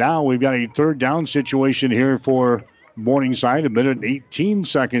 And now we've got a third down situation here for Morningside. 1 minute and 18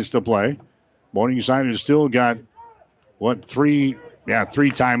 seconds to play. Morningside has still got, 3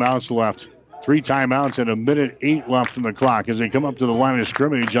 timeouts left. 3 timeouts and 1:08 left in the clock as they come up to the line of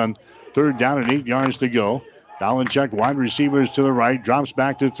scrimmage on 3rd down and 8 yards to go. Dalenchuk, wide receivers to the right, drops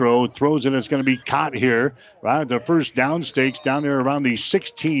back to throw, throws it. It's going to be caught here right at the first down stakes down there around the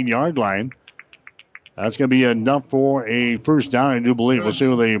 16-yard line. That's going to be enough for a first down, I do believe. We'll see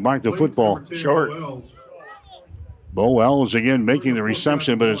where they mark the football. Short. Bo Wells again making the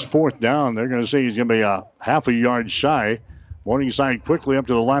reception, but it's 4th down. They're going to say he's going to be a half a yard shy. Morningside quickly up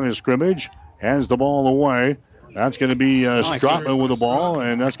to the line of scrimmage, hands the ball away. That's going to be Strotman with the ball,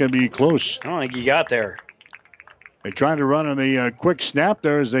 and that's going to be close. I don't think he got there. They tried to run on the quick snap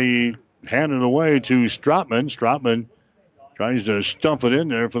there as they hand it away to Strotman. Strotman tries to stuff it in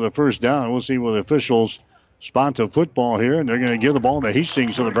there for the first down. We'll see what the officials spot the football here, and they're going to give the ball to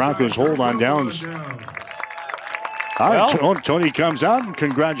Hastings so the Broncos hold on downs. All right, Tony comes out, and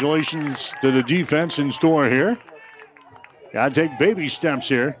congratulations to the defense in store here. Got to take baby steps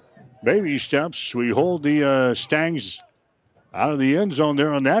here. Baby steps. We hold the Stangs out of the end zone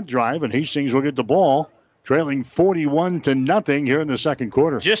there on that drive, and Hastings will get the ball. Trailing 41-0 here in the second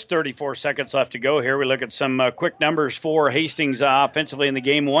quarter. Just 34 seconds left to go here. We look at some quick numbers for Hastings offensively in the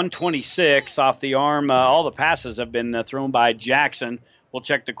game. 126 off the arm. All the passes have been thrown by Jackson. We'll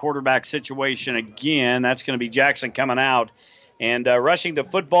check the quarterback situation again. That's going to be Jackson coming out. And rushing the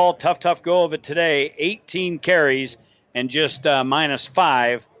football, tough go of it today. 18 carries and just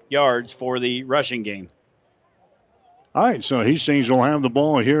 -5 yards for the rushing game. All right, so Hastings will have the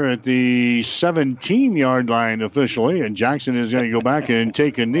ball here at the 17-yard line officially, and Jackson is going to go back and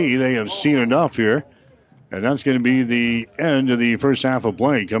take a knee. They have seen enough here, and that's going to be the end of the first half of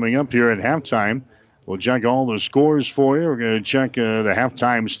play. Coming up here at halftime, we'll check all the scores for you. We're going to check the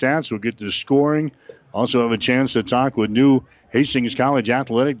halftime stats. We'll get the scoring. Also have a chance to talk with new Hastings College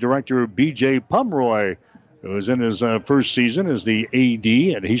Athletic Director B.J. Pomeroy, who is in his first season as the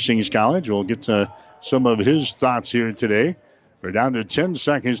AD at Hastings College. We'll get to some of his thoughts here today. We're down to 10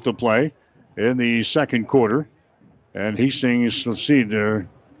 seconds to play in the second quarter. And Hastings, let's see, they're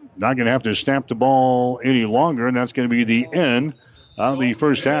not going to have to snap the ball any longer, and that's going to be the end of the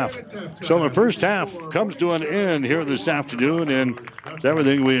first half. So the first half comes to an end here this afternoon, and it's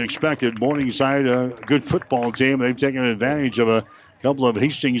everything we expected. Morningside, a good football team. They've taken advantage of a couple of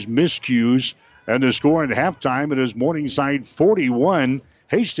Hastings miscues. And the score at halftime, it is Morningside 41,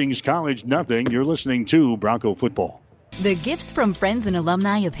 Hastings College nothing. You're listening to Bronco Football. The gifts from friends and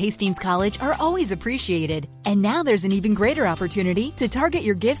alumni of Hastings College are always appreciated. And now there's an even greater opportunity to target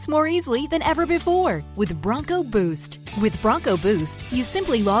your gifts more easily than ever before with Bronco Boost. With Bronco Boost, you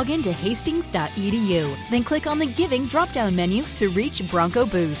simply log into hastings.edu, then click on the Giving drop-down menu to reach Bronco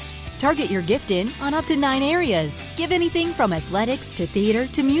Boost. Target your gift in on up to 9 areas. Give anything from athletics to theater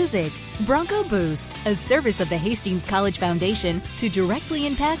to music. Bronco Boost, a service of the Hastings College Foundation to directly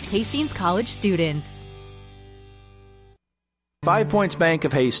impact Hastings College students. 5 Points Bank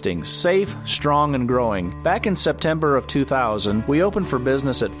of Hastings, safe, strong, and growing. Back in September of 2000, we opened for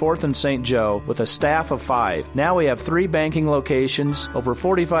business at 4th and St. Joe with a staff of 5. Now we have 3 banking locations, over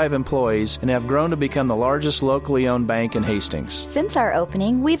 45 employees, and have grown to become the largest locally owned bank in Hastings. Since our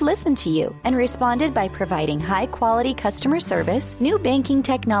opening, we've listened to you and responded by providing high-quality customer service, new banking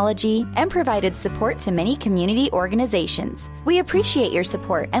technology, and provided support to many community organizations. We appreciate your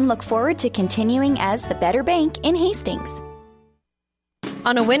support and look forward to continuing as the better bank in Hastings.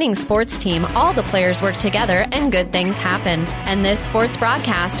 On a winning sports team, all the players work together and good things happen. And this sports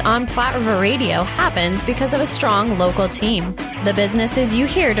broadcast on Platte River Radio happens because of a strong local team. The businesses you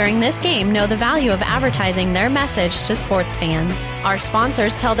hear during this game know the value of advertising their message to sports fans. Our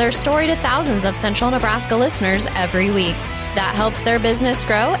sponsors tell their story to thousands of Central Nebraska listeners every week. That helps their business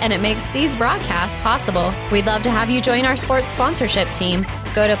grow, and it makes these broadcasts possible. We'd love to have you join our sports sponsorship team.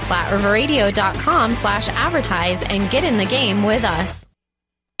 Go to PlatteRiverRadio.com/advertise and get in the game with us.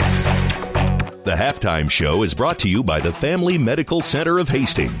 The Halftime Show is brought to you by the Family Medical Center of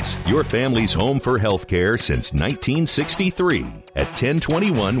Hastings, your family's home for health care since 1963 at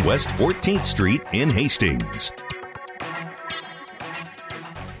 1021 West 14th Street in Hastings.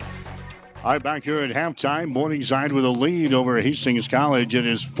 All right, back here at halftime, Morningside with a lead over Hastings College. It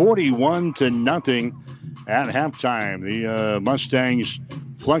is 41-0 at halftime. The Mustangs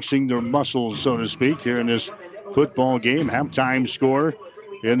flexing their muscles, so to speak, here in this football game. Halftime score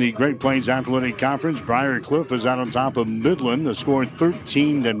in the Great Plains Athletic Conference, Briar Cliff is out on top of Midland. The score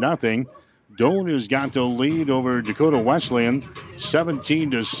 13-0. Doane has got the lead over Dakota Wesleyan,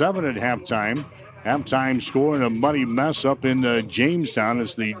 17-7 at halftime. Halftime score in a muddy mess up in Jamestown.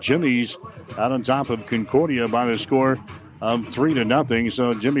 It's the Jimmies out on top of Concordia by the score of 3-0.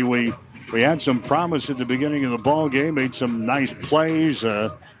 So, Jimmy, we had some promise at the beginning of the ball game, made some nice plays.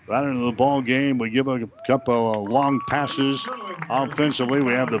 right into the ball game. We give a couple of long passes. Offensively,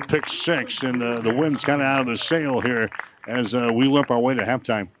 we have the pick six, and the wind's kind of out of the sail here as we limp our way to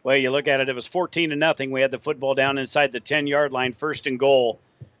halftime. Well, you look at it, it was 14-0. We had the football down inside the 10-yard line, 1st and goal.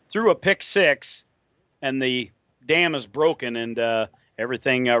 Threw a pick six, and the dam is broken, and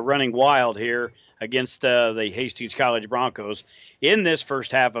everything running wild here against the Hastings College Broncos in this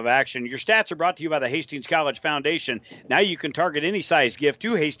first half of action. Your stats are brought to you by the Hastings College Foundation. Now you can target any size gift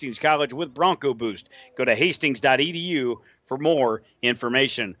to Hastings College with Bronco Boost. Go to hastings.edu for more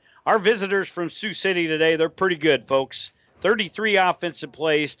information. Our visitors from Sioux City today, they're pretty good, folks. 33 offensive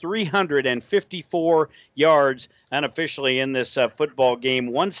plays, 354 yards unofficially in this football game.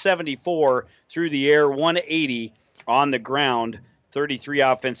 174 through the air, 180 on the ground. 33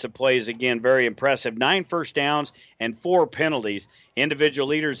 offensive plays, again, very impressive. 9 first downs and 4 penalties. Individual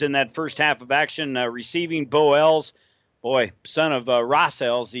leaders in that first half of action, receiving Bo Els, son of Ross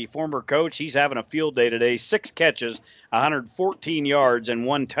Els, the former coach. He's having a field day today. 6 catches, 114 yards, and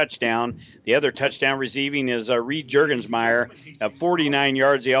 1 touchdown. The other touchdown receiving is Reed Juergensmeyer of 49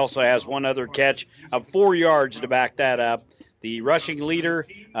 yards. He also has 1 other catch of 4 yards to back that up. The rushing leader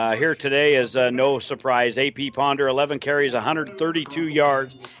here today is no surprise. A.P. Ponder, 11 carries, 132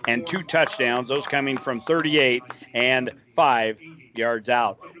 yards, and 2 touchdowns. Those coming from 38 and 5 yards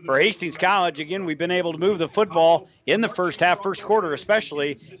out. For Hastings College, again, we've been able to move the football in the first half, first quarter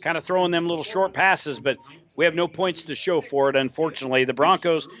especially, kind of throwing them little short passes, but we have no points to show for it, unfortunately. The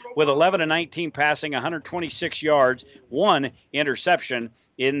Broncos with 11-19 passing, 126 yards, 1 interception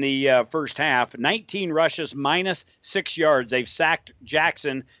in the first half. 19 rushes, minus 6 yards. They've sacked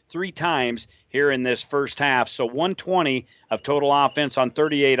Jackson 3 times here in this first half. So 120 of total offense on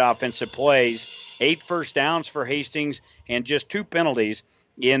 38 offensive plays. 8 first downs for Hastings and just 2 penalties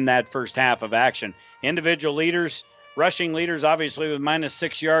in that first half of action. Individual leaders, rushing leaders, obviously, with minus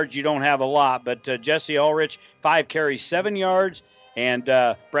 6 yards, you don't have a lot. But Jesse Ulrich, 5 carries, 7 yards. And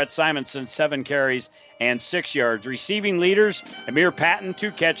Brett Simonson, 7 carries and 6 yards. Receiving leaders, Amir Patton,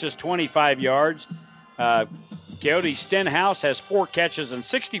 2 catches, 25 yards. Coyote Stenhouse has 4 catches and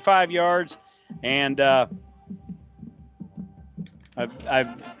 65 yards. And I've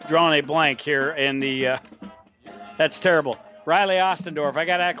drawn a blank here. And that's terrible. Riley Ostendorf, I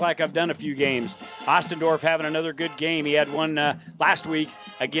got to act like I've done a few games. Ostendorf having another good game. He had one last week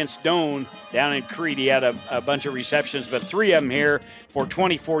against Doane down in Crete. He had a bunch of receptions, but 3 of them here for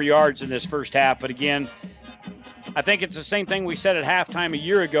 24 yards in this first half. But again, I think it's the same thing we said at halftime a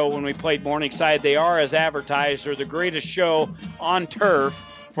year ago when we played Morningside. They are, as advertised, they're the greatest show on turf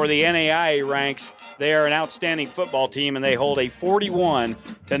for the NAIA ranks. They are an outstanding football team, and they hold a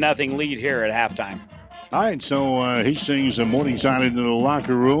 41-0 lead here at halftime. All right, so Hastings and Morningside into the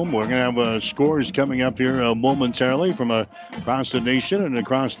locker room. We're going to have scores coming up here momentarily from across the nation and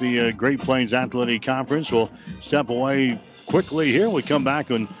across the Great Plains Athletic Conference. We'll step away quickly here. We come back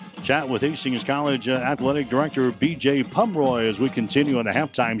and chat with Hastings College Athletic Director B.J. Pumroy as we continue on the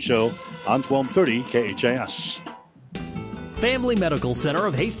halftime show on 1230 KHAS. Family Medical Center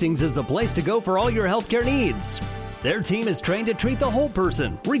of Hastings is the place to go for all your healthcare needs. Their team is trained to treat the whole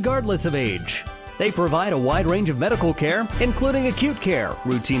person, regardless of age. They provide a wide range of medical care, including acute care,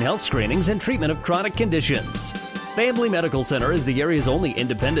 routine health screenings, and treatment of chronic conditions. Family Medical Center is the area's only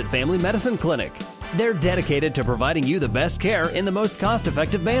independent family medicine clinic. They're dedicated to providing you the best care in the most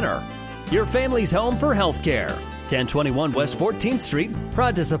cost-effective manner. Your family's home for health care. 1021 West 14th Street,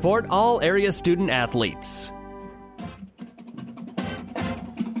 proud to support all area student athletes.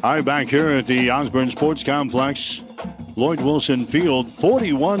 All right, back here at the Osborne Sports Complex. Lloyd Wilson Field,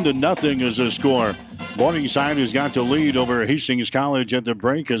 41-0 is the score. Morningside has got the lead over Hastings College at the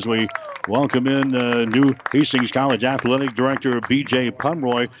break as we welcome in new Hastings College Athletic Director B.J.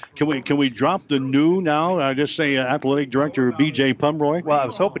 Pumroy. Can we drop the new now? I just say Athletic Director B.J. Pumroy. Well, I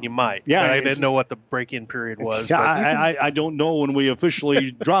was hoping you might. Yeah, I didn't know what the break-in period was. Yeah, I don't know when we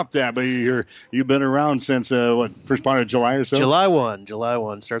officially dropped that, but you've been around since first part of July or so. July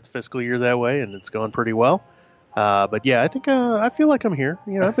 1 starts the fiscal year that way, and it's going pretty well. But yeah, I think I feel like I'm here.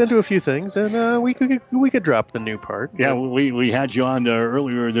 I've been to a few things, and we could drop the new part. Yeah, we had you on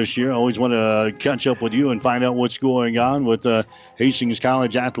earlier this year. I always want to catch up with you and find out what's going on with Hastings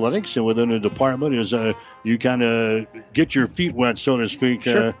College Athletics and within the department as you kind of get your feet wet, so to speak.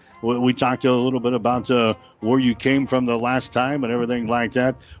 Sure. We talked a little bit about where you came from the last time and everything like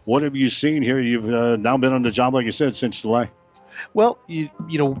that. What have you seen here? You've now been on the job, like you said, since July. Well, you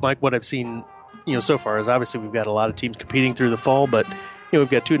know, Mike, what I've seen so far is obviously we've got a lot of teams competing through the fall, but we've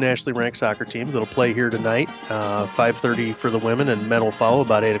got 2 nationally ranked soccer teams that'll play here tonight, 5:30 for the women, and men will follow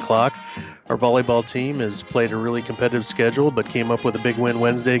about 8 o'clock. Our volleyball team has played a really competitive schedule, but came up with a big win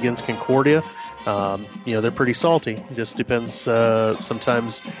Wednesday against Concordia. They're pretty salty. It just depends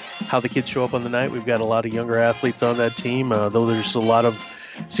sometimes how the kids show up on the night. We've got a lot of younger athletes on that team, though there's a lot of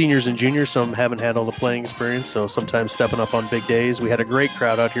seniors and juniors. Some haven't had all the playing experience, so sometimes stepping up on big days. We had a great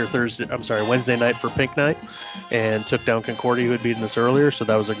crowd out here Wednesday night for Pink Night, and took down Concordia, who had beaten us earlier, so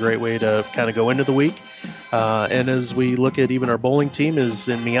that was a great way to kind of go into the week. And as we look at even our bowling team is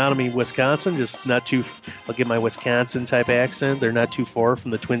in Meonomy, Wisconsin, just not too, I'll give my Wisconsin type accent, they're not too far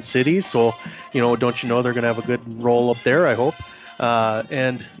from the Twin Cities, so, don't you know they're going to have a good roll up there, I hope.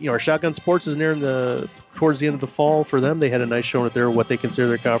 And our Shotgun Sports is near towards the end of the fall for them. They had a nice showing at what they consider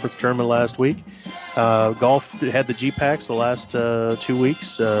their conference tournament last week. Golf had the GPACs the last 2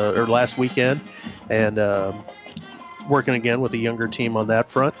 weeks, or last weekend, and working again with a younger team on that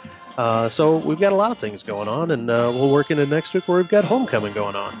front. So we've got a lot of things going on, and we'll work into next week where we've got homecoming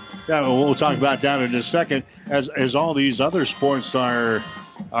going on. Yeah, we'll talk about that in a second. As all these other sports are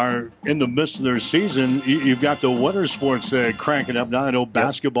in the midst of their season, you've got the winter sports cranking up now. I know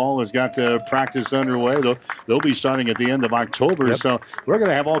basketball has got practice underway. They'll be starting at the end of October. Yep. So we're going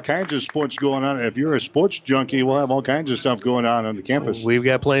to have all kinds of sports going on. If you're a sports junkie, we'll have all kinds of stuff going on the campus. We've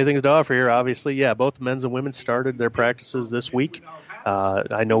got plenty of things to offer here, obviously. Yeah, both men's and women started their practices this week.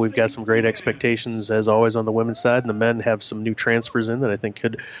 I know we've got some great expectations, as always, on the women's side, and the men have some new transfers in that I think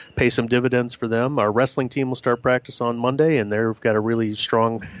could pay some dividends for them. Our wrestling team will start practice on Monday, and they've got a really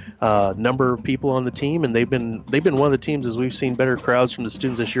strong number of people on the team, and they've been one of the teams, as we've seen better crowds from the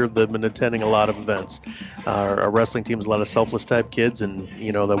students this year, that have been attending a lot of events. Our wrestling team is a lot of selfless type kids, and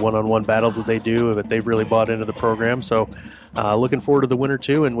the one-on-one battles that they do, but they've really bought into the program. So looking forward to the winter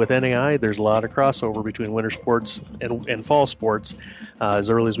too, and with NAI, there's a lot of crossover between winter sports and fall sports as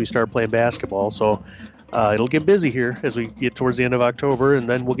early as we start playing basketball. So it'll get busy here as we get towards the end of October, and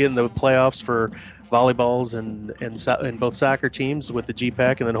then we'll get in the playoffs for volleyballs and both soccer teams with the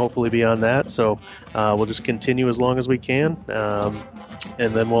GPAC, and then hopefully beyond that. So we'll just continue as long as we can,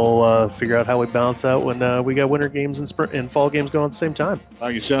 and then we'll figure out how we balance out when we got winter games and fall games going at the same time.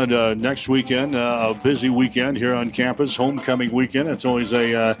 Like you said, next weekend, a busy weekend here on campus, homecoming weekend. It's always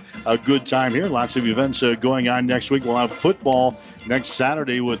a good time here. Lots of events going on next week. We'll have football next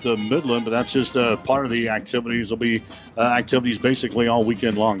Saturday with Midland, but that's just part of the activities. There'll be activities basically all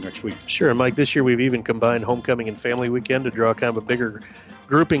weekend long next week. Sure, and Mike, this year we've even combined homecoming and family weekend to draw kind of a bigger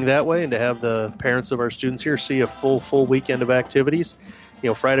grouping that way, and to have the parents of our students here see a full weekend of activities.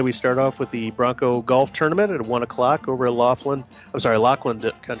 Friday we start off with the Bronco Golf Tournament at 1 o'clock over at Laughlin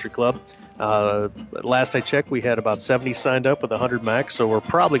Country Club. Last I checked, we had about 70 signed up with 100 max, so we're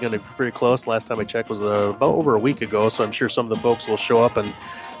probably going to be pretty close. Last time I checked was about over a week ago, so I'm sure some of the folks will show up and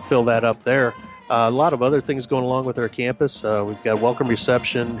fill that up there. A lot of other things going along with our campus. We've got welcome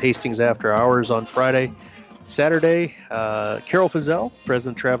reception, Hastings after hours on Friday. Saturday, Carol Fizel,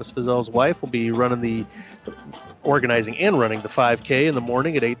 President Travis Fizel's wife, will be organizing and running the 5K in the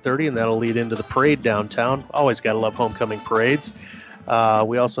morning at 8:30, and that'll lead into the parade downtown. Always got to love homecoming parades.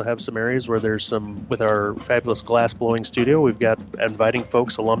 We also have some areas where there's with our fabulous glass blowing studio, we've got inviting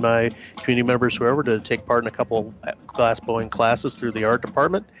folks, alumni, community members, whoever, to take part in a couple glass blowing classes through the art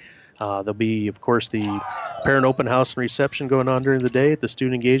department. There'll be, of course, the parent open house and reception going on during the day at the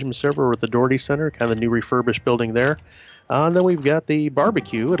Student Engagement Center or at the Doherty Center, kind of the new refurbished building there. And then we've got the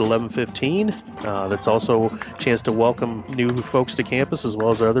barbecue at 11:15. That's also a chance to welcome new folks to campus, as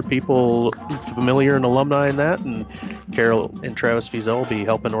well as other people familiar and alumni in that. And Carol and Travis Fizel will be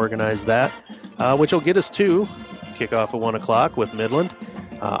helping organize that, which will get us to kickoff at 1 o'clock with Midland.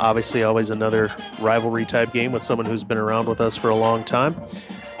 Obviously, always another rivalry-type game with someone who's been around with us for a long time.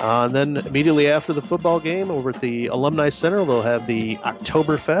 And then immediately after the football game, over at the Alumni Center, they'll have the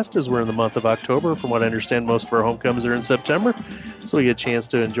Oktoberfest, as we're in the month of October. From what I understand, most of our homecomings are in September. So we get a chance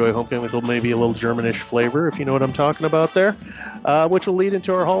to enjoy homecoming with maybe a little Germanish flavor, if you know what I'm talking about there, which will lead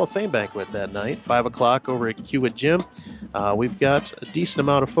into our Hall of Fame banquet that night, 5 o'clock over at Kiewit Gym. We've got a decent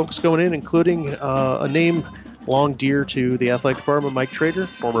amount of folks going in, including a name long dear to the athletic department, Mike Trader,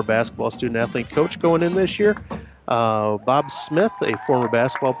 former basketball student-athlete coach, going in this year. Bob Smith, a former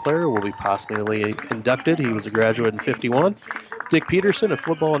basketball player, will be possibly inducted. He was a graduate in 51. Dick Peterson, a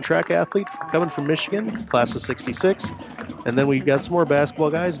football and track athlete coming from Michigan, class of 66. And then we've got some more basketball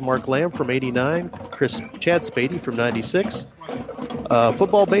guys. Mark Lamb from 89. Chad Spady from 96.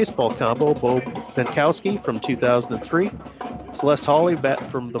 Football-baseball combo, Bo Benkowski from 2003. Celeste Hawley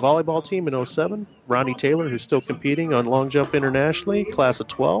from the volleyball team in 07. Ronnie Taylor, who's still competing on long jump internationally, class of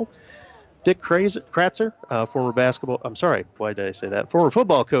 12. Dick Kratzer, former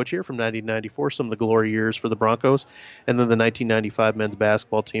football coach here from 1994, some of the glory years for the Broncos. And then the 1995 men's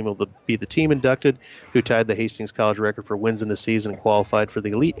basketball team will be the team inducted who tied the Hastings College record for wins in a season and qualified for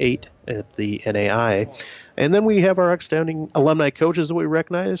the Elite Eight at the NAIA. And then we have our outstanding alumni coaches that we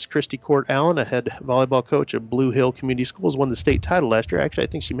recognize. Christy Court Allen, a head volleyball coach at Blue Hill Community Schools, won the state title last year. Actually, I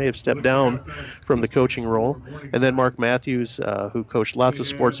think she may have stepped down from the coaching role. And then Mark Matthews, who coached lots of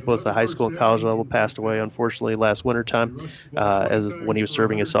sports at both the high school and college level, passed away, unfortunately, last wintertime when he was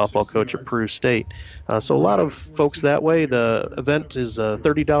serving as softball coach at Peru State. So a lot of folks that way. The event is a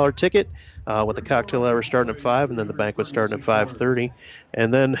 $30 ticket with the cocktail hour starting at 5 and then the banquet starting at 5:30.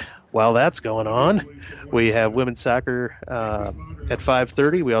 And then while that's going on, we have women's soccer at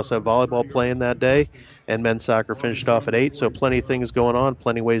 5:30. We also have volleyball playing that day, and men's soccer finished off at 8. So plenty of things going on,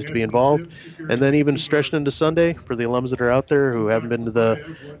 plenty of ways to be involved. And then even stretching into Sunday for the alums that are out there who haven't been to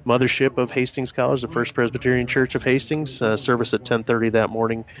the mothership of Hastings College, the First Presbyterian Church of Hastings, service at 10:30 that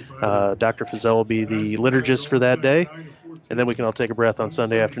morning. Dr. Fazell will be the liturgist for that day. And then we can all take a breath on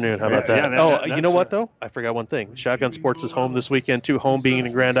Sunday afternoon. How about that? You know what, though? I forgot one thing. Shotgun Sports is home this weekend, too, home being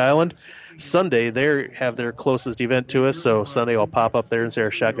in Grand Island. Sunday, they have their closest event to us, so Sunday I'll pop up there and see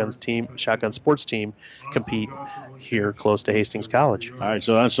our Shotgun Sports team compete here close to Hastings College. All right,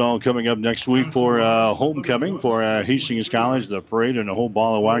 so that's all coming up next week for homecoming for Hastings College, the parade and the whole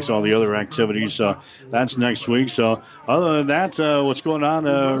ball of wax, all the other activities. That's next week. So other than that, what's going on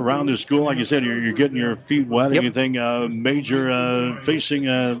around the school? Like you said, you're getting your feet wet. Yep. Anything major facing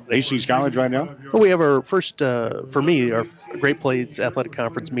Hastings College right now? Well, we have our first, for me, our Great Plains Athletic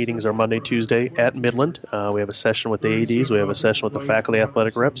Conference meetings are Monday, Tuesday at Midland. We have a session with the ADs. We have a session with the faculty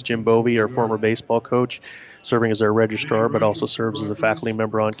athletic reps. Jim Bovey, our former baseball coach, serving as our registrar, but also serves as a faculty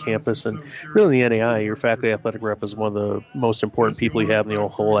member on campus. And really, in the NAI, your faculty athletic rep is one of the most important people you have in the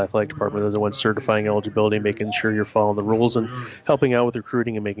whole athletic department. They're the ones certifying eligibility, making sure you're following the rules, and helping out with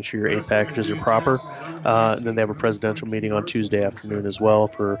recruiting and making sure your aid packages are proper. And then they have a presidential meeting on Tuesday afternoon as well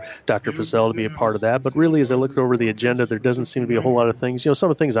for Dr. Fazell to be a part of that. But really, as I looked over the agenda, there doesn't seem to be a whole lot of things. Some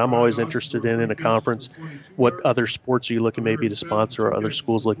of the things I'm always interested in a conference, what other sports are you looking maybe to sponsor, or other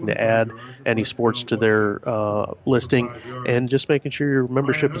schools looking to add any sports to their listing, and just making sure your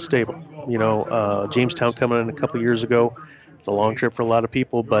membership is stable. Jamestown coming in a couple years ago. It's a long trip for a lot of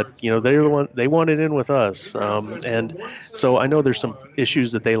people, but they wanted in with us, and so I know there's some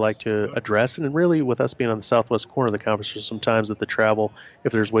issues that they like to address. And really, with us being on the southwest corner of the conference, there's sometimes that the travel,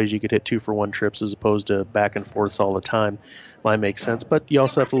 if there's ways you could hit 2-for-1 trips as opposed to back and forths all the time, might make sense. But you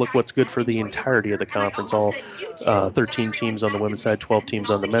also have to look what's good for the entirety of the conference, all 13 teams on the women's side, 12 teams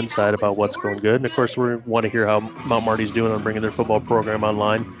on the men's side, about what's going good. And of course, we want to hear how Mount Marty's doing on bringing their football program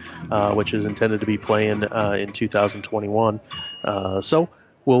online, which is intended to be playing in 2021. So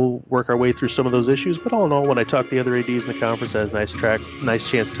we'll work our way through some of those issues. But all in all, when I talk to the other ADs in the conference, I had a nice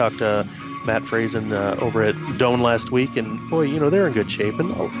chance to talk to Matt Frazen over at Doane last week. And boy, they're in good shape.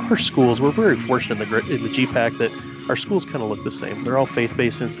 And our schools, we're very fortunate in the GPAC that our schools kind of look the same. They're all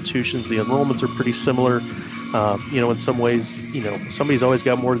faith-based institutions. The enrollments are pretty similar. In some ways, somebody's always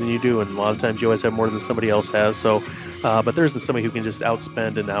got more than you do, and a lot of times you always have more than somebody else has. So, but there's somebody who can just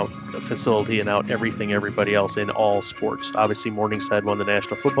outspend and out-facility and out-everything everybody else in all sports. Obviously, Morningside won the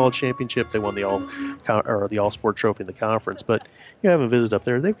National Football Championship. They won the All-Sport Trophy in the conference. But you haven't visited up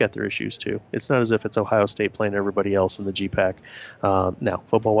there. They've got their issues, too. It's not as if it's Ohio State playing everybody else in the GPAC. Now,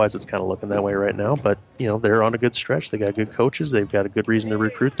 football-wise, it's kind of looking that way right now. But, they're on a good stretch. They got good coaches. They've got a good reason to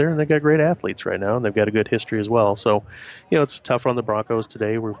recruit there, and they've got great athletes right now, and they've got a good history as well. So, it's tough on the Broncos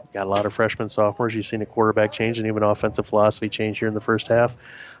today. We've got a lot of freshmen, sophomores. You've seen a quarterback change and even offensive philosophy change here in the first half.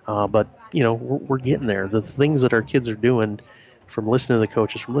 But, we're getting there. The things that our kids are doing, from listening to the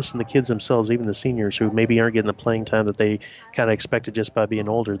coaches, from listening to the kids themselves, even the seniors who maybe aren't getting the playing time that they kind of expected just by being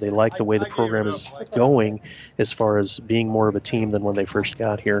older. They like the way the program is going as far as being more of a team than when they first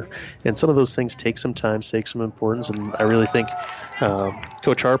got here. And some of those things take some time, take some importance, and I really think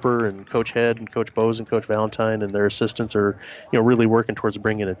Coach Harper and Coach Head and Coach Bose and Coach Valentine and their assistants are really working towards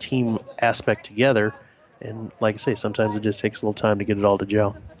bringing a team aspect together. And like I say, sometimes it just takes a little time to get it all to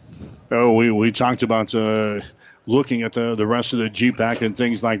gel. Oh, we talked about looking at the rest of the GPAC and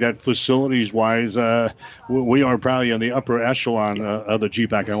things like that, facilities-wise, we are probably in the upper echelon of the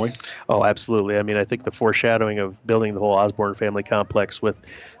GPAC, aren't we? Oh, absolutely. I mean, I think the foreshadowing of building the whole Osborne family complex with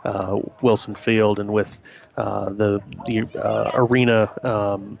Wilson Field and with the arena,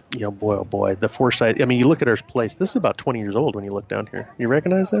 boy, oh boy, the Forsyth. I mean, you look at our place. This is about 20 years old when you look down here. You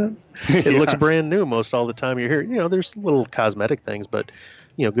recognize that? It looks brand new most all the time you're here. There's little cosmetic things, but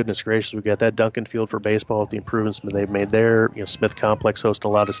goodness gracious, we've got that Duncan Field for baseball with the improvements they've made there. Smith Complex hosts a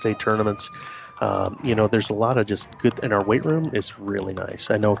lot of state tournaments. There's a lot of just good, and our weight room is really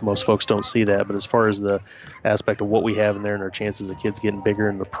nice. I know most folks don't see that, but as far as the aspect of what we have in there and our chances of kids getting bigger,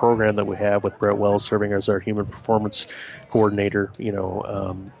 and the program that we have with Brett Wells serving as our human performance coordinator,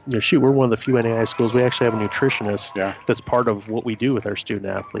 we're one of the few NAI schools. We actually have a nutritionist that's part of what we do with our student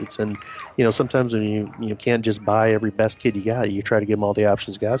athletes. And, sometimes when you can't just buy every best kid you got, you try to give them all the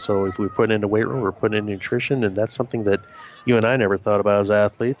options you got. So if we put it into weight room, we're putting in nutrition, and that's something that you and I never thought about as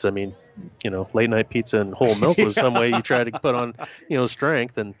athletes. I mean, late night pizza and whole milk was some way you try to put on,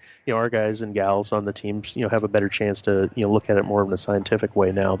 strength. And, our guys and gals on the teams, have a better chance to, look at it more in a scientific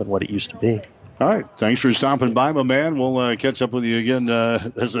way now than what it used to be. All right. Thanks for stopping by, my man. We'll catch up with you again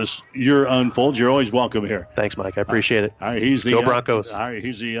as this year unfolds. You're always welcome here. Thanks, Mike. I appreciate it. All right. Go Broncos. All right.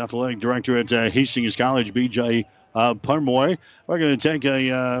 He's the athletic director at Hastings College, BJ Parmoy. We're going to take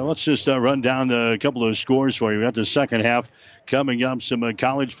let's just run down a couple of scores for you. We got the second half coming up. Some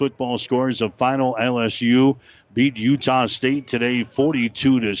college football scores. Of final, LSU beat Utah State today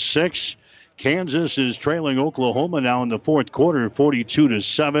 42-6. Kansas is trailing Oklahoma now in the fourth quarter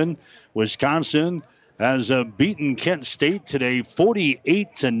 42-7. Wisconsin has beaten Kent State today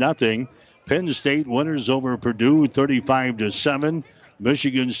 48-0. Penn State winners over Purdue 35-7.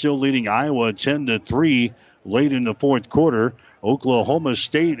 Michigan still leading Iowa 10-3 late in the fourth quarter. Oklahoma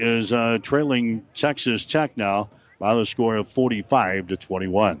State is trailing Texas Tech now by the score of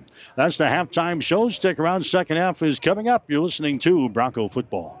 45-21. That's the halftime show. Stick around. Second half is coming up. You're listening to Bronco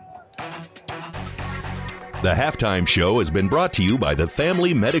Football. The halftime show has been brought to you by the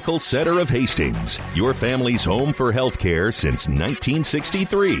Family Medical Center of Hastings, your family's home for health care since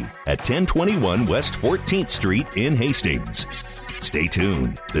 1963 at 1021 West 14th Street in Hastings. Stay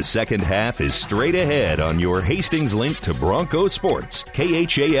tuned. The second half is straight ahead on your Hastings link to Bronco Sports,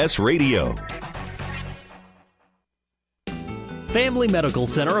 KHAS Radio. Family Medical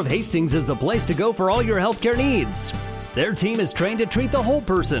Center of Hastings is the place to go for all your healthcare needs. Their team is trained to treat the whole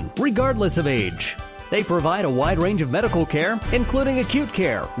person, regardless of age. They provide a wide range of medical care, including acute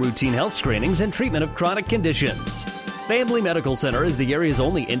care, routine health screenings, and treatment of chronic conditions. Family Medical Center is the area's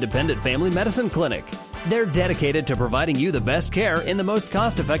only independent family medicine clinic. They're dedicated to providing you the best care in the most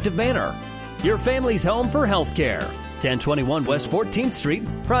cost-effective manner. Your family's home for health care. 1021 West 14th Street,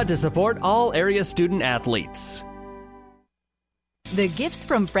 proud to support all area student athletes. The gifts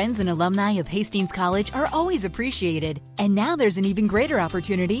from friends and alumni of Hastings College are always appreciated. And now there's an even greater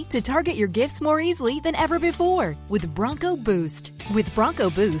opportunity to target your gifts more easily than ever before with Bronco Boost. With Bronco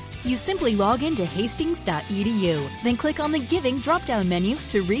Boost, you simply log into hastings.edu, then click on the Giving drop-down menu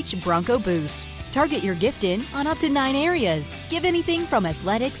to reach Bronco Boost. Target your gift in on up to 9 areas. Give anything from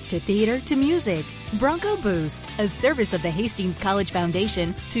athletics to theater to music. Bronco Boost, a service of the Hastings College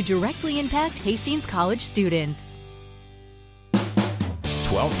Foundation to directly impact Hastings College students.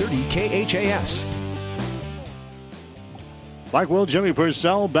 1230 KHAS. Mike Will, Jimmy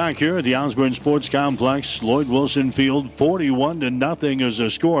Purcell back here at the Osborne Sports Complex. Lloyd Wilson Field, 41-0 is the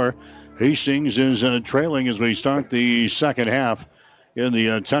score. Hastings is trailing as we start the second half. In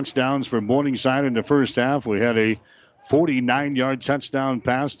the touchdowns for Morningside in the first half, we had a 49-yard touchdown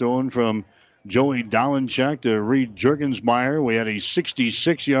pass thrown from Joey Dolenchek to Reed Jurgensmeyer. We had a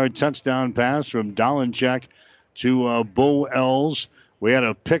 66-yard touchdown pass from Dolenchek to Bo Els. We had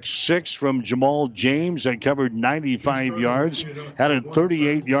a pick six from Jamal James that covered 95 yards. Had a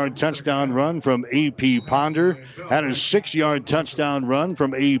 38-yard touchdown run from A.P. Ponder. Had a 6-yard touchdown run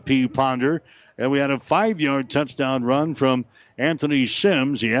from A.P. Ponder. And we had a 5-yard touchdown run from Anthony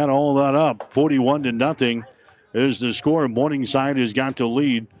Sims. He had all that up. 41-0 is the score. Morningside has got to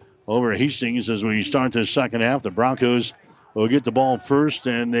lead over Hastings as we start the second half. The Broncos will get the ball first,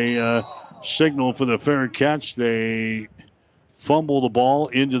 and they signal for the fair catch. They fumble the ball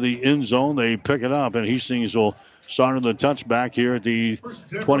into the end zone. They pick it up, and Hastings will start on the touchback here at the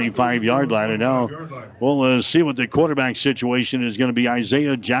 25-yard line. And now we'll see what the quarterback situation is going to be.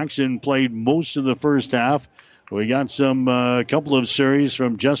 Isaiah Jackson played most of the first half. We got some couple of series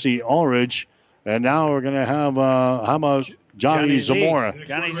from Jesse Ulrich, and now we're going to have Johnny Zamora.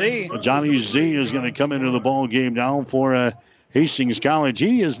 Johnny Z is going to come into the ball game now for Hastings College.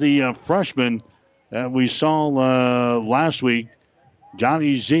 He is the freshman that we saw last week.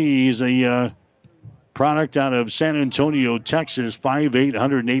 Johnny Z is a product out of San Antonio, Texas, 5'8",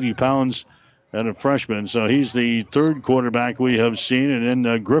 180 pounds, and a freshman. So he's the third quarterback we have seen. And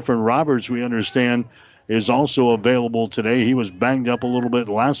then Griffin Roberts, we understand, is also available today. He was banged up a little bit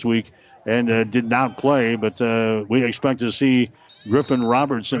last week and did not play, but we expect to see Griffin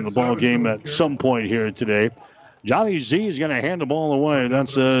Roberts in the ball game at some point here today. Johnny Z is going to hand the ball away.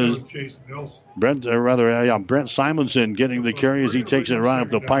 That's Brent Simonson getting the carry as he takes it right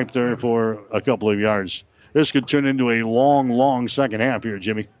up the pipe there for a couple of yards. This could turn into a long, long second half here,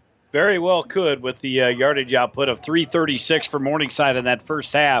 Jimmy. Very well could with the yardage output of 336 for Morningside in that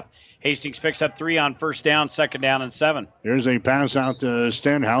first half. Hastings picks up 3 on first down, second down and 7. Here's a pass out to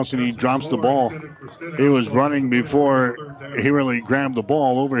Stenhouse, and he drops the ball. He was running before he really grabbed the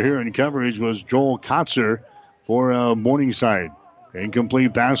ball. Over here in coverage was Joel Kotzer for Morningside.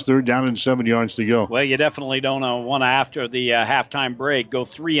 Incomplete pass, third down and 7 yards to go. Well, you definitely don't want to, after the halftime break, go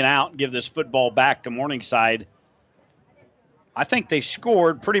 3 and out and give this football back to Morningside. I think they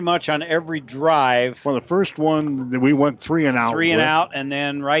scored pretty much on every drive. Well, the first one, we went 3 and out. 3 and out, and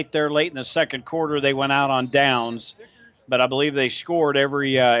then right there late in the second quarter, they went out on downs. But I believe they scored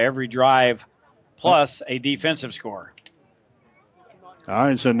every drive plus a defensive score. All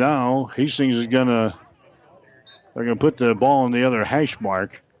right, so now Hastings is they're going to put the ball on the other hash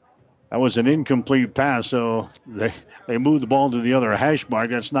mark. That was an incomplete pass, so they moved the ball to the other hash mark.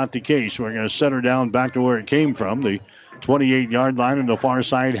 That's not the case. We're going to set her down back to where it came from, the 28-yard line in the far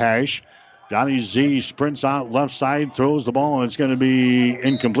side hash. Johnny Z sprints out left side, throws the ball, and it's going to be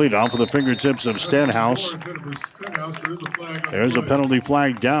incomplete off of the fingertips of Stenhouse. There's a penalty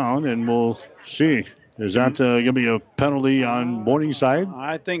flag down, and we'll see. Is that going to be a penalty on Morningside?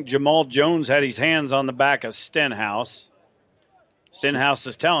 I think Jamal Jones had his hands on the back of Stenhouse. Stenhouse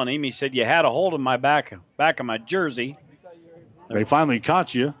is telling him, he said, you had a hold of my back of my jersey. They finally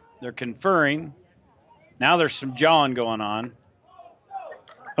caught you. They're conferring. Now there's some jawing going on.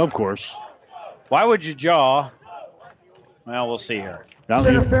 Of course. Why would you jaw? Well, we'll see here.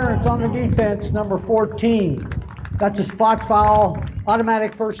 Interference on the defense, number 14. That's a spot foul,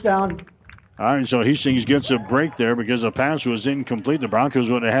 automatic first down. All right, so Hastings gets a break there because the pass was incomplete. The Broncos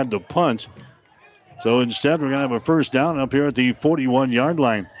would have had to punt. So instead, we're going to have a first down up here at the 41-yard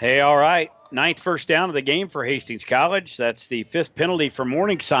line. Hey, all right. 9th first down of the game for Hastings College. That's the 5th penalty for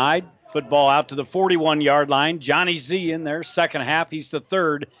Morningside. Football out to the 41-yard line. Johnny Z in there, second half. He's the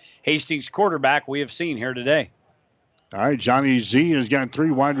third Hastings quarterback we have seen here today. All right, Johnny Z has got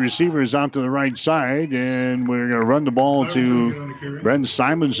 3 wide receivers out to the right side, and we're going to run the ball to Brent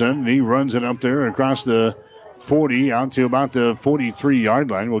Simonson. He runs it up there across the 40 out to about the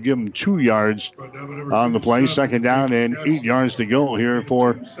 43-yard line. We'll give him 2 yards on the play. Second down and 8 yards to go here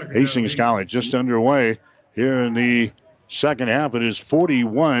for Hastings College. Just underway here in the second half. It is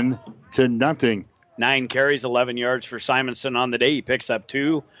 41-0. 9 carries, 11 yards for Simonson on the day. He picks up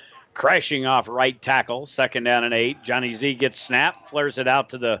 2. Crashing off right tackle, second down and 8. Johnny Z gets snapped, flares it out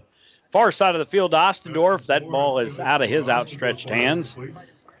to the far side of the field to Ostendorf. That ball is out of his outstretched hands. Going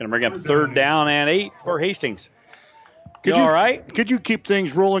to bring up third down and 8 for Hastings. All right? Could you keep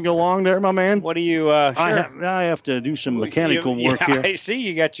things rolling along there, my man? What do you, sure. I have to do some mechanical work here. I see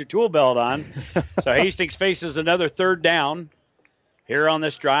you got your tool belt on. So Hastings faces another third down here on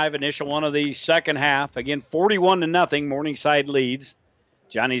this drive, initial one of the second half. Again, 41-0, Morningside leads.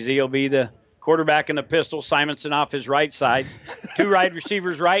 Johnny Z will be the quarterback in the pistol. Simonson off his right side. 2 wide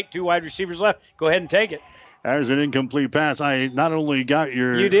receivers right, 2 wide receivers left. Go ahead and take it. There's an incomplete pass. I not only got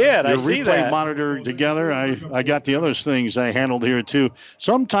your replay monitor together, I got the other things I handled here too.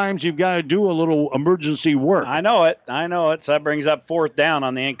 Sometimes you've got to do a little emergency work. I know it. So that brings up fourth down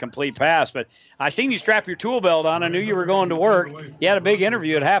on the incomplete pass. But I seen you strap your tool belt on. I knew you were going to work. You had a big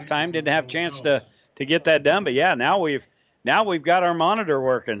interview at halftime. Didn't have a chance to get that done. But yeah, now we've got our monitor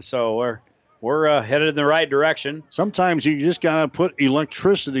working. So we're headed in the right direction. Sometimes you just got to put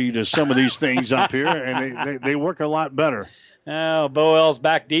electricity to some of these things up here, and they work a lot better. Oh, Boel's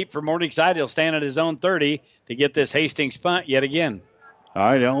back deep for Morningside. He'll stand at his own 30 to get this Hastings punt yet again. All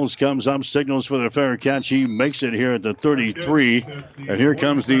right, Ellis comes up, signals for the fair catch. He makes it here at the 33. And here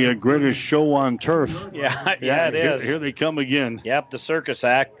comes the greatest show on turf. Yeah, it is. Here they come again. Yep, the circus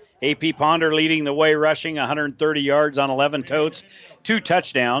act. AP Ponder leading the way, rushing 130 yards on 11 totes, 2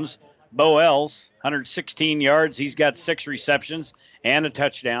 touchdowns. Boel's 116 yards. He's got 6 receptions and a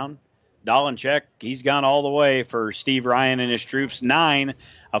touchdown. Dolenchek, he's gone all the way for Steve Ryan and his troops. 9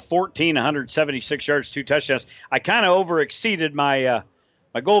 of 14, 176 yards, 2 touchdowns. I kind of overexceeded my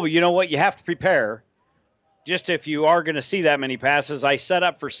goal, but you know what? You have to prepare. Just if you are going to see that many passes, I set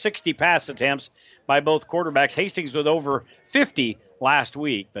up for 60 pass attempts by both quarterbacks. Hastings with over 50 last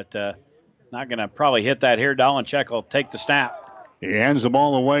week, but not going to probably hit that here. Dolenchek will take the snap. He hands the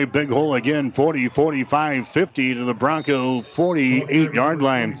ball away. Big hole again. 40, 45, 50 to the Bronco 48-yard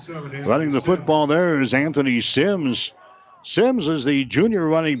line. Running the football there is Anthony Sims. Sims is the junior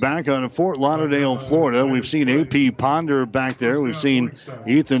running back out of Fort Lauderdale, Florida. We've seen A.P. Ponder back there. We've seen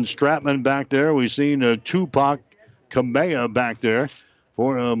Ethan Stratman back there. We've seen Tupac Kamea back there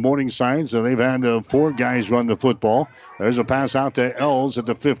for Morningside. So they've had 4 guys run the football. There's a pass out to Ells at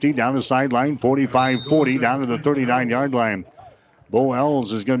the 50, down the sideline, 45-40, down to the 39-yard line. Bo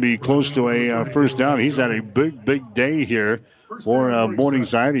Ells is going to be close to a first down. He's had a big day here for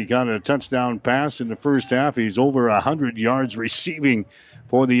Morningside. He got a touchdown pass in the first half. He's over 100 yards receiving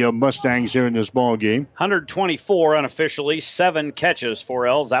for the Mustangs here in this ball game. 124 unofficially, 7 catches for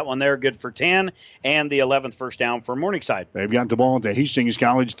Ells. That one there good for 10, and the 11th first down for Morningside. They've got the ball at the Hastings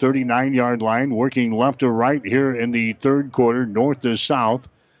College 39-yard line, working left to right here in the third quarter, north to south.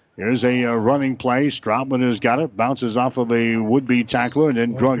 Here's a running play. Stroutman has got it. Bounces off of a would-be tackler and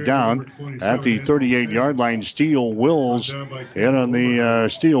then drug down at the 38-yard line. Steele Willis in on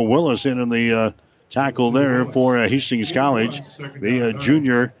the tackle there for Hastings College. The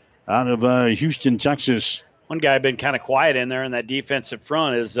junior out of Houston, Texas. One guy been kind of quiet in there in that defensive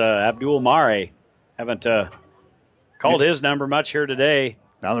front is Abdul Mare. Haven't called his number much here today.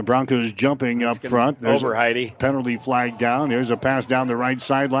 Now the Broncos jumping up front. There's over Heidi. Penalty flag down. There's a pass down the right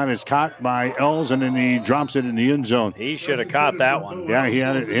sideline. It's caught by Ells, and then he drops it in the end zone. He should have caught that one. Yeah, he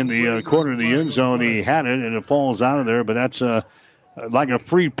had it in the corner of the end zone. He had it, and it falls out of there. But that's like a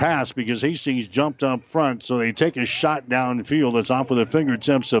free pass because Hastings jumped up front. So they take a shot downfield. It's off of the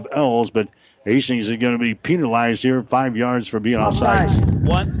fingertips of Ells, but Hastings is going to be penalized here, 5 yards for being offside.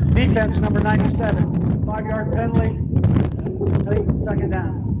 One. Defense number 97. 5-yard penalty. Second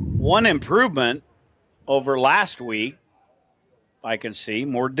down. One improvement over last week, I can see.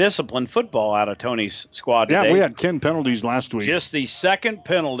 More disciplined football out of Tony's squad today. Yeah, we had 10 penalties last week. Just the second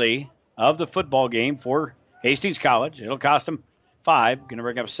penalty of the football game for Hastings College. It'll cost them 5. Going to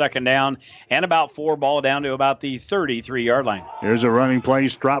bring up second down and about 4, ball down to about the 33-yard line. Here's a running play.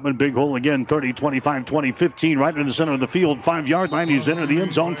 Stroutman, big hole again. 30, 25, 20, 15, right in the center of the field. 5-yard line. He's into the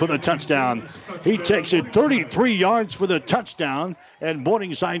end zone for the touchdown. He takes it 33 yards for the touchdown, and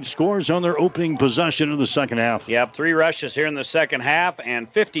Morningside scores on their opening possession of the second half. Yep, 3 rushes here in the second half and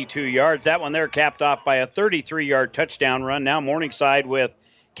 52 yards. That one there capped off by a 33-yard touchdown run. Now Morningside with,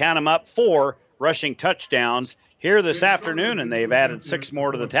 count them up, 4 rushing touchdowns here this afternoon, and they've added 6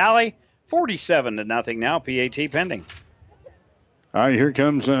 more to the tally. 47-0 now, PAT pending. All right, here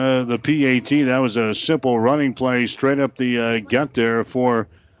comes the PAT. That was a simple running play straight up the gut there for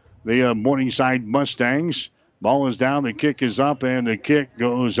the Morningside Mustangs. Ball is down, the kick is up, and the kick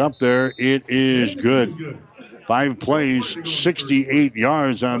goes up there. It is good. 5 plays, 68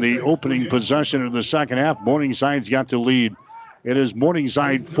 yards on the opening possession of the second half. Morningside's got the lead. It is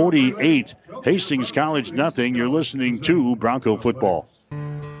Morningside 48, Hastings College nothing. You're listening to Bronco Football.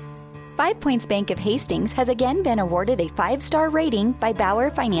 5 Points Bank of Hastings has again been awarded a 5-star rating by Bauer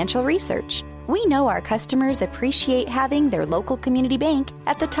Financial Research. We know our customers appreciate having their local community bank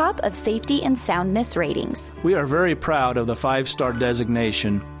at the top of safety and soundness ratings. We are very proud of the 5-star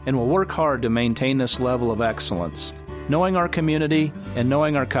designation and will work hard to maintain this level of excellence. Knowing our community and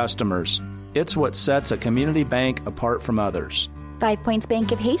knowing our customers, it's what sets a community bank apart from others. 5 Points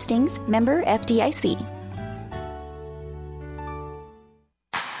Bank of Hastings, member FDIC.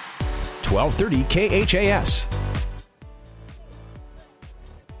 1230 KHAS.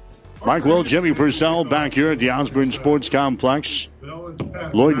 Mike Will, Jimmy Purcell back here at the Osborne Sports Complex.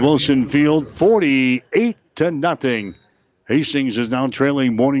 Lloyd Wilson Field, 48-0. Hastings is now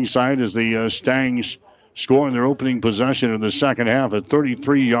trailing Morningside as the Stangs score in their opening possession of the second half. A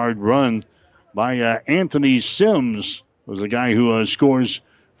 33-yard run by Anthony Sims was the guy who scores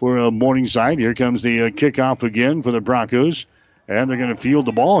for Morningside. Here comes the kickoff again for the Broncos. And they're going to field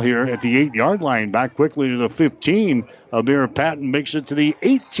the ball here at the 8-yard line. Back quickly to the 15. Amir Patton makes it to the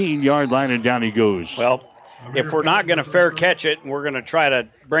 18-yard line, and down he goes. Well, if we're not going to fair catch it and we're going to try to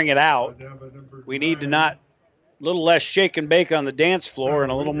bring it out, we need to not, a little less shake and bake on the dance floor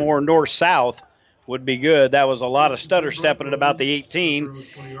and a little more north-south would be good. That was a lot of stutter stepping at about the 18.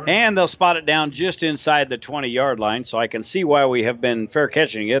 And they'll spot it down just inside the 20-yard line. So I can see why we have been fair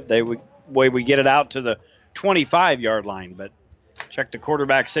catching it. The way we get it out to the 25-yard line. But check the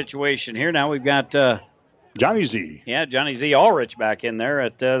quarterback situation here. Now we've got Johnny Z. Yeah, Johnny Z. Ulrich back in there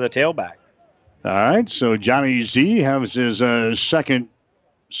at the tailback. All right, so Johnny Z has his second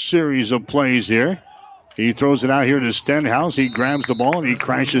series of plays here. He throws it out here to Stenhouse. He grabs the ball and he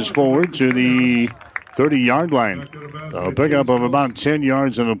crashes forward to the 30-yard line. So a pickup of about 10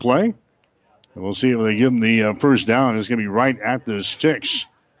 yards in the play. And we'll see if they give him the first down. It's going to be right at the sticks.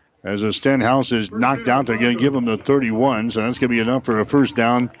 As Stenhouse is knocked out, they're going to give him the 31, so that's going to be enough for a first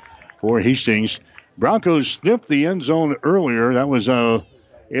down for Hastings. Broncos sniffed the end zone earlier. That was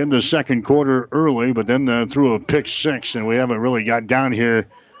in the second quarter early, but then threw a pick six, and we haven't really got down here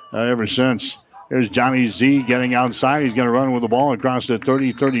ever since. There's Johnny Z getting outside. He's going to run with the ball across the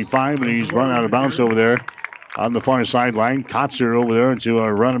 30-35, and he's run out of bounds over there on the far sideline. Kotzer over there to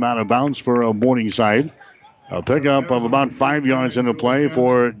run him out of bounds for Morningside. A pickup of about 5 yards in the play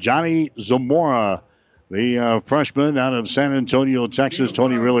for Johnny Zamora, the freshman out of San Antonio, Texas.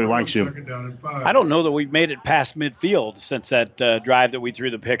 Tony really likes him. I don't know that we've made it past midfield since that drive that we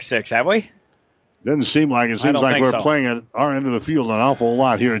threw the pick six, have we? Doesn't seem like it. Seems like we're playing at our end of the field an awful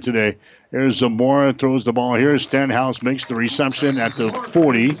lot here today. Here's Zamora, throws the ball here. Stenhouse makes the reception at the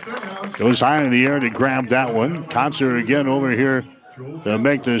 40. Goes high in the air to grab that one. Kotzer again over here to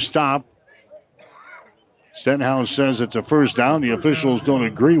make the stop. Stenhouse says it's a first down. The officials don't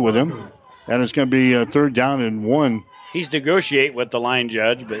agree with him. And it's going to be a 3rd down and 1. He's negotiating with the line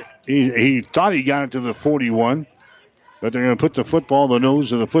judge, but he thought he got it to the 41. But they're going to put the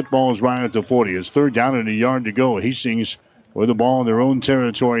nose of the football is right at the 40. It's 3rd down and a yard to go. Hastings with the ball in their own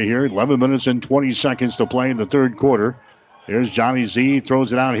territory here. 11 minutes and 20 seconds to play in the third quarter. Here's Johnny Z.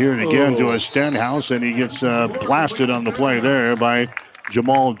 Throws it out here and again to a Stenhouse, and he gets blasted on the play there by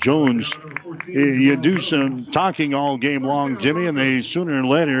Jamal Jones. You do some talking all game long, Jimmy, and they sooner or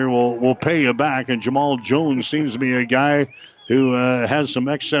later will pay you back. And Jamal Jones seems to be a guy who has some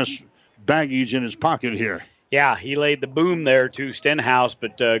excess baggage in his pocket here. Yeah, he laid the boom there to Stenhouse,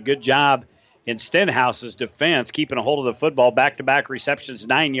 but good job in Stenhouse's defense, keeping a hold of the football. Back-to-back receptions,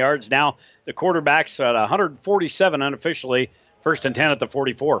 9 yards. Now the quarterback's at 147 unofficially. 1st and 10 at the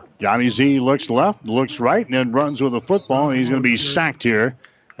 44. Johnny Z looks left, looks right, and then runs with the football. He's going to be sacked here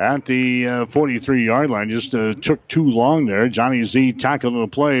at the 43-yard line. Just took too long there. Johnny Z tackled the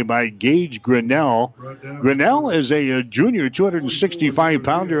play by Gage Grinnell. Grinnell is a junior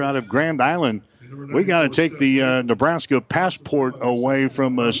 265-pounder out of Grand Island. We got to take the Nebraska passport away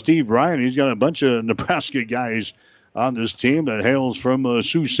from Steve Ryan. He's got a bunch of Nebraska guys on this team that hails from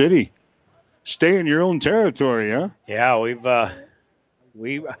Sioux City. Stay in your own territory, huh? Yeah,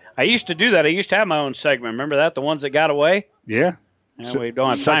 I used to do that. I used to have my own segment. Remember that? The ones that got away? Yeah. We don't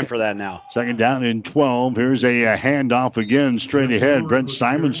have time for that now. 2nd down and 12. Here's a handoff again, straight ahead. Brent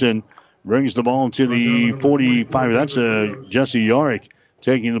Simonson brings the ball to the 45. That's Jesse Yorick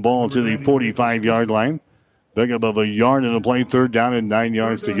taking the ball to the 45-yard line. Pickup of a yard in the play, 3rd down and 9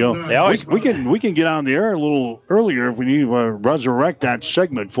 yards to go. We can get on the air a little earlier if we need to resurrect that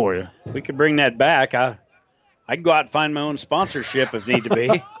segment for you. We could bring that back. I can go out and find my own sponsorship if need to be.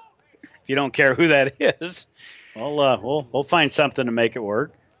 If you don't care who that is, we'll find something to make it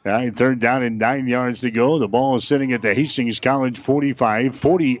work. All right, 3rd down and 9 yards to go. The ball is sitting at the Hastings College 45,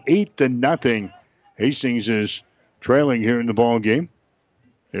 48-0. Hastings is trailing here in the ball game.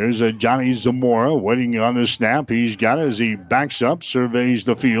 There's Johnny Zamora waiting on the snap. He's got it as he backs up, surveys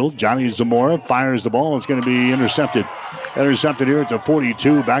the field. Johnny Zamora fires the ball. It's going to be intercepted. Intercepted here at the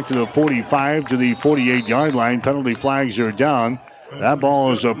 42, back to the 45, to the 48-yard line. Penalty flags are down. That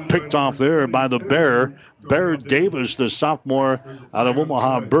ball is picked off there by the Bear. Bear Davis, the sophomore out of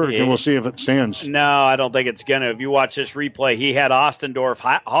Omaha Burke, and we'll see if it stands. No, I don't think it's going to. If you watch this replay, he had Ostendorf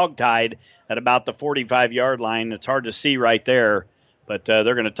hogtied at about the 45-yard line. It's hard to see right there. But they're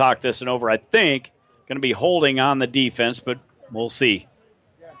going to talk this and over. I think going to be holding on the defense, but we'll see.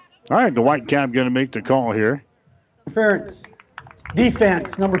 All right, the Whitecap going to make the call here. Interference.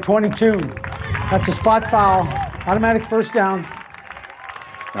 Defense, number 22. That's a spot foul. Automatic first down.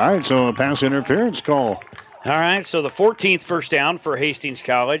 All right, so a pass interference call. All right, so the 14th first down for Hastings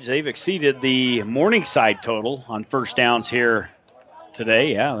College. They've exceeded the Morningside total on first downs here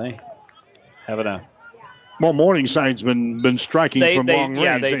today. Yeah, they having a... Well, Morningside's been striking from long range.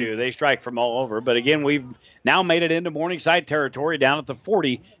 Yeah, they do. They strike from all over. But, again, we've now made it into Morningside territory down at the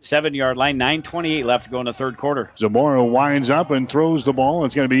 47-yard line. 9:28 left to go in the third quarter. Zamora winds up and throws the ball.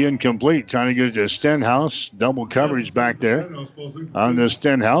 It's going to be incomplete. Trying to get it to Stenhouse. Double coverage back there on the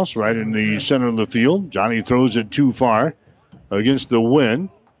Stenhouse right in the center of the field. Johnny throws it too far against the wind.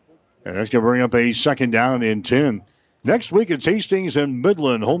 And that's going to bring up a 2nd down and 10. Next week it's Hastings and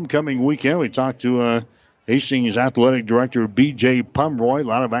Midland homecoming weekend. We talked to Hastings Athletic Director B.J. Pomeroy. A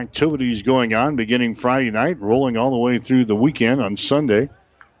lot of activities going on beginning Friday night, rolling all the way through the weekend on Sunday.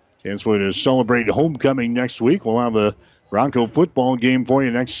 Chance for you to celebrate homecoming next week. We'll have a Bronco football game for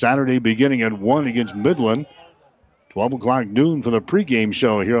you next Saturday beginning at 1 against Midland. 12 o'clock noon for the pregame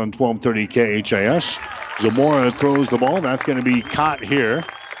show here on 1230 KHAS. Zamora throws the ball. That's going to be caught here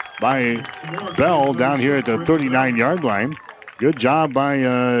by Bell down here at the 39-yard line. Good job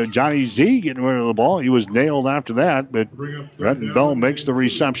by Johnny Z getting rid of the ball. He was nailed after that, but Brenton Bell makes the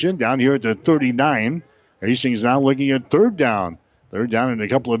reception down here at the 39. Hastings now looking at third down. Third down and a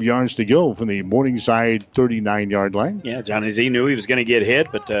couple of yards to go from the Morningside 39-yard line. Yeah, Johnny Z knew he was going to get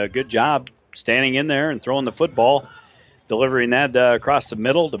hit, but good job standing in there and throwing the football, delivering that across the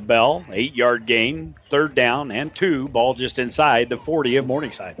middle to Bell. 8-yard gain, third down and 2. Ball just inside the 40 of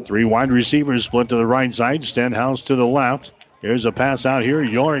Morningside. 3 wide receivers split to the right side. Stenhouse to the left. Here's a pass out here.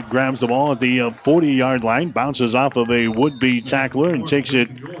 Yorick grabs the ball at the 40-yard line, bounces off of a would-be tackler and takes it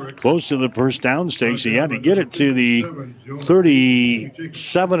close to the first down stakes. He had to get it to the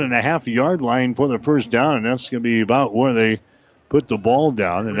 37.5-yard line for the first down, and that's going to be about where they put the ball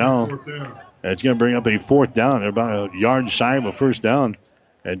down. And now it's going to bring up a fourth down. They're about a yard shy of a first down.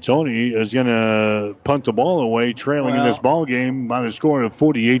 And Tony is going to punt the ball away, trailing in this ball game by the score of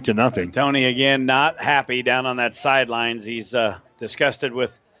 48-0. Tony, again, not happy down on that sidelines. He's disgusted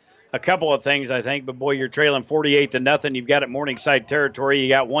with a couple of things, I think. But, boy, you're trailing 48-0. You've got it Morningside territory. You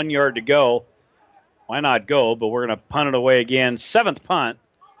got 1 yard to go. Why not go? But we're going to punt it away again. 7th punt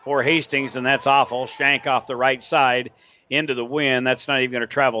for Hastings, and that's awful. Shank off the right side into the wind. That's not even going to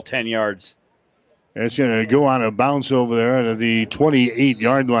travel 10 yards. It's going to go on a bounce over there at the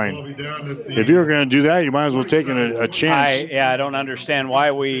 28-yard line. If you were going to do that, you might as well take a chance. I don't understand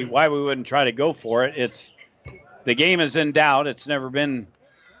why we wouldn't try to go for it. The game is in doubt. It's never been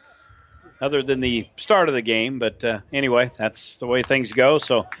other than the start of the game. But anyway, that's the way things go.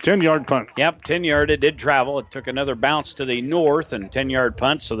 So 10-yard punt. Yep, 10-yard. It did travel. It took another bounce to the north and 10-yard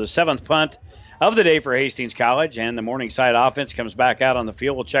punt. So the 7th punt of the day for Hastings College, and the Morningside offense comes back out on the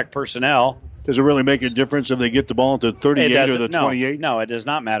field. We'll check personnel. Does it really make a difference if they get the ball at the 38 or the 28? No, it does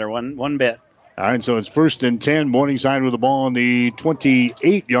not matter one bit. All right, so it's 1st and 10. Morningside with the ball on the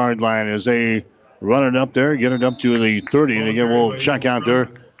 28-yard line as they run it up there, get it up to the 30. And again, we'll check out their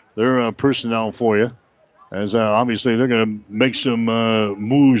personnel for you. As obviously they're going to make some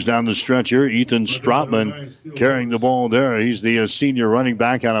moves down the stretch here. Ethan Stratman carrying the ball there. He's the senior running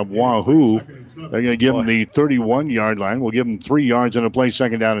back out of Wahoo. They're going to give him the 31-yard line. We'll give him 3 yards on a play,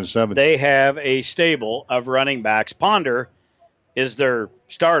 2nd down and 7. They have a stable of running backs. Ponder is their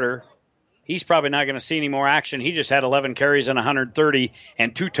starter. He's probably not going to see any more action. He just had 11 carries and 130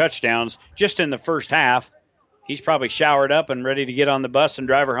 and 2 touchdowns just in the first half. He's probably showered up and ready to get on the bus and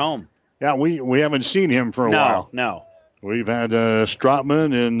drive her home. Yeah, we haven't seen him for a while. No. We've had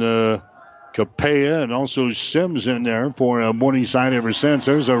Stratman and Capella and also Sims in there for Morningside ever since.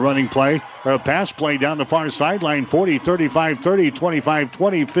 There's a running play, or a pass play down the far sideline, 40, 35, 30, 25,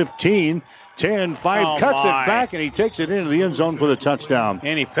 20, 15, 10, 5, cuts it back, and he takes it into the end zone for the touchdown.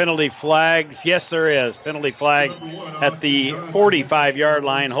 Any penalty flags? Yes, there is. Penalty flag at the 45-yard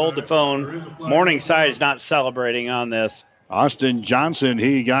line. Hold the phone. Morningside is not celebrating on this. Austin Johnson,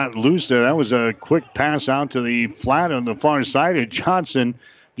 he got loose there. That was a quick pass out to the flat on the far side, and Johnson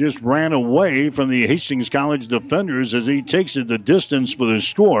just ran away from the Hastings College defenders as he takes it the distance for the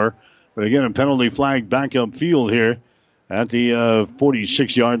score. But again, a penalty flag back up field here at the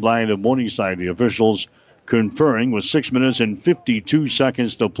 46-yard line of Morningside. The officials conferring with 6 minutes and 52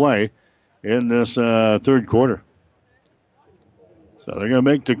 seconds to play in this third quarter. So they're going to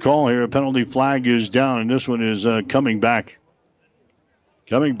make the call here. A penalty flag is down, and this one is coming back.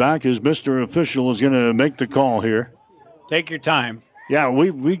 Coming back as Mr. Official is going to make the call here. Take your time. Yeah,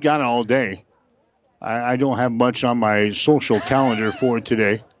 we got all day. I don't have much on my social calendar for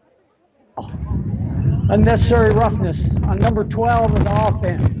today. Unnecessary roughness on number 12 of the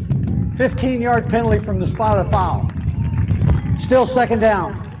offense. 15-yard penalty from the spot of foul. Still 2nd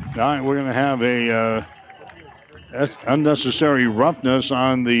down. All right, we're going to have a unnecessary roughness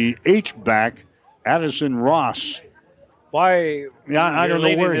on the H-back, Addison Ross. Why? Yeah, I don't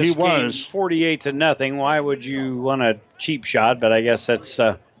know where he was. 48-0. Why would you want a cheap shot? But I guess that's.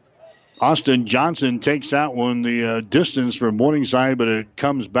 Austin Johnson takes that one the distance for Morningside, but it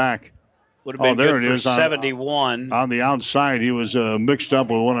comes back. Would have been good for 71. On the outside, he was mixed up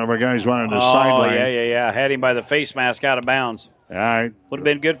with one of our guys running the sideline. Yeah. Had him by the face mask out of bounds. All right. Would have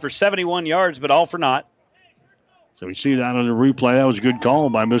been good for 71 yards, but all for naught. So we see that on the replay. That was a good call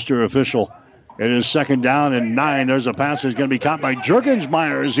by Mr. Official. It is 2nd down and 9. There's a pass that's going to be caught by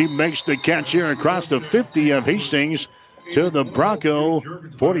Jurgensmeyer as he makes the catch here across the 50 of Hastings to the Bronco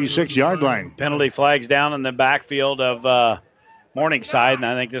 46-yard line. Penalty flags down in the backfield of Morningside, and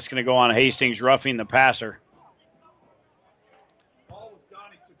I think this is going to go on Hastings roughing the passer. All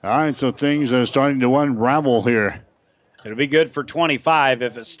right, so things are starting to unravel here. It'll be good for 25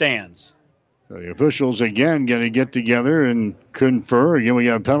 if it stands. The officials again going to get together and confer. Again, we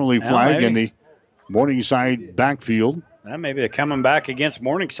got a penalty flag in the Morningside backfield. Maybe they're coming back against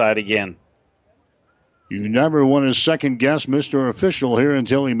Morningside again. You never want to second guess Mr. Official here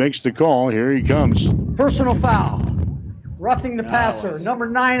until he makes the call. Here he comes. Personal foul. Roughing the passer. Number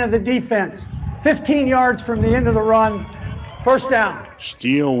 9 of the defense. 15 yards from the end of the run. First down.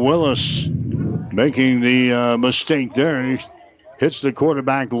 Steele Willis making the mistake there. He hits the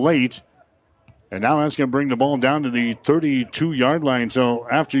quarterback late. And now that's going to bring the ball down to the 32-yard line. So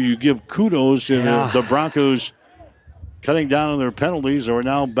after you give kudos to the Broncos cutting down on their penalties, we're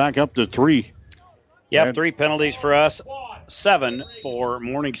now back up to 3. Yep, 3 penalties for us, 7 for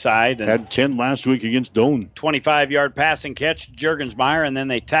Morningside. And had 10 last week against Doane. 25-yard passing catch, Juergensmeyer, and then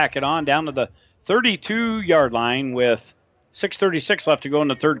they tack it on down to the 32-yard line with 6:36 left to go in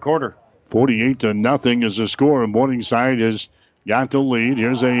the third quarter. 48-0 is the score. Morningside has got the lead.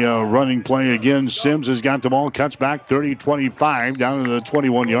 Here's a running play again. Sims has got the ball, cuts back 30-25 down to the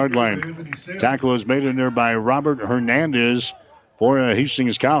 21-yard line. Tackle is made in there by Robert Hernandez for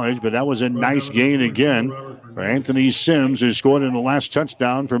Hastings College, but that was a nice gain again for Anthony Sims, who scored in the last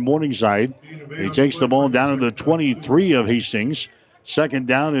touchdown for Morningside. He takes the ball down to the 23 of Hastings. Second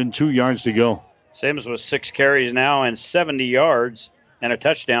down and 2 yards to go. Sims with 6 carries now and 70 yards and a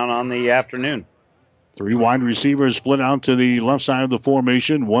touchdown on the afternoon. 3 wide receivers split out to the left side of the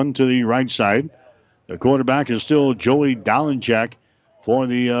formation, 1 to the right side. The quarterback is still Joey Dolenchek for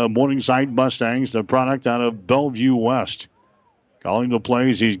the Morningside Mustangs, the product out of Bellevue West. Calling the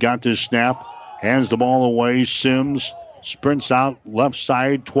plays, he's got this snap, hands the ball away. Sims sprints out left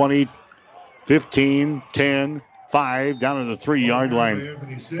side, 20, 15, 10, 5, down to the 3-yard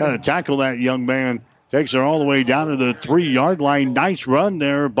line. Got to tackle that young man. Takes her all the way down to the 3-yard line. Nice run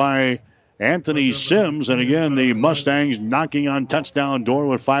there by Anthony Sims. And again, the Mustangs knocking on touchdown door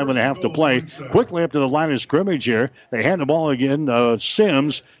with 5.5 to play. Quickly up to the line of scrimmage here. They hand the ball again.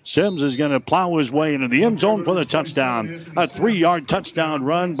 Sims. Sims is going to plow his way into the end zone for the touchdown. A 3-yard touchdown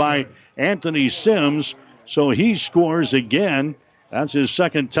run by Anthony Sims. So he scores again. That's his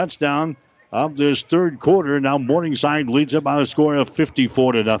second touchdown of this third quarter. Now Morningside leads up by a score of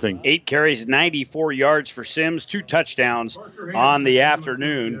 54-0. 8 carries, 94 yards for Sims, 2 touchdowns on the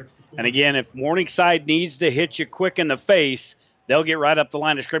afternoon. And again, if Morningside needs to hit you quick in the face, they'll get right up the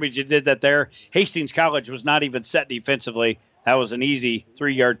line of scrimmage. You did that there. Hastings College was not even set defensively. That was an easy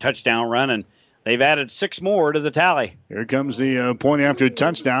 3-yard touchdown run, and they've added 6 more to the tally. Here comes the point after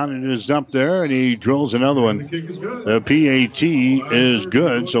touchdown. It is up there, and he drills another one. The PAT is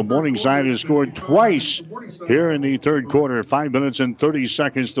good, so Morningside has scored twice here in the third quarter. 5 minutes and 30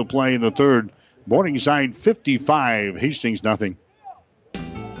 seconds to play in the third. Morningside 55, Hastings nothing.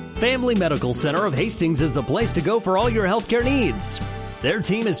 Family Medical Center of Hastings is the place to go for all your healthcare needs. Their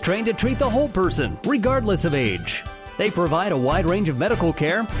team is trained to treat the whole person, regardless of age. They provide a wide range of medical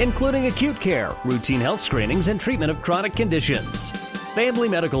care, including acute care, routine health screenings, and treatment of chronic conditions. Family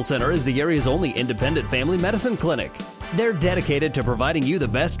Medical Center is the area's only independent family medicine clinic. They're dedicated to providing you the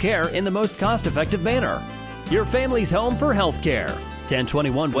best care in the most cost-effective manner. Your family's home for health care.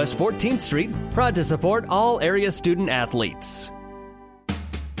 1021 West 14th Street, proud to support all area student athletes.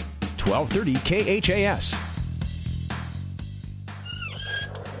 1230 KHAS.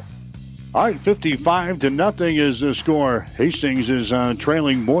 All right, 55-0 is the score. Hastings is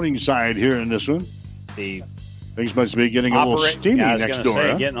trailing Morningside here in this one. Things must be getting a little steamy next door.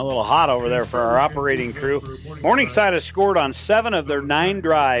 Getting a little hot over there for our operating crew. Morningside has scored on 7 of their 9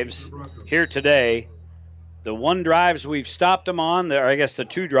 drives here today. The 1 drives we've stopped them on, the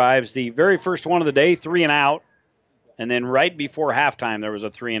 2 drives. The very first one of the day, 3 and out. And then right before halftime, there was a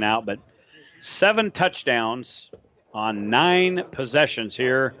 3 and out. But 7 touchdowns on 9 possessions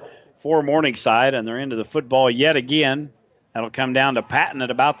here for Morningside, and they're into the football yet again. That'll come down to Patton at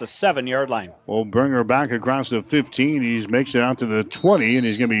about the 7-yard line. We'll bring her back across the 15. He makes it out to the 20, and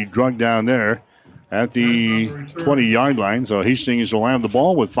he's going to be drugged down there at the 20-yard line. So Hastings will have the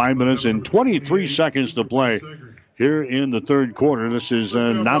ball with 5 minutes and 23 seconds to play here in the third quarter. This has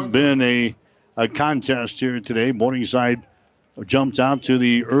not been a contest here today. Morningside jumped out to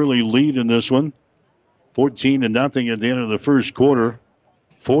the early lead in this one. 14-0 at the end of the first quarter.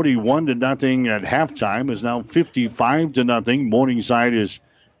 41-0 at halftime. Is now 55-0. Morningside has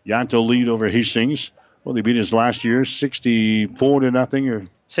got to lead over Hastings. Well, they beat us last year, 64-0 or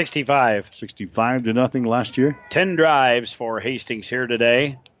 65. 65-0 last year. 10 drives for Hastings here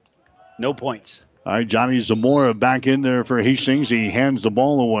today. No points. All right, Johnny Zamora back in there for Hastings. He hands the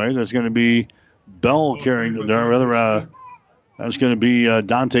ball away. That's going to be Bell carrying that's going to be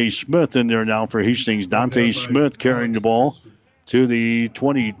Dante Smith in there now for Hastings. Dante Smith carrying the ball to the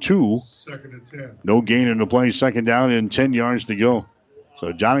 22. Second and 10. No gain in the play. Second down and 10 yards to go.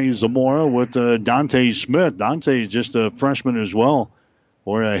 So Johnny Zamora with Dante Smith. Dante is just a freshman as well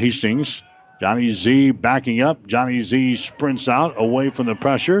for Hastings. Johnny Z backing up. Johnny Z sprints out away from the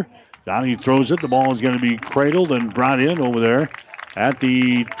pressure. Johnny throws it. The ball is going to be cradled and brought in over there at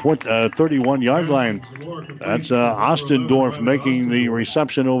the 31-yard line. That's Ostendorf making the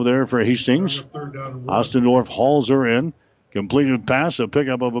reception over there for Hastings. Ostendorf hauls her in. Completed pass, a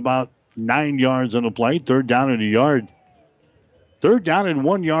pickup of about 9 yards on the play. Third down and a yard. Third down and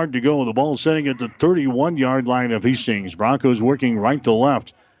 1 yard to go. The ball sitting at the 31-yard line of Hastings. Broncos working right to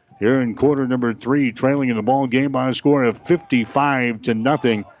left here in quarter number 3, trailing in the ball game by a score of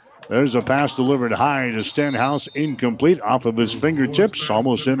 55-0. There's a pass delivered high to Stenhouse, incomplete off of his fingertips,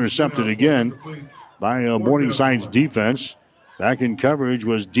 almost intercepted again by Morningside's defense. Back in coverage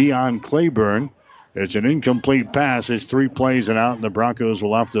was Dion Claiborne. It's an incomplete pass. It's 3 plays and out, and the Broncos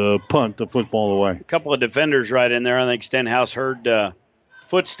will have to punt the football away. A couple of defenders right in there. I think Stenhouse heard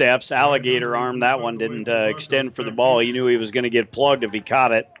footsteps. Alligator arm. That one didn't extend for the ball. He knew he was going to get plugged if he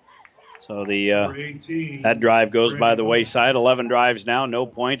caught it. So that drive goes by the wayside. 11 drives now, no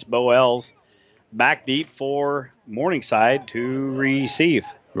points. Bo Ells back deep for Morningside to receive.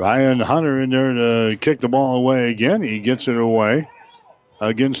 Ryan Hunter in there to kick the ball away again. He gets it away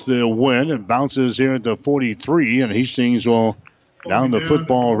against the wind. It bounces here at the 43, and Hastings will down the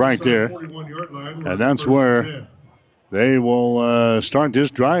football right there. And that's where they will start this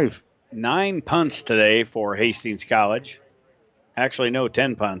drive. 9 punts today for Hastings College. Actually, no,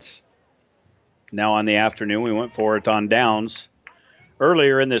 10 punts. Now on the afternoon, we went for it on downs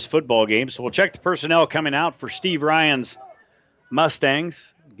earlier in this football game. So we'll check the personnel coming out for Steve Ryan's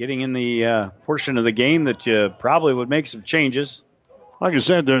Mustangs, getting in the portion of the game that you probably would make some changes. Like I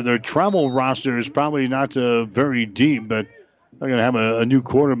said, their travel roster is probably not very deep, but they're going to have a new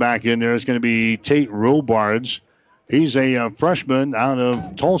quarterback in there. It's going to be Tate Robards. He's a freshman out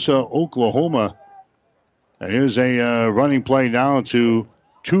of Tulsa, Oklahoma. And here's a running play now to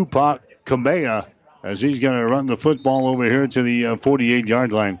Tupac Kamea as he's going to run the football over here to the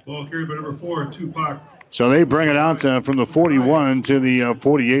 48-yard line. Ball carried by number 4, Tupac. So they bring it out from the 41 to the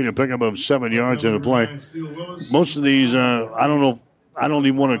 48, a pickup of 7 yards in the play. Most of these, I don't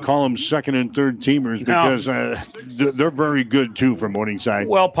even want to call them second and third teamers because they're very good, too, for Morningside.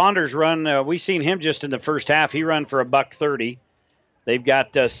 Well, Ponder's run, we seen him just in the first half. He run for $130. They've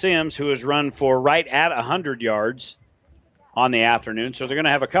got Sims, who has run for right at 100 yards on the afternoon. So they're going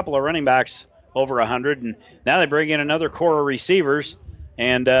to have a couple of running backs over 100. And now they bring in another core of receivers,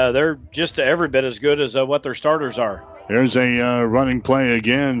 and they're just every bit as good as what their starters are. There's a running play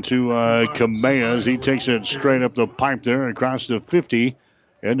again to Kamea as he takes it straight up the pipe there across the 50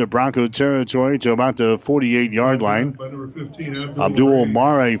 into Bronco territory to about the 48-yard line. Abdul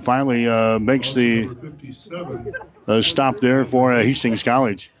Mare finally makes the stop there for Hastings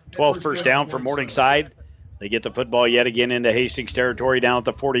College. 12th first down for Morningside. They get the football yet again into Hastings territory down at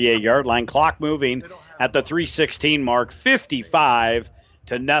the 48-yard line. Clock moving at the 3:16 mark,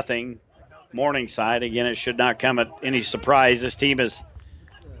 55-0. Morningside. Again, it should not come at any surprise. This team is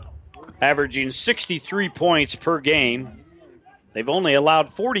averaging 63 points per game. They've only allowed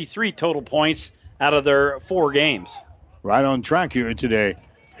 43 total points out of their 4 games. Right on track here today.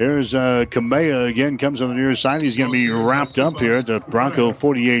 Here's Kamea again, comes on the near side. He's going to be wrapped up here at the Bronco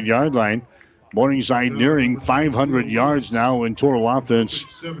 48-yard line. Morningside nearing 500 yards now in total offense.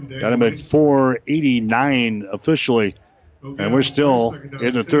 Got him at 489 officially. And we're still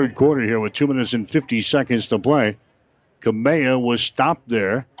in the third quarter here with 2 minutes and 50 seconds to play. Kamea was stopped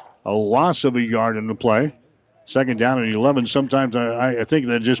there. A loss of a yard in the play. Second down and 11. Sometimes I think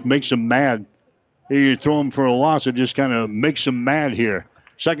that just makes him mad. You throw him for a loss, it just kind of makes him mad here.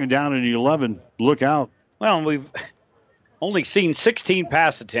 Second down and 11. Look out. Well, we've only seen 16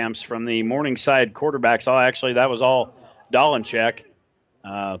 pass attempts from the Morningside quarterbacks. Oh, actually, that was all Dolenchek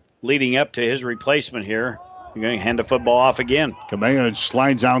leading up to his replacement here. You're going to hand the football off again. Kamea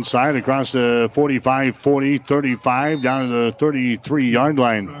slides outside across the 45, 40, 35, down to the 33-yard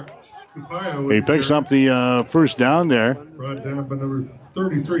line. He picks up the first down there.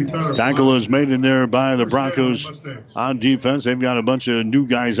 Tackle is made in there by the Broncos on defense. They've got a bunch of new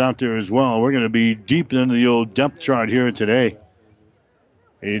guys out there as well. We're going to be deep into the old depth chart here today.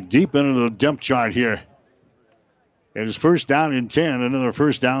 Deep into the depth chart here. It is first down and 10. Another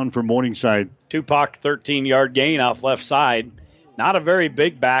first down for Morningside. Tupac, 13-yard gain off left side. Not a very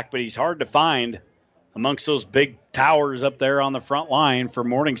big back, but he's hard to find amongst those big towers up there on the front line for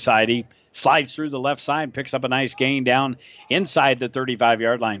Morningside. He slides through the left side, picks up a nice gain down inside the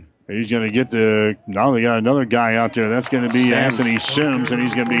 35-yard line. He's going to get now they got another guy out there. That's going to be Anthony Sims, and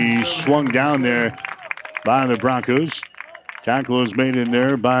he's going to be swung down there by the Broncos. Tackle is made in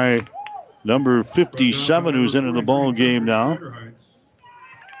there by number 57, who's into the ball game now.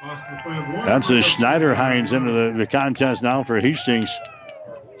 That's a Schneider-Hines into the contest now for Hastings.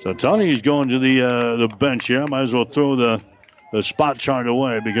 So Tony's going to the bench here. Might as well throw the spot chart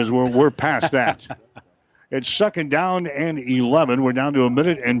away because we're past that. It's second down and 11. We're down to 1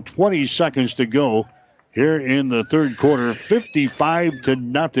 minute and 20 seconds to go here in the third quarter.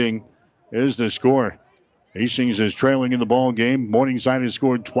 55-0 is the score. Hastings is trailing in the ball game. Morningside has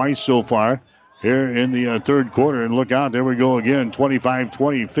scored twice so far here in the third quarter. And look out, there we go again.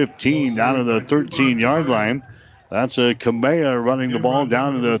 25-20, 15 down to the 13-yard line. That's a Kamea running the ball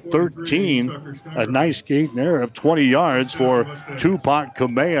down to the 13. A nice gain there of 20 yards for Tupac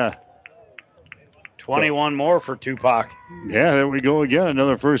Kamea. 21 more for Tupac. Yeah, there we go again.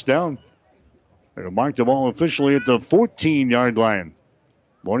 Another first down. They'll mark the ball officially at the 14-yard line.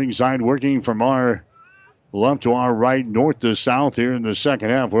 Morningside working from our left to our right, north to south here in the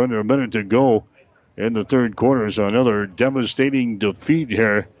second half. We're under a minute to go in the third quarter. So another devastating defeat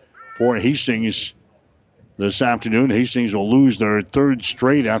here for Hastings this afternoon. Hastings will lose their third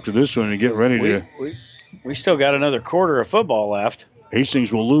straight after this one and get ready to... We still got another quarter of football left.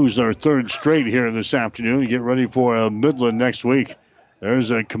 Hastings will lose their third straight here this afternoon and get ready for Midland next week.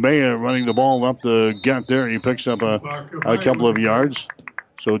 There's a Kamea running the ball up the gut there. He picks up a couple of yards.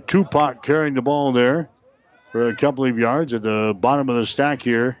 So Tupac carrying the ball there for a couple of yards at the bottom of the stack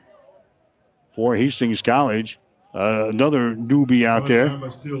here for Hastings College. Another newbie out there.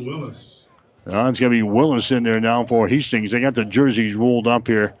 It's going to be Willis in there now for Hastings. They got the jerseys rolled up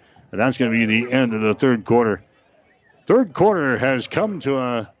here, and that's going to be the end of the third quarter. Third quarter has come to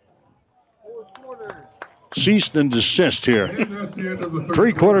a cease and desist here.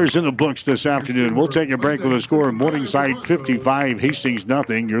 3 quarters in the books this afternoon. We'll take a break with a score of Morningside 55, Hastings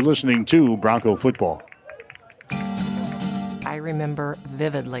nothing. You're listening to Bronco Football. I remember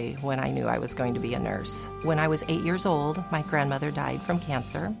vividly when I knew I was going to be a nurse. When I was 8 years old, my grandmother died from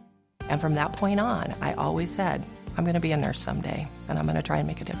cancer. And from that point on, I always said, I'm going to be a nurse someday, and I'm going to try and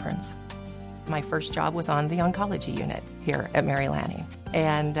make a difference. My first job was on the oncology unit here at Mary Lanning.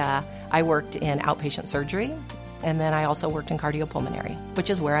 And I worked in outpatient surgery, and then I also worked in cardiopulmonary,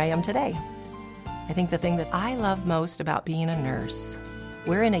 which is where I am today. I think the thing that I love most about being a nurse,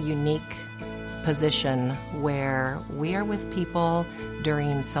 we're in a unique position where we are with people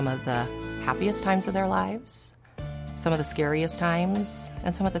during some of the happiest times of their lives, some of the scariest times,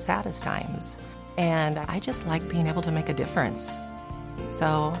 and some of the saddest times. And I just like being able to make a difference.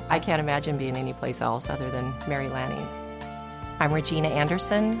 So I can't imagine being anyplace else other than Mary Lanning. I'm Regina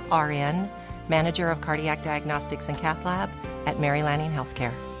Anderson, RN, Manager of Cardiac Diagnostics and Cath Lab at Mary Lanning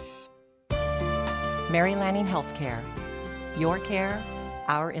Healthcare. Mary Lanning Healthcare. Your care,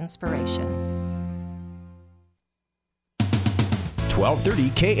 our inspiration.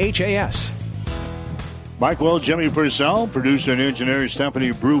 1230 KHAS. Mike Will, Jimmy Purcell, producer and engineer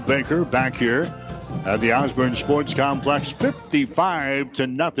Stephanie Brubaker back here at the Osborne Sports Complex,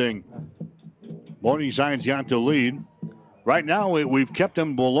 55-0. Morningside's got the lead. Right now, we've kept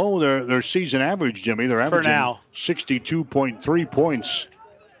them below their season average, Jimmy. They're averaging 62.3 points.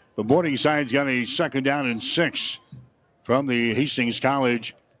 But Morningside's got a second down and 6 from the Hastings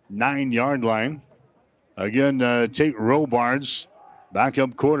College 9-yard line. Again, Tate Robards,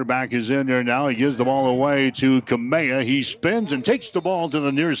 backup quarterback, is in there now. He gives the ball away to Kamea. He spins and takes the ball to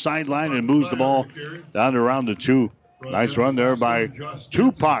the near sideline and moves the ball down to around the 2. Nice run there by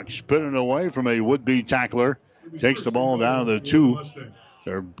Tupac, spinning away from a would-be tackler. Takes the ball down to the 2.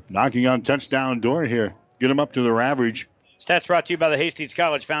 They're knocking on touchdown door here. Get them up to their average. Stats brought to you by the Hastings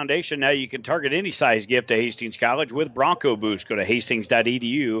College Foundation. Now you can target any size gift to Hastings College with Bronco Boost. Go to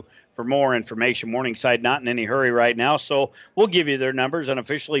hastings.edu for more information. Morningside not in any hurry right now, so we'll give you their numbers.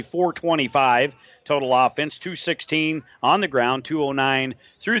 Unofficially 425 total offense, 216 on the ground, 209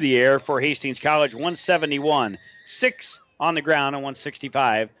 through the air for Hastings College, 171, 6 on the ground, and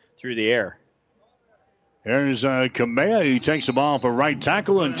 165 through the air. Here's Kamea. He takes the ball for right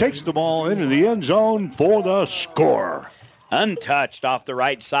tackle and takes the ball into the end zone for the score. Untouched off the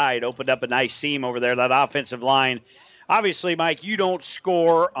right side. Opened up a nice seam over there, that offensive line. Obviously, Mike, you don't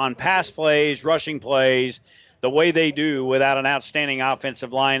score on pass plays, rushing plays, the way they do without an outstanding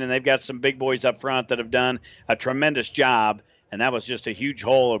offensive line, and they've got some big boys up front that have done a tremendous job, and that was just a huge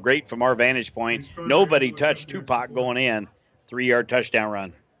hole, great from our vantage point. Nobody touched Tupac going in. 3-yard touchdown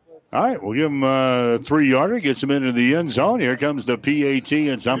run. All right, we'll give him a 3-yarder, gets him into the end zone. Here comes the PAT.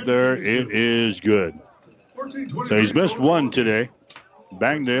 It's up there. It is good. So he's missed one today.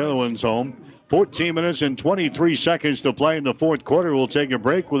 Banged the other ones home. 14 minutes and 23 seconds to play in the fourth quarter. We'll take a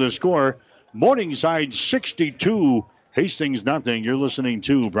break with a score. Morningside 62, Hastings nothing. You're listening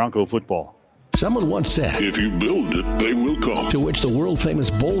to Bronco Football. Someone once said, if you build it, they will come. To which the world-famous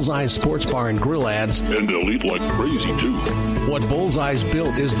Bullseye Sports Bar and Grill adds, and they'll eat like crazy, too. What Bullseye's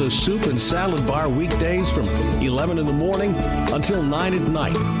built is the soup and salad bar weekdays from 11 in the morning until 9 at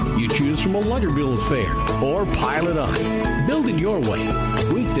night. You choose from a Luggerbill affair or pile it on. Build it your way.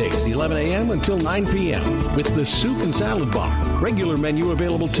 Weekdays, 11 a.m. until 9 p.m. with the soup and salad bar. Regular menu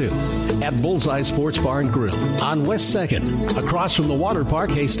available, too, at Bullseye Sports Bar and Grill on West 2nd, across from the Water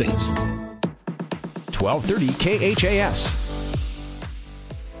Park, Hastings. 1230 KHAS.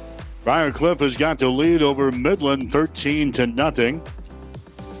 Briarcliff has got the lead over Midland 13-0.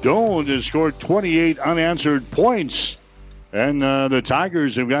 Doane has scored 28 unanswered points. And the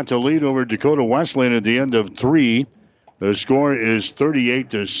Tigers have got the lead over Dakota Wesleyan at the end of 3. The score is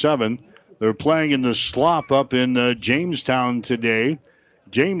 38-7. They're playing in the slop up in Jamestown today.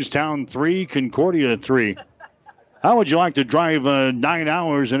 Jamestown 3, Concordia 3. How would you like to drive 9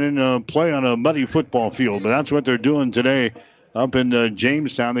 hours and then play on a muddy football field? But that's what they're doing today up in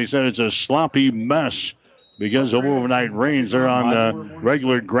Jamestown. They said it's a sloppy mess because of overnight rains. They're on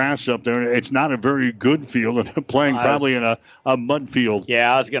regular grass up there. It's not a very good field. And they're playing probably in a mud field.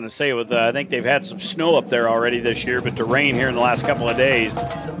 Yeah, I was going to say, I think they've had some snow up there already this year, but the rain here in the last couple of days.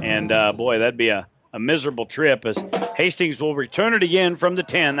 And, boy, that'd be a miserable trip as Hastings will return it again from the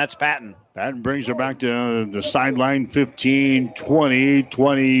 10. That's Patton. Patton brings her back to the sideline, 15, 20,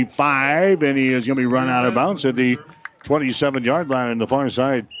 25, and he is going to be run out of bounds at the 27-yard line on the far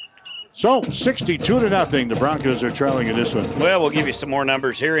side. So, 62-0. The Broncos are trailing in this one. Well, we'll give you some more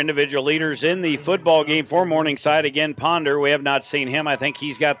numbers here. Individual leaders in the football game for Morningside. Again, Ponder, we have not seen him. I think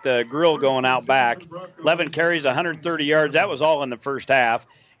he's got the grill going out back. 11 carries, 130 yards. That was all in the first half.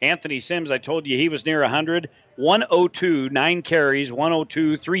 Anthony Sims, I told you he was near 100. 102, 9 carries,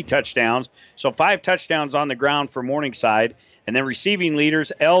 102, 3 touchdowns. So 5 touchdowns on the ground for Morningside. And then receiving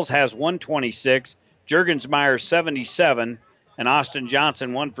leaders, Els has 126, Juergensmeyer 77, and Austin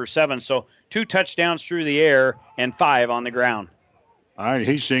Johnson 1 for 7. So 2 touchdowns through the air and 5 on the ground. All right,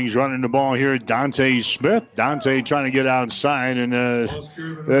 Hastings running the ball here. Dante Smith. Dante trying to get outside, and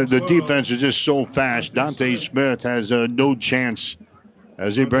the defense is just so fast. Dante Smith has no chance.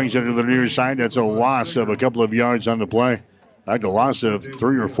 As he brings it to the near side, that's a loss of a couple of yards on the play. Like a loss of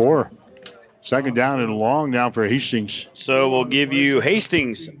 3 or 4. Second down and long now for Hastings. So we'll give you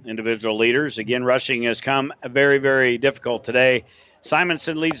Hastings individual leaders. Again, rushing has come very, very difficult today.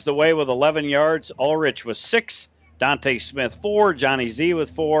 Simonson leads the way with 11 yards. Ulrich with 6. Dante Smith 4. Johnny Z with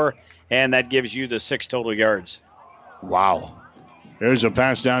 4. And that gives you the 6 total yards. Wow. There's a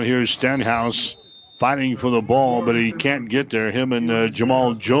pass down here. Stenhouse fighting for the ball, but he can't get there. Him and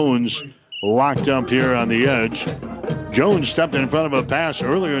Jamal Jones locked up here on the edge. Jones stepped in front of a pass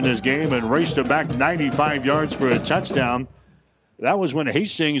earlier in this game and raced it back 95 yards for a touchdown. That was when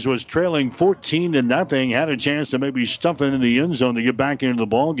Hastings was trailing 14-0, had a chance to maybe stuff it in the end zone to get back into the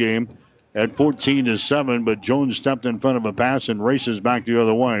ball game at 14-7, but Jones stepped in front of a pass and races back the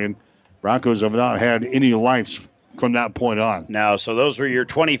other way, and Broncos have not had any life from that point on. No, so those were your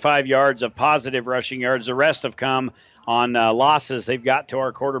 25 yards of positive rushing yards. The rest have come on losses. They've got to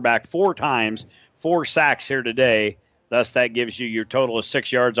our quarterback 4 times, 4 sacks here today. Thus, that gives you your total of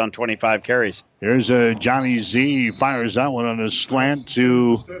 6 yards on 25 carries. Here's Johnny Z. Fires that one on a slant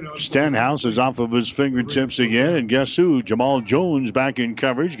to Stenhouse. Is off of his fingertips again. And guess who? Jamal Jones back in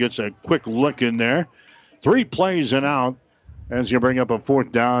coverage. Gets a quick look in there. 3 plays and out. And it's going to bring up a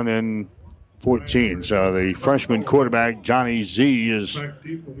 4th down and 14. So the freshman quarterback, Johnny Z, is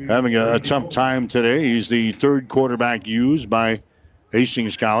having a tough time today. He's the 3rd quarterback used by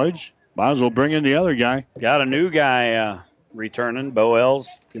Hastings College. Might as well bring in the other guy. Got a new guy returning. Bo Els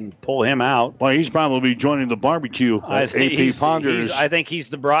can pull him out. Well, he's probably joining the barbecue. AP Ponders. I think he's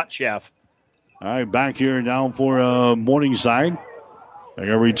the brat chef. All right, back here now for Morningside. They're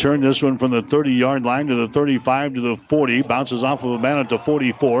going to return this one from the 30-yard line to the 35 to the 40. Bounces off of a man at the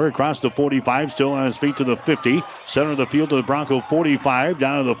 44. Across the 45, still on his feet to the 50. Center of the field to the Bronco 45,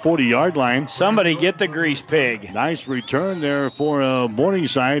 down to the 40-yard line. Somebody get the grease pig. Nice return there for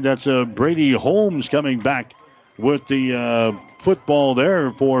Morningside. That's Brady Holmes coming back with the football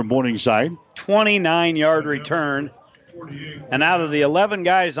there for Morningside. 29-yard return. And out of the 11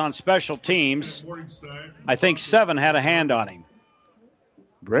 guys on special teams, I think 7 had a hand on him.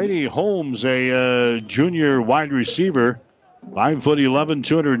 Brady Holmes, a junior wide receiver, 5'11",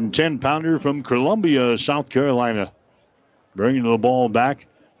 210-pounder from Columbia, South Carolina. Bringing the ball back.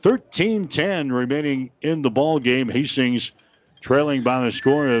 13-10 remaining in the ball game. Hastings trailing by the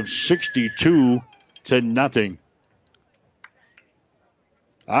score of 62-0.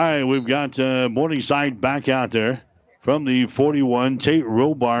 All right, we've got Morningside back out there from the 41. Tate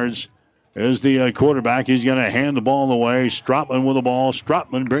Robards is the quarterback. He's going to hand the ball away. Stropman with the ball.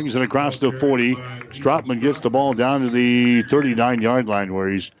 Stropman brings it across the 40. Stropman gets the ball down to the 39-yard line where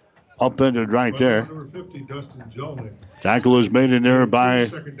he's upended right there. Tackle is made in there by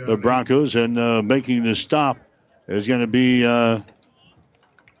the Broncos, and making the stop is going to be, I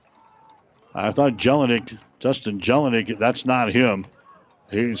thought Dustin Jelinek, that's not him.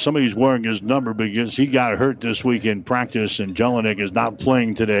 Somebody's wearing his number because he got hurt this week in practice, and Jelinek is not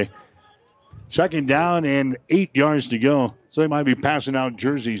playing today. Second down and 8 yards to go. So they might be passing out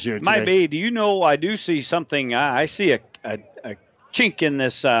jerseys here today. Might be. Do you know, I do see something. I see a chink in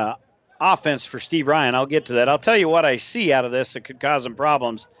this offense for Steve Ryan. I'll get to that. I'll tell you what I see out of this that could cause them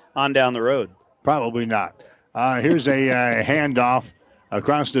problems on down the road. Probably not. Here's a handoff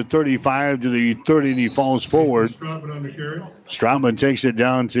across the 35 to the 30, and he falls forward. Strawman takes it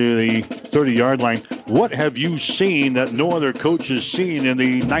down to the 30-yard line. What have you seen that no other coach has seen in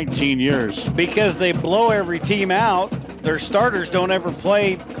the 19 years? Because they blow every team out. Their starters don't ever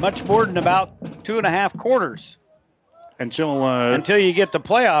play much more than about 2.5 quarters. Until you get to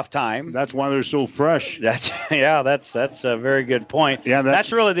playoff time. That's why they're so fresh. That's a very good point. Yeah,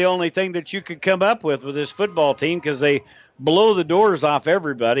 that's really the only thing that you could come up with this football team, because they blow the doors off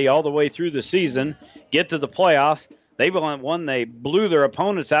everybody all the way through the season, get to the playoffs. They blew their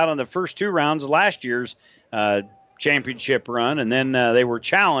opponents out on the first 2 rounds of last year's championship run, and then they were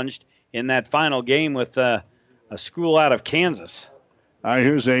challenged in that final game with a school out of Kansas.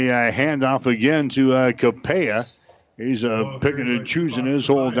 Here's a handoff again to Capella. He's picking and choosing his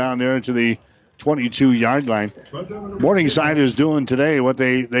hole down there to the 22-yard line. Morningside is doing today what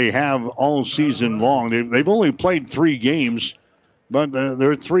they have all season long. They've only played 3 games, but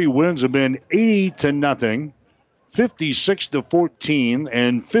their 3 wins have been 80-0, 56-14,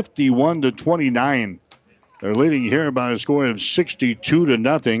 and 51-29. They're leading here by a score of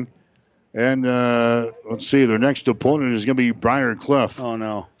 62-0. And let's see, their next opponent is going to be Briar Cliff. Oh,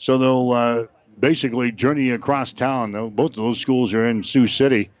 no. So they'll basically journey across town. Both of those schools are in Sioux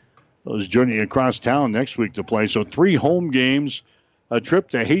City. Those journey across town next week to play. So 3 home games, a trip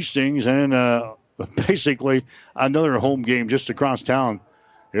to Hastings, and basically another home game just across town.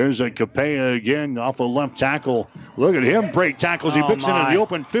 Here's a Capella again off a left tackle. Look at him break tackles. He picks into the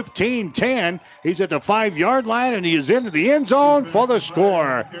open 15-10. He's at the 5-yard line, and he is into the end zone for the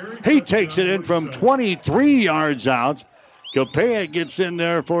score. He takes it in from 23 yards out. Capella gets in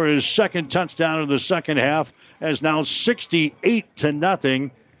there for his second touchdown of the second half, as now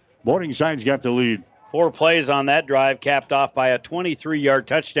 68-0. Morningside's got the lead. 4 plays on that drive, capped off by a 23-yard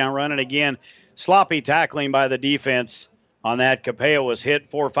touchdown run. And again, sloppy tackling by the defense on that. Capella was hit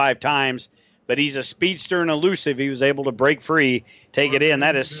 4 or 5 times, but he's a speedster and elusive. He was able to break free, take it in.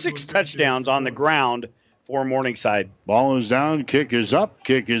 That is 6 touchdowns on the ground for Morningside. Ball is down, kick is up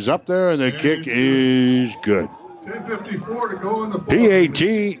there, and the kick is good. 10:54 to go in the PAT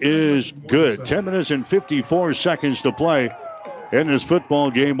is good. 10 minutes and 54 seconds to play in this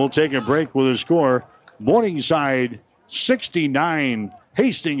football game. We'll take a break with a score. Morningside 69,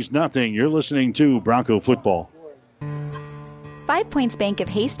 Hastings 0. You're listening to Bronco Football. 5 Points Bank of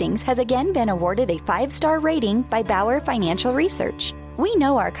Hastings has again been awarded a 5-star rating by Bauer Financial Research. We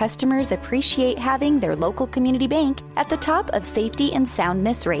know our customers appreciate having their local community bank at the top of safety and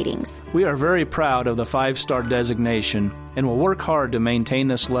soundness ratings. We are very proud of the 5-star designation and will work hard to maintain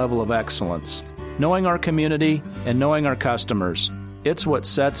this level of excellence. Knowing our community and knowing our customers, it's what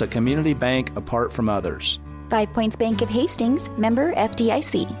sets a community bank apart from others. 5 Points Bank of Hastings, member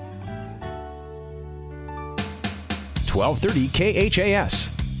FDIC. 1230 KHAS.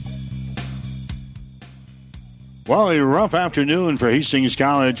 Well, a rough afternoon for Hastings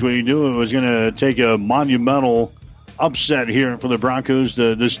College. We knew it was going to take a monumental upset here for the Broncos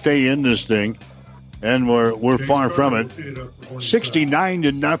to stay in this thing, and we're far from it.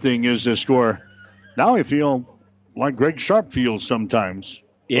 69-0 is the score. Now I feel like Greg Sharp feels sometimes.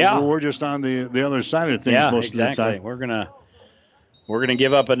 Yeah, we're just on the other side of things most of the time. We're gonna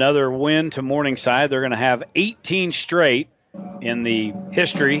give up another win to Morningside. They're gonna have 18 straight in the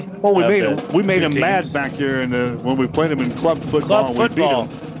history. Well, we made them mad back there when we played them in club football. We beat them.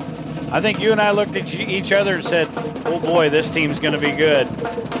 I think you and I looked at each other and said, "Oh boy, this team's going to be good."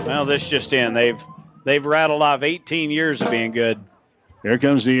 Well, this just in. They've rattled off 18 years of being good. Here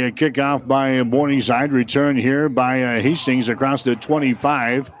comes the kickoff by Morningside. Return here by Hastings across the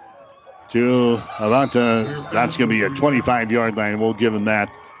 25 to about that's going to be a 25-yard line. We'll give them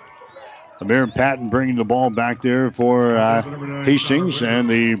that. Amir Patton bringing the ball back there for Hastings, and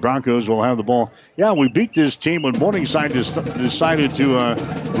the Broncos will have the ball. Yeah, we beat this team when Morningside decided to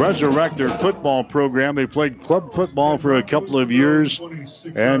resurrect their football program. They played club football for a couple of years,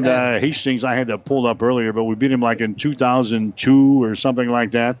 and Hastings, I had that pulled up earlier, but we beat them like in 2002 or something like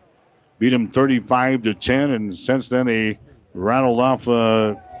that. Beat them 35-10, and since then they rattled off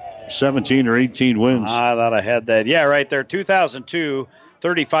 17 or 18 wins. I thought I had that. Yeah, right there, 2002.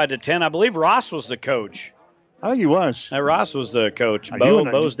 35-10. I believe Ross was the coach. I think he was. Ross was the coach.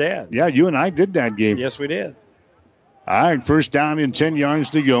 Bo's dad. Yeah, you and I did that game. Yes, we did. All right, first down and 10 yards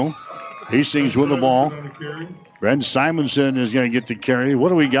to go. Hastings with the ball. Brent Simonson is going to get the carry. What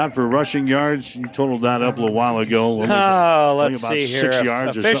do we got for rushing yards? You totaled that up a little while ago. Let's see here. 6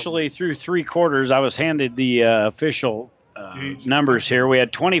 yards officially through 3 quarters, I was handed the official numbers here. We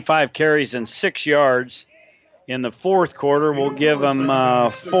had 25 carries and 6 yards. In the fourth quarter, we'll give them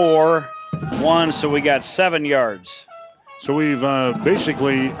 4-1, so we got 7 yards. So we've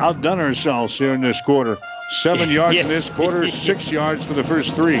basically outdone ourselves here in this quarter. 7 yards in this quarter, 6 yards for the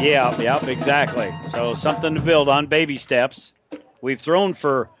first 3. Yep, exactly. So something to build on, baby steps. We've thrown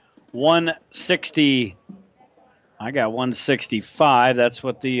for 160. I got 165. That's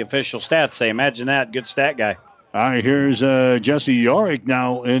what the official stats say. Imagine that. Good stat guy. All right, here's Jesse Yorick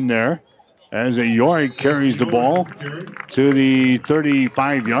now in there. As Yorick carries the ball to the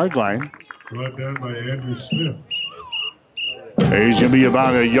 35-yard line. Brought down by Andrew Smith. He's going to be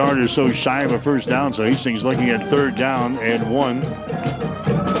about a yard or so shy of a first down, so Hastings looking at 3rd down and 1.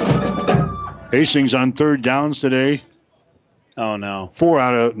 Hastings on 3rd downs today. Oh, no. 5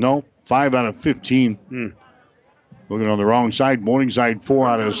 out of 15. Looking on the wrong side, Morningside 4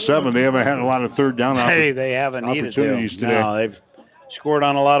 out of 7. They haven't had a lot of 3rd down they haven't opportunities today. No, they've scored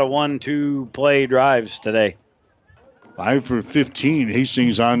on a lot of 1-2 play drives today. 5 for 15.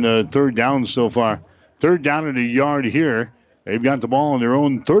 Hastings on 3rd down so far. 3rd down and a yard here. They've got the ball on their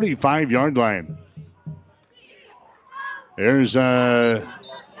own 35-yard line. There's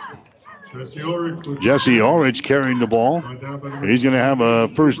Jesse Ulrich carrying the ball. He's going to have a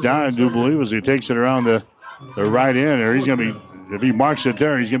first down, I do believe, as he takes it around the right end. Or he's going to be, if he marks it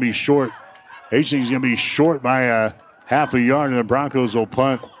there, he's going to be short. Hastings is going to be short by half a yard, and the Broncos will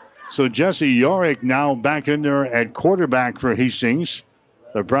punt. So Jesse Yorick now back in there at quarterback for Hastings,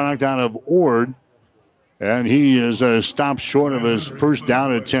 the product out of Ord. And he is stopped short of his first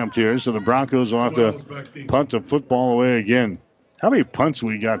down attempt here. So the Broncos will have to punt the football away again. How many punts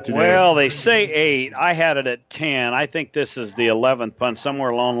we got today? Well, they say 8. I had it at 10. I think this is the 11th punt.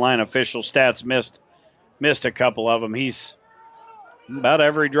 Somewhere along the line, official stats missed a couple of them. He's about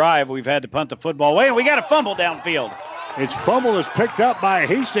every drive we've had to punt the football away. And we got a fumble downfield. Its fumble is picked up by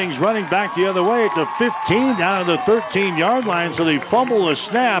Hastings, running back the other way at the 15 down to the 13-yard line. So they fumble the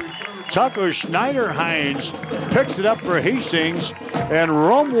snap. Tucker Schneiderhines picks it up for Hastings and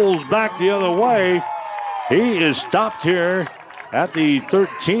rumbles back the other way. He is stopped here at the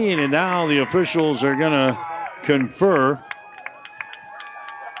 13, and now the officials are going to confer.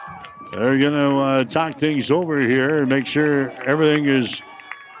 They're going to talk things over here and make sure everything is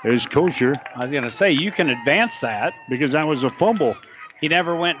kosher. I was going to say, you can advance that. Because that was a fumble. He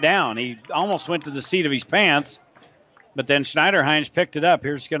never went down. He almost went to the seat of his pants, but then Schneiderhines picked it up.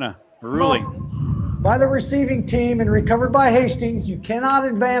 Here's going to ruling. By the receiving team and recovered by Hastings. You cannot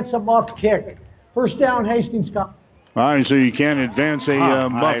advance a muff kick. First down, Hastings. All right, so you can't advance a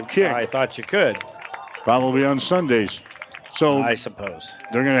muff kick. I thought you could. Probably on Sundays. So I suppose.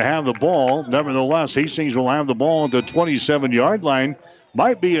 They're going to have the ball. Nevertheless, Hastings will have the ball at the 27-yard line.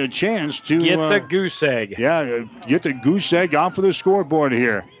 Might be a chance to get the goose egg. Yeah, get the goose egg off of the scoreboard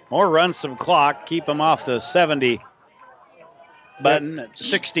here. Or run some clock, keep them off the 70 button at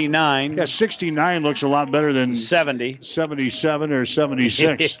 69. Yeah, 69 looks a lot better than 70. 77 or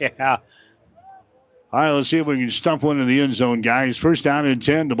 76. Yeah. All right, let's see if we can stump one in the end zone, guys. First down and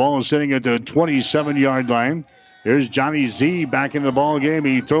 10. The ball is sitting at the 27-yard line. Here's Johnny Z back in the ball game.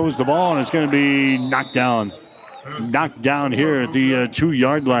 He throws the ball, and it's going to be knocked down. Knocked down here at the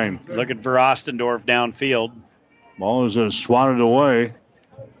 2-yard line. Looking for Ostendorf downfield. Ball is swatted away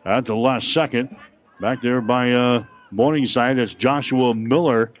at the last second. Back there by Morningside, that's Joshua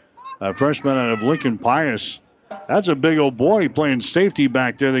Miller, a freshman out of Lincoln Pius. That's a big old boy playing safety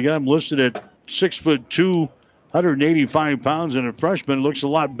back there. They got him listed at 6'2", 185 pounds, and a freshman. Looks a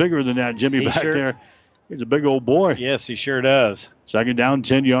lot bigger than that, Jimmy, back there. He's a big old boy. Yes, he sure does. Second down,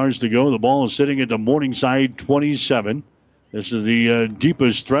 10 yards to go. The ball is sitting at the Morningside 27. This is the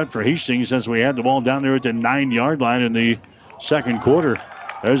deepest threat for Hastings since we had the ball down there at the 9-yard line in the second quarter.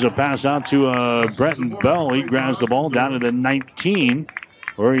 There's a pass out to Bretton Bell. He grabs the ball down to the 19.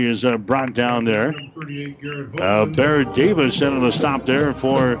 where he is brought down there. Barrett Davis into the stop there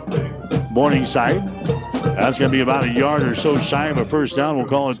for Morningside. That's going to be about a yard or so shy of a first down. We'll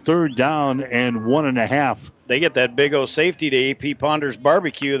call it 3rd down and 1.5. They get that big old safety to AP Ponder's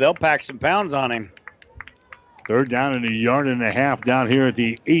Barbecue. They'll pack some pounds on him. 3rd down and 1.5 yards down here at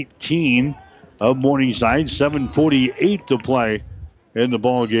the 18 of Morningside. 7:48 to play in the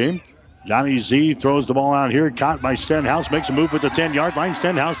ball game. Johnny Z throws the ball out here, caught by Stenhouse, makes a move at the 10-yard line.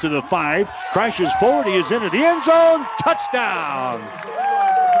 Stenhouse to the 5, crashes forward. He is into the end zone. Touchdown!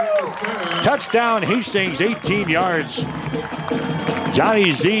 Touchdown, Hastings, 18 yards.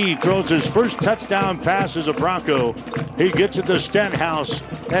 Johnny Z throws his first touchdown pass as a Bronco. He gets it to Stenhouse,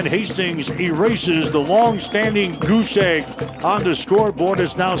 and Hastings erases the long-standing goose egg on the scoreboard.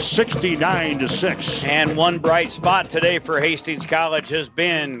 It's now 69-6. And one bright spot today for Hastings College has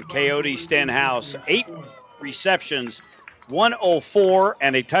been Coyote Stenhouse. 8 receptions, 104,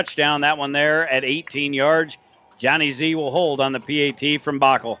 and a touchdown. That one there at 18 yards. Johnny Z will hold on the PAT from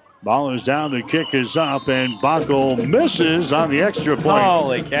Bockel. Ball is down, the kick is up, and Bockel misses on the extra point.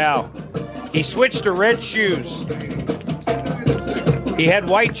 Holy cow. He switched to red shoes. He had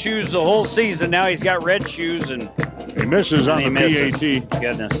white shoes the whole season. Now he's got red shoes, and he misses on the PAT.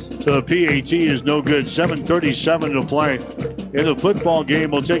 Goodness. So the PAT is no good. 7:37 to play in the football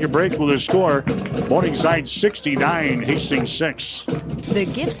game. We'll take a break with a score. Morningside 69, Hastings 6. The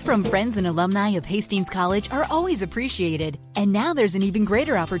gifts from friends and alumni of Hastings College are always appreciated. And now there's an even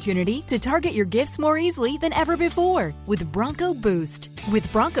greater opportunity to target your gifts more easily than ever before with Bronco Boost.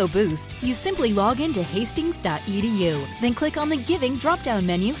 With Bronco Boost, you simply log into hastings.edu, then click on the Giving drop-down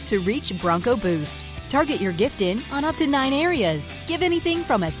menu to reach Bronco Boost. Target your gift in on up to 9 areas. Give anything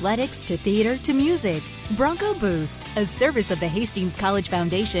from athletics to theater to music. Bronco Boost, a service of the Hastings College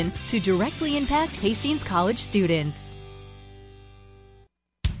Foundation to directly impact Hastings College students.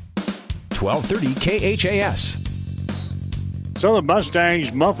 1230 KHAS. So the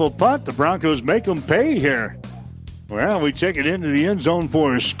Mustangs muffle punt. The Broncos make them pay here. Well, we take it into the end zone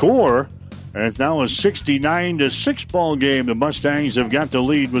for a score. And it's now a 69-6 ball game. The Mustangs have got the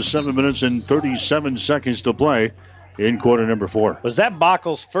lead with 7 minutes and 37 seconds to play in quarter number 4. Was that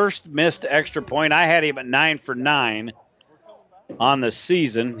Bockel's first missed extra point? I had him at 9 for 9 on the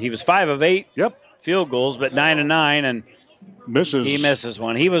season. He was 5 of 8 field goals, but 9 of 9, and he misses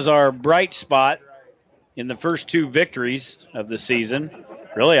one. He was our bright spot in the first 2 victories of the season.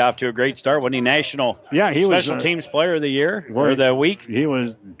 Really off to a great start. Wasn't he national special teams player of the year or the week? He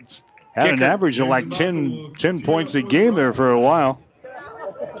was... Had an average of like 10 points a game there for a while.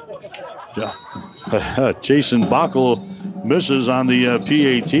 Jason Bockel misses on the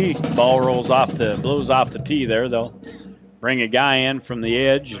PAT. Ball blows off the tee there. They'll bring a guy in from the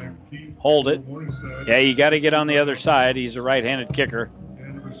edge and hold it. Yeah, you got to get on the other side. He's a right-handed kicker.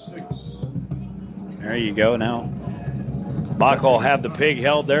 There you go now. Bockel will have the pig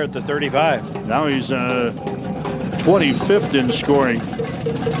held there at the 35. Now he's 25th in scoring.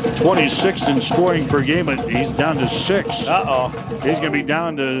 26th in scoring per game, but he's down to 6. He's going to be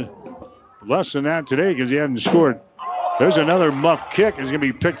down to less than that today because he hasn't scored. There's another muff kick. It's going to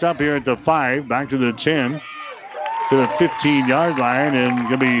be picked up here at the 5, back to the 10, to the 15-yard line, and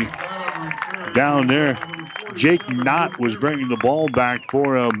going to be down there. Jake Knott was bringing the ball back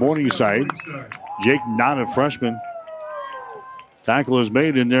for Morningside. Jake Knott, a freshman. Tackle is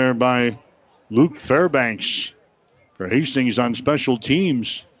made in there by Luke Fairbanks for Hastings on special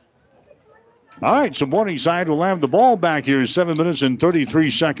teams. All right, so Morningside will have the ball back here. 7 minutes and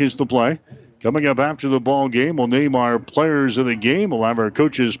 33 seconds to play. Coming up after the ball game, we'll name our players of the game. We'll have our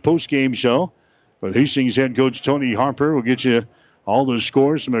coaches' post-game show. With Hastings head coach Tony Harper, we'll get you all the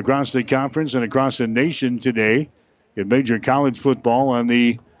scores from across the conference and across the nation today in major college football on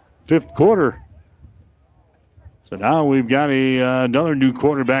the 5th quarter. So now we've got another new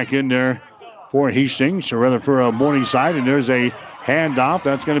quarterback in there for Hastings, or rather for Morningside, and there's a handoff.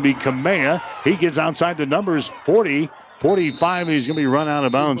 That's going to be Kamea. He gets outside the numbers, 40, 45, and he's going to be run out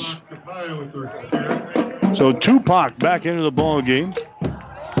of bounds. So Tupac back into the ball game.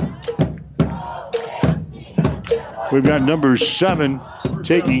 We've got number 7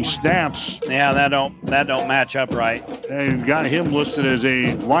 taking snaps. Yeah, that don't match up right. And we've got him listed as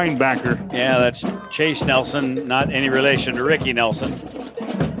a linebacker. Yeah, that's Chase Nelson, not any relation to Ricky Nelson.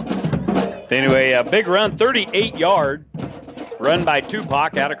 Anyway, a big run, 38-yard run by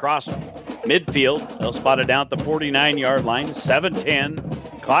Tupac out across midfield. They'll spot it down at the 49-yard line.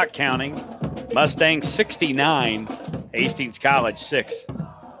 7:10, clock counting. Mustangs 69, Hastings College 6.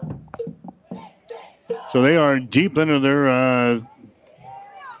 So they are deep into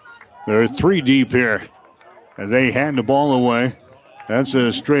they're 3 deep here as they hand the ball away. That's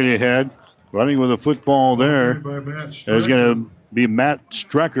a straight ahead. Running with the football there is going to be Matt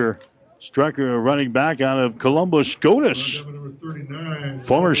Strecker. Strecker running back out of Columbus SCOTUS.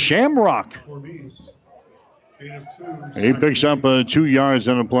 Former Shamrock. He picks up 2 yards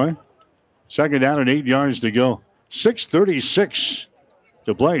on a play. Second down and 8 yards to go. 6:36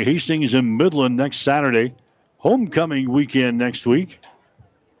 to play. Hastings in Midland next Saturday. Homecoming weekend next week.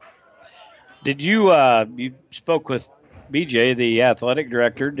 Did you spoke with BJ, the athletic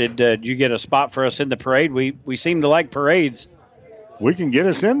director? Did you get a spot for us in the parade? We seem to like parades. We can get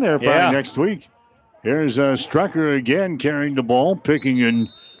us in there probably next week. Here's Strucker again carrying the ball, picking and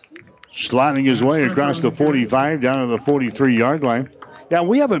sliding his way across the 45 down to the 43-yard line. Yeah,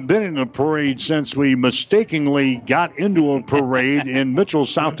 we haven't been in a parade since we mistakenly got into a parade in Mitchell,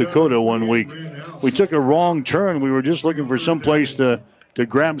 South Dakota one week. We took a wrong turn. We were just looking for some place to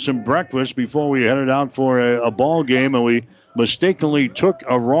grab some breakfast before we headed out for a ball game, and we mistakenly took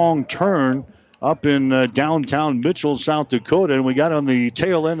a wrong turn up in downtown Mitchell, South Dakota, and we got on the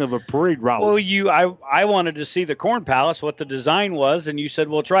tail end of a parade route. Well, I wanted to see the Corn Palace, what the design was, and you said,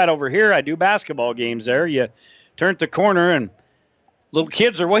 well, try it over here. I do basketball games there. You turned the corner, and little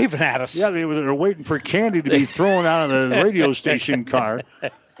kids are waving at us. Yeah, they're waiting for candy to be thrown out of the radio station car.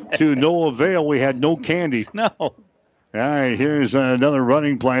 To no avail, we had no candy. No. All right, here's another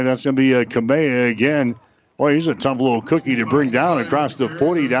running play. That's going to be Kamea again. Boy, he's a tough little cookie to bring down across the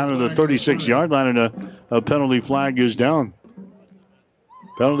 40 down to the 36-yard line, and a penalty flag is down.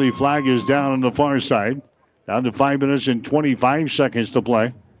 Penalty flag is down on the far side. Down to 5 minutes and 25 seconds to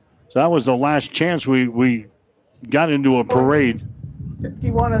play. So that was the last chance we got into a parade.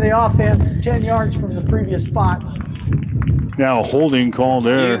 51 of the offense, 10 yards from the previous spot. Now holding call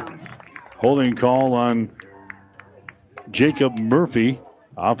there. Holding call on Jacob Murphy,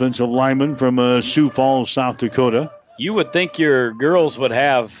 offensive lineman from Sioux Falls, South Dakota. You would think your girls would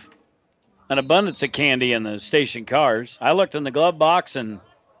have an abundance of candy in the station cars. I looked in the glove box and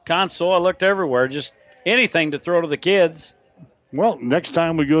console. I looked everywhere. Just anything to throw to the kids. Well, next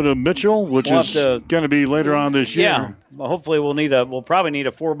time we go to Mitchell, which is going to be later on this year. Yeah, well, hopefully we'll probably need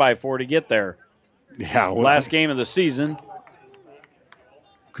a 4x4 to get there. Yeah. Well, last game of the season.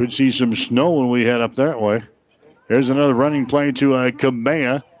 Could see some snow when we head up that way. Here's another running play to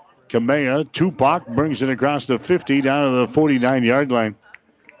Kamea. Kamea, Tupac brings it across the 50 down to the 49-yard line.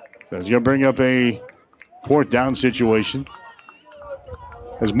 So he's going to bring up a fourth down situation.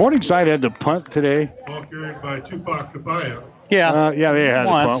 Has Morningside had to punt today? Ball carried by Tupac Kapaya. Yeah. Yeah, they had to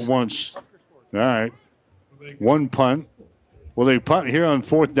punt once. All right. One punt. Well, they punt here on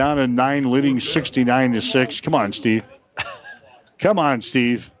 4th down and 9, leading 69-6. Come on, Steve. Come on,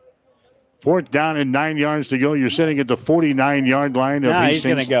 Steve. 4th down and 9 yards to go. You're sitting at the 49-yard line of Hastings.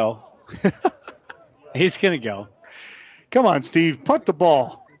 He's going to go. He's going to go. Come on, Steve. Punt the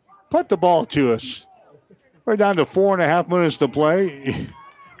ball. Punt the ball to us. We're down to 4.5 minutes to play.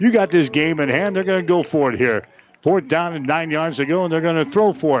 You got this game in hand. They're going to go for it here. 4th down and 9 yards to go, and they're going to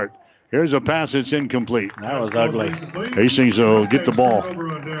throw for it. Here's a pass that's incomplete. That was ugly. Hastings will get the ball.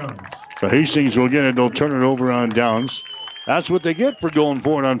 So Hastings will get it. They'll turn it over on downs. That's what they get for going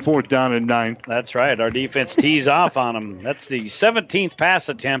for it on 4th down and 9. That's right. Our defense tees off on them. That's the 17th pass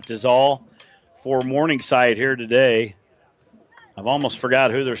attempt is all for Morningside here today. I've almost forgot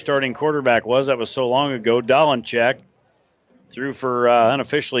who their starting quarterback was. That was so long ago. Dolenchek threw for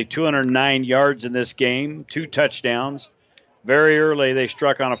unofficially 209 yards in this game, 2 touchdowns. Very early, they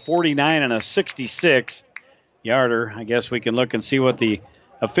struck on a 49 and a 66-yarder. I guess we can look and see what the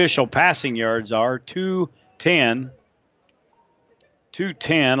official passing yards are. 210,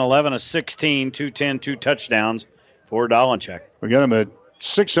 11 of 16, 210, 2 touchdowns for Dolenchek. We got him at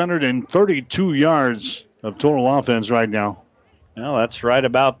 632 yards of total offense right now. Well, that's right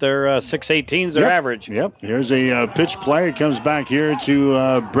about their 618's their average. Yep. Here's a pitch play. It comes back here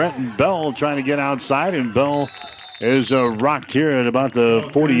to Brenton Bell trying to get outside, and Bell is rocked here at about the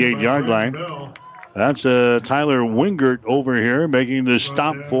 48-yard line. That's Tyler Wingert over here making the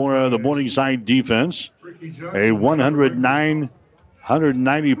stop for the Morningside defense. A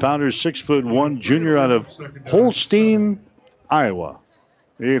 190-pounder, 6'1" junior out of Holstein, Iowa.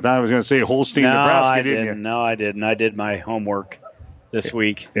 You thought I was going to say Holstein, Nebraska, didn't you? No, I didn't. I did my homework this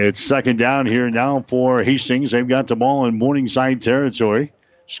week. It's second down here now for Hastings. They've got the ball in Morningside territory.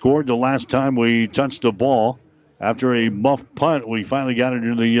 Scored the last time we touched the ball. After a muff punt, we finally got it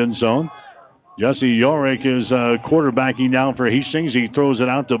into the end zone. Jesse Yorick is quarterbacking now for Hastings. He throws it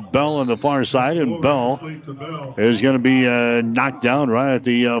out to Bell on the far side, and Bell is going to be knocked down right at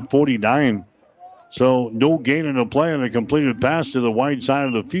the 49. So no gain in the play and a completed pass to the wide side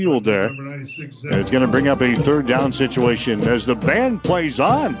of the field there. And it's going to bring up a third down situation as the band plays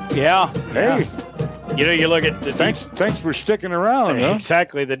on. Yeah. Hey. Yeah. You look at the thanks for sticking around. Huh?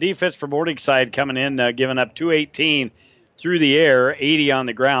 Exactly. The defense for Morningside coming in, giving up 218 through the air, 80 on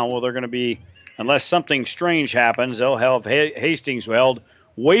the ground. Well, they're going to be, unless something strange happens, they'll have Hastings held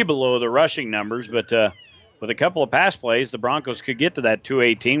way below the rushing numbers. But with a couple of pass plays, the Broncos could get to that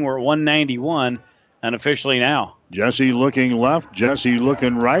 218. We're at 191 unofficially now. Jesse looking left, Jesse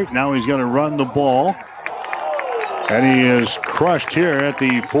looking right. Now he's going to run the ball. And he is crushed here at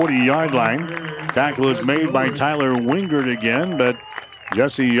the 40-yard line. Tackle is made by Tyler Wingert again, but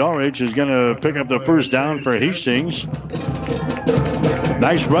Jesse Ulrich is going to pick up the first down for Hastings.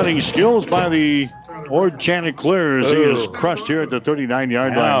 Nice running skills by the Ord Chanticleers. He is crushed here at the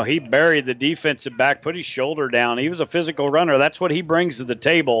 39-yard line. No, he buried the defensive back, put his shoulder down. He was a physical runner. That's what he brings to the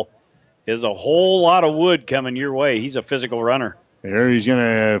table, is a whole lot of wood coming your way. He's a physical runner. Here he's going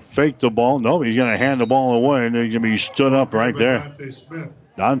to fake the ball. No, he's going to hand the ball away, and he's going to be stood up right there.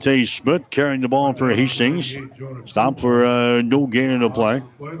 Dante Smith carrying the ball for Hastings. Stop for no gain in the play.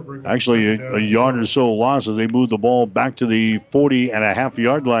 Actually, a yard or so loss as they move the ball back to the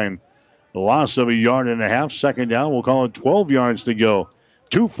 40.5-yard line. The loss of a yard and a half. Second down, we'll call it 12 yards to go.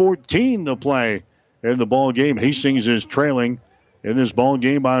 2:14 to play in the ball game. Hastings is trailing in this ball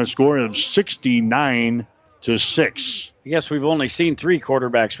game by a score of 69-6. I guess we've only seen 3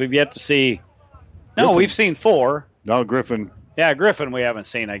 quarterbacks. We've yet to see. No, Griffin. We've seen 4. No, Griffin. Yeah, Griffin we haven't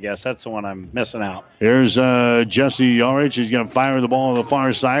seen, I guess. That's the one I'm missing out. Here's Jesse Ulrich. He's going to fire the ball on the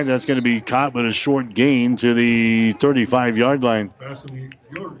far side. That's going to be caught with a short gain to the 35-yard line.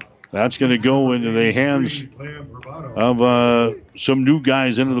 That's going to go into the hands of some new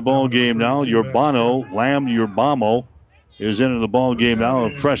guys into the ball game now. Urbano is into the ball game now.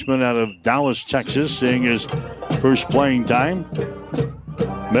 A freshman out of Dallas, Texas, seeing his first playing time.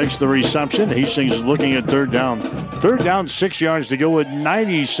 Makes the reception. Hastings is looking at third down. Third down, 6 yards to go with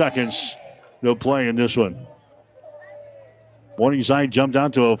 90 seconds to play in this one. Morningside jumped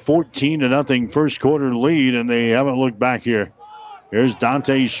out to a 14-0 first quarter lead, and they haven't looked back here. Here's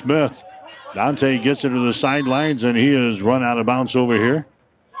Dante Smith. Dante gets it to the sidelines, and he is run out of bounds over here.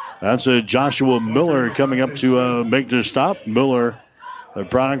 That's Joshua Miller coming up to make the stop. Miller, a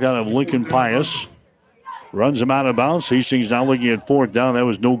product out of Lincoln Pius. Runs him out of bounds. Hastings now looking at fourth down. That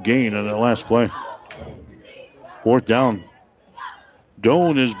was no gain on that last play. Fourth down.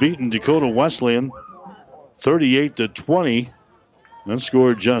 Doane has beaten Dakota Wesleyan 38-20. That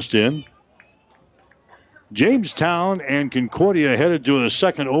score just in. Jamestown and Concordia headed to a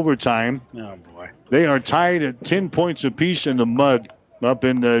second overtime. Oh, boy. They are tied at 10 points apiece in the mud up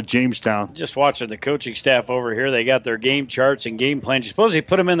in Jamestown. Just watching the coaching staff over here. They got their game charts and game plans. You suppose they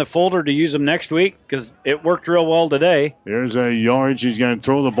put them in the folder to use them next week? Because it worked real well today. There's a yardage. He's going to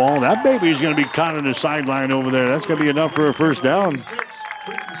throw the ball. That baby's going to be caught on the sideline over there. That's going to be enough for a first down.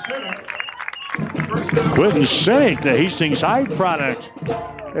 Quentin Sinek, the Hastings High product,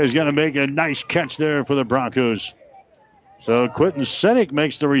 is going to make a nice catch there for the Broncos. So Quentin Sinek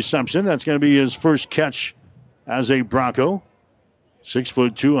makes the reception. That's going to be his first catch as a Bronco.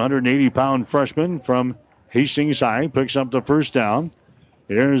 6'2", 180-pound freshman from Hastings High picks up the first down.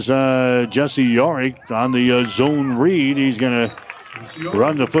 Here's Jesse Yorick on the zone read. He's going to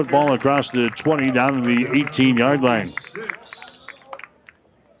run the football across the 20 down to the 18-yard line.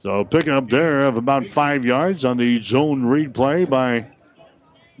 So picking up there of about 5 yards on the zone read play by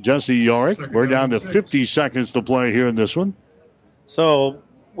Jesse Yorick. We're down to 50 seconds to play here in this one. So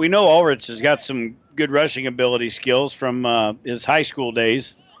we know Ulrich has got some good rushing ability skills from his high school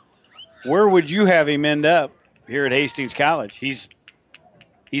days. Where would you have him end up here at Hastings College? He's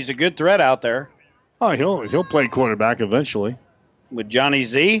a good threat out there. Oh, he'll play quarterback eventually. With Johnny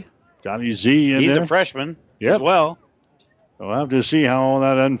Z? Johnny Z in He's there. a freshman as well. We'll have to see how all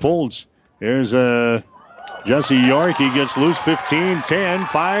that unfolds. Here's Jesse York. He gets loose 15, 10,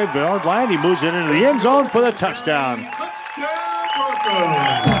 5-yard line. He moves it into the end zone for the touchdown.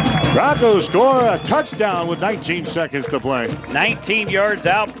 Broncos score a touchdown with 19 seconds to play. 19 yards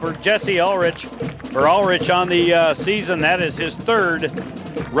out for Jesse Ulrich. For Ulrich on the season, that is his third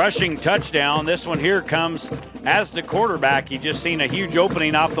rushing touchdown. This one here comes as the quarterback. He just seen a huge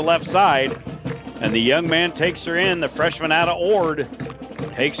opening off the left side. And the young man takes her in. The freshman out of Ord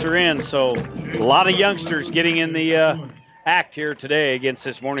takes her in. So a lot of youngsters getting in the act here today against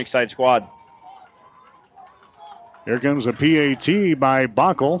this Morningside squad. Here comes a PAT by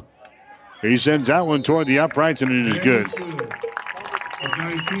Bockel. He sends that one toward the uprights, and it is good.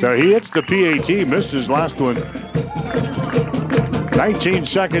 So he hits the PAT, missed his last one. 19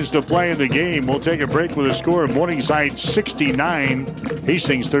 seconds to play in the game. We'll take a break with a score of Morningside 69,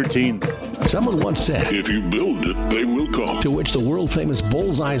 Hastings 13. Someone once said, if you build it, they will come. To which the world-famous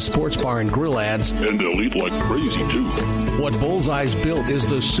Bullseye Sports Bar and Grill adds, and they'll eat like crazy, too. What Bullseye's built is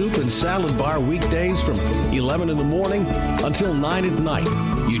the soup and salad bar weekdays from 11 in the morning until 9 at night.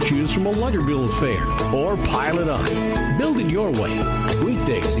 You choose from a Luggerbill affair or pile it on. Build it your way.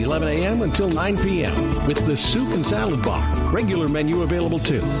 Weekdays, 11 a.m. until 9 p.m. with the soup and salad bar. Regular menu available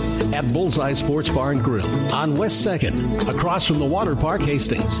too at Bullseye Sports Bar and Grill on West 2nd, across from the Water Park,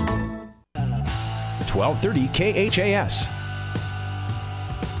 Hastings. 1230 KHAS.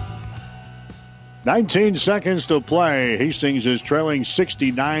 19 seconds to play. Hastings is trailing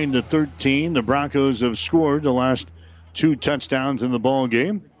 69-13. The Broncos have scored the last 2 touchdowns in the ball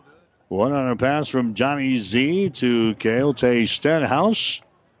game. One on a pass from Johnny Z to Keote Stenhouse.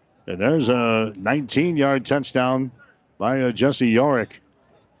 And there's a 19-yard touchdown by Jesse Yorick.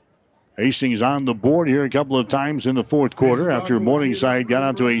 Hastings on the board here a couple of times in the fourth quarter after Morningside got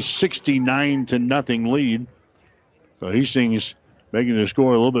out to a 69-0 lead. So Hastings making the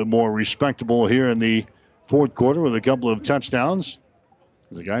score a little bit more respectable here in the fourth quarter with a couple of touchdowns.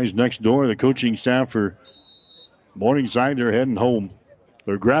 The guys next door, the coaching staff for Morningside, they're heading home.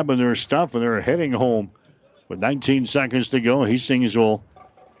 They're grabbing their stuff and they're heading home. With 19 seconds to go, Hastings will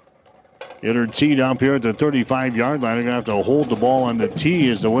get her teed up here at the 35-yard line. They're going to have to hold the ball on the tee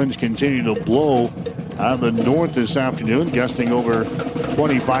as the winds continue to blow out of the north this afternoon, gusting over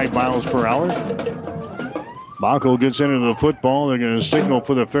 25 miles per hour. Mako gets into the football. They're going to signal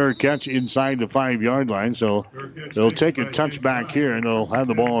for the fair catch inside the 5-yard line. So they'll take a touch back here, and they'll have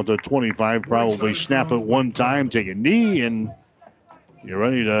the ball at the 25, probably snap it one time, take a knee, and you're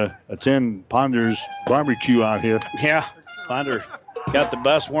ready to attend Ponder's barbecue out here. Yeah, Ponder got the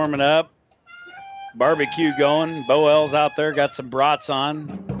bus warming up, barbecue going. Boel's out there, got some brats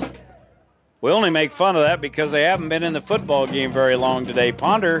on. We only make fun of that because they haven't been in the football game very long today.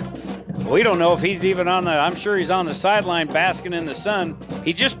 Ponder, we don't know if he's even on the, I'm sure he's on the sideline basking in the sun.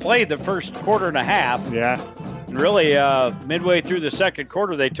 He just played the first quarter and a half. Yeah. And really, midway through the second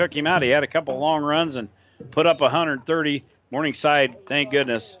quarter, they took him out. He had a couple long runs and put up 130. Morningside, thank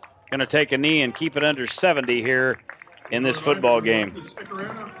goodness, going to take a knee and keep it under 70 here in this football game. Stick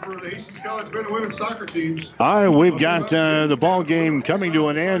around for the Hastings College men and women's soccer teams. All right, we've got the ball game coming to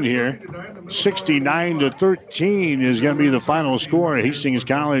an end here. 69-13 is going to be the final score. Hastings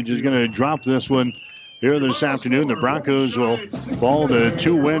College is going to drop this one here this afternoon. The Broncos will fall to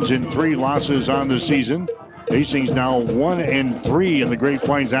 2 wins and 3 losses on the season. Hastings now 1-3 in the Great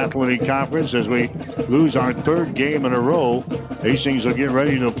Plains Athletic Conference as we lose our 3rd game in a row. Hastings will get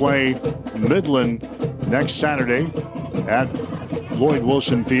ready to play Midland next Saturday at Lloyd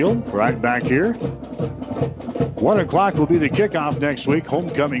Wilson Field, right back here. 1 o'clock will be the kickoff next week,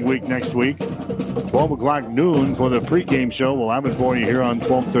 homecoming week next week. 12 o'clock noon for the pregame show. We'll have it for you here on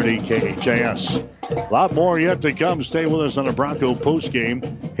 1230 KHAS. A lot more yet to come. Stay with us on a Bronco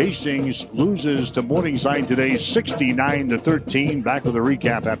postgame. Hastings loses to Morningside today 69-13. Back with a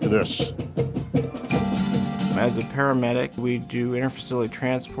recap after this. As a paramedic, we do interfacility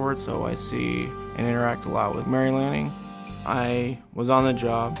transport, so I see and interact a lot with Mary Lanning. I was on the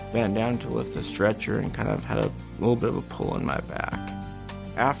job, bent down to lift the stretcher, and kind of had a little bit of a pull in my back.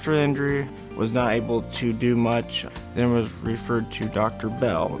 After the injury, was not able to do much, then was referred to Dr.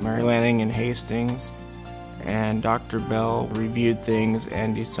 Bell, Mary Lanning in Hastings, and Dr. Bell reviewed things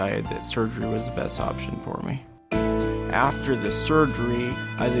and decided that surgery was the best option for me. After the surgery,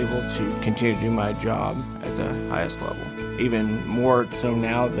 I was able to continue to do my job at the highest level, even more so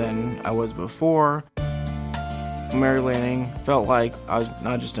now than I was before. Mary Lanning felt like I was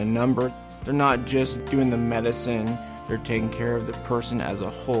not just a number. They're not just doing the medicine, they're taking care of the person as a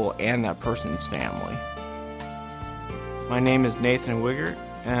whole and that person's family. My name is Nathan Wiggert,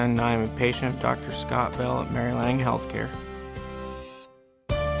 and I'm a patient of Dr. Scott Bell at Mary Lanning Healthcare.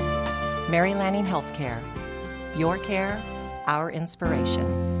 Mary Lanning Healthcare. Your care, our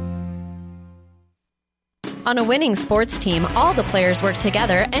inspiration. On a winning sports team, all the players work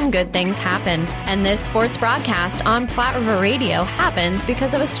together and good things happen. And this sports broadcast on Platte River Radio happens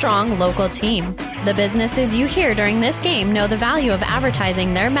because of a strong local team. The businesses you hear during this game know the value of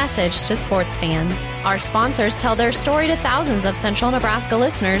advertising their message to sports fans. Our sponsors tell their story to thousands of Central Nebraska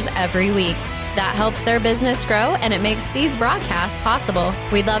listeners every week. That helps their business grow, and it makes these broadcasts possible.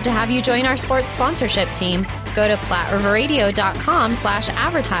 We'd love to have you join our sports sponsorship team. Go to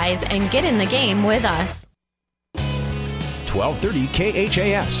PlatteRiverRadio.com/advertise and get in the game with us. 1230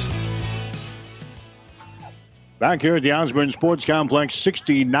 KHAS. Back here at the Osborne Sports Complex,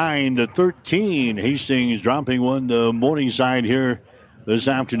 69-13. Hastings dropping one to Morningside here this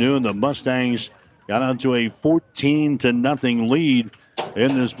afternoon. The Mustangs got out to a 14-0 lead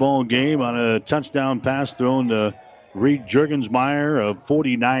in this ball game on a touchdown pass thrown to Reed Juergensmeyer of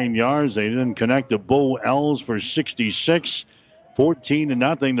 49 yards. They didn't connect to Bo Ells for 66.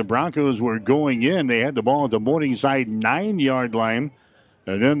 14-0. The Broncos were going in. They had the ball at the Morningside 9-yard line.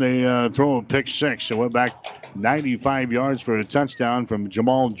 And then they throw a pick six. It went back 95 yards for a touchdown from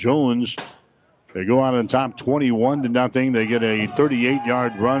Jamal Jones. They go out on top 21-0. They get a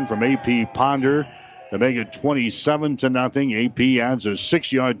 38-yard run from A.P. Ponder to make it 27-0. A.P. adds a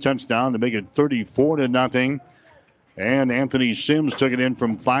 6-yard touchdown to make it 34-0. And Anthony Sims took it in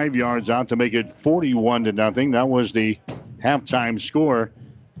from 5 yards out to make it 41-0. That was the halftime score.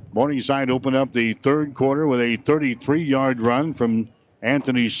 Morningside opened up the third quarter with a 33-yard run from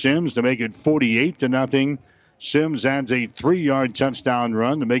Anthony Sims to make it 48-0. Sims adds a 3-yard touchdown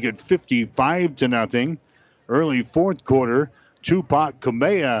run to make it 55-0. Early fourth quarter, Tupac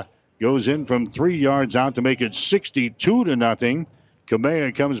Kamea goes in from 3 yards out to make it 62-0.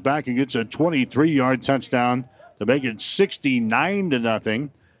 Kamea comes back and gets a 23-yard touchdown to make it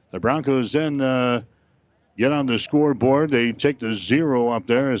 69-0. The Broncos then get on the scoreboard. They take the 0 up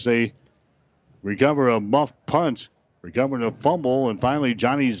there as they recover a muff punt. Recovered a fumble, and finally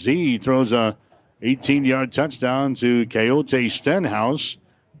Johnny Z throws a 18-yard touchdown to Coyote Stenhouse.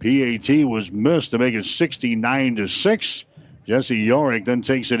 PAT was missed to make it 69-6. Jesse Yorick then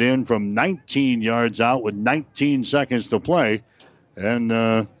takes it in from 19 yards out with 19 seconds to play, and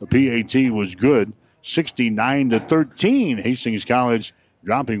the PAT was good. 69-13. Hastings College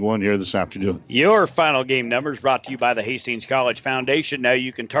dropping one here this afternoon. Your final game numbers brought to you by the Hastings College Foundation. Now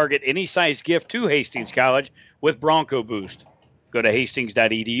you can target any size gift to Hastings College with Bronco Boost. Go to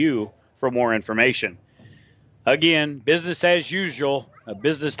hastings.edu for more information. Again, business as usual, a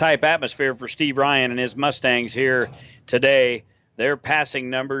business-type atmosphere for Steve Ryan and his Mustangs here today. Their passing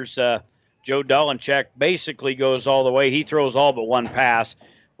numbers, Joe Dolenchek basically goes all the way. He throws all but one pass.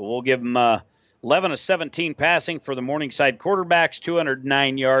 But we'll give him 11 of 17 passing for the Morningside quarterbacks,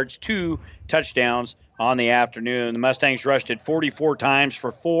 209 yards, 2 touchdowns on the afternoon. The Mustangs rushed it 44 times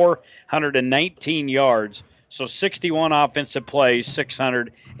for 419 yards. So 61 offensive plays,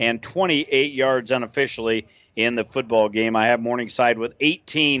 628 yards unofficially in the football game. I have Morningside with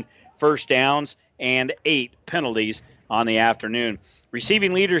 18 first downs and 8 penalties on the afternoon.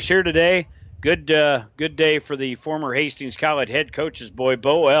 Receiving leaders here today, good day for the former Hastings College head coach's boy,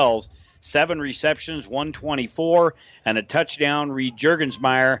 Bo Ells. 7 receptions, 124, and a touchdown. Reed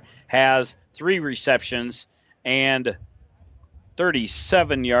Juergensmeyer has 3 receptions and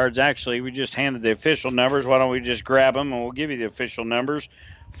 37 yards. Actually, we just handed the official numbers. Why don't we just grab them, and we'll give you the official numbers.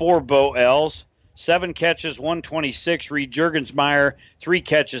 For Bo Ells, 7 catches, 126. Reed Juergensmeyer, 3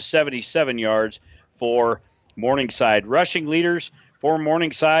 catches, 77 yards for Morningside. Rushing leaders for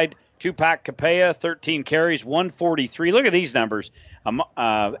Morningside, Tupac Kapea, 13 carries, 143. Look at these numbers.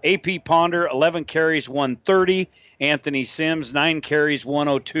 A.P. Ponder, 11 carries, 130. Anthony Sims, 9 carries,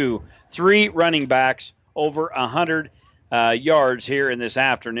 102. 3 running backs over 100 yards here in this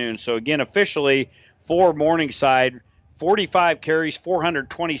afternoon. So, again, officially for Morningside, 45 carries,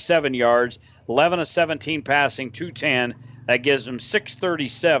 427 yards, 11 of 17 passing, 210. That gives them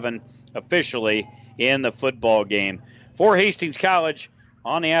 637 officially in the football game. For Hastings College,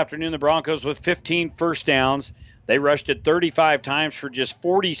 on the afternoon, the Broncos with 15 first downs. They rushed it 35 times for just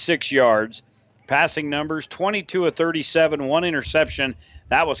 46 yards. Passing numbers, 22 of 37, 1 interception.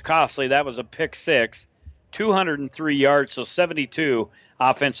 That was costly. That was a pick six. 203 yards, so 72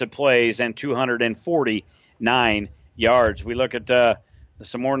 offensive plays and 249 yards. We look at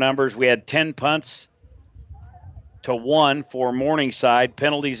some more numbers. We had 10 punts to 1 for Morningside.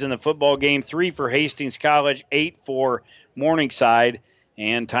 Penalties in the football game, 3 for Hastings College, 8 for Morningside.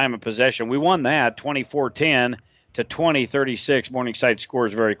 And time of possession, we won that 24-10 to 20-36. Morningside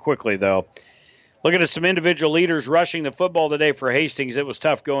scores very quickly, though. Looking at some individual leaders rushing the football today for Hastings, it was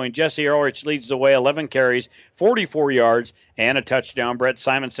tough going. Jesse Ulrich leads the way, 11 carries, 44 yards, and a touchdown. Brett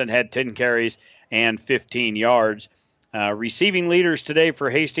Simonson had 10 carries and 15 yards. Receiving leaders today for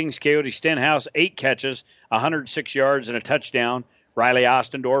Hastings, Coyote Stenhouse, 8 catches, 106 yards, and a touchdown. Riley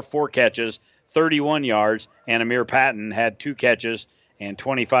Ostendorf, 4 catches, 31 yards, and Amir Patton had 2 catches and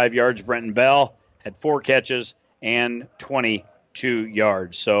 25 yards. Brenton Bell had 4 catches and 22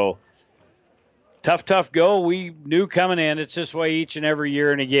 yards. So, tough go. We knew coming in. It's this way each and every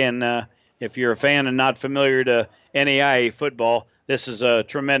year. And again, if you're a fan and not familiar to NAIA football, this is a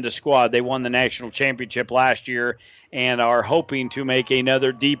tremendous squad. They won the national championship last year and are hoping to make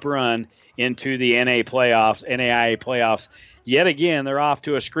another deep run into the NAIA playoffs. Yet again, they're off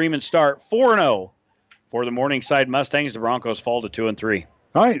to a screaming start, 4-0 for the Morningside Mustangs. The Broncos fall to 2-3.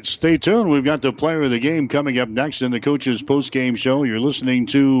 All right, stay tuned. We've got the player of the game coming up next in the coach's post-game show. You're listening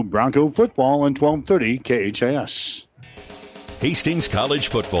to Bronco Football on 1230 KHAS. Hastings College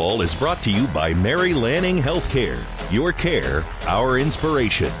Football is brought to you by Mary Lanning Healthcare. Your care, our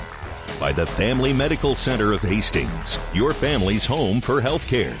inspiration. By the Family Medical Center of Hastings, your family's home for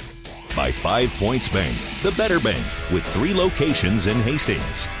healthcare. By 5 Points Bank, the better bank, with 3 locations in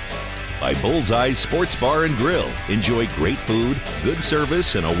Hastings. By Bullseye Sports Bar and Grill. Enjoy great food, good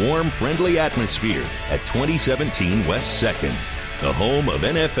service, and a warm, friendly atmosphere at 2017 West 2nd, the home of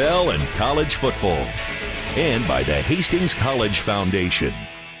NFL and college football. And by the Hastings College Foundation.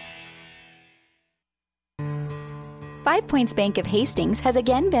 5 Points Bank of Hastings has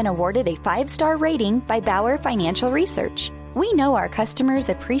again been awarded a 5-star rating by Bauer Financial Research. We know our customers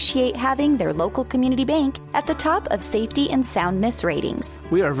appreciate having their local community bank at the top of safety and soundness ratings.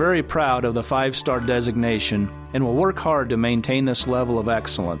 We are very proud of the 5-star designation and will work hard to maintain this level of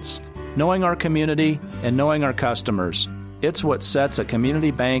excellence. Knowing our community and knowing our customers, it's what sets a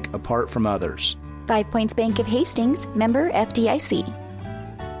community bank apart from others. 5 Points Bank of Hastings, member FDIC.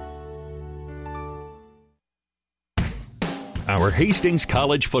 Our Hastings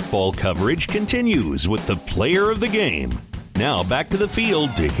College football coverage continues with the player of the game. Now back to the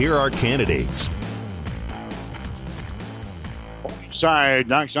field to hear our candidates. Morningside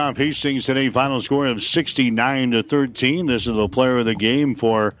knocks off Hastings today. Final score of 69-13. This is the player of the game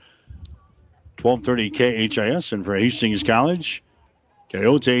for 1230 KHIS and for Hastings College.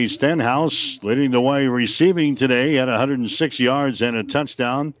 Coyote Stenhouse leading the way receiving today at 106 yards and a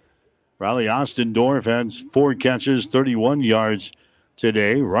touchdown. Riley Ostendorf had 4 catches, 31 yards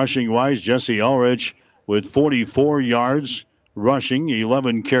today. Rushing-wise, Jesse Ulrich with 44 yards rushing,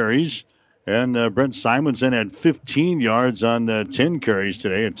 11 carries. And Brent Simonson had 15 yards on 10 carries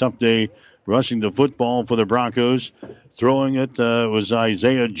today. A tough day rushing the football for the Broncos. Throwing it was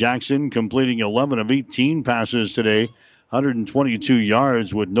Isaiah Jackson, completing 11 of 18 passes today. 122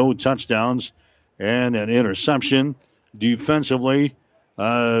 yards with no touchdowns and an interception. Defensively,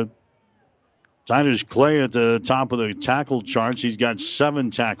 Titus Clay at the top of the tackle charts. He's got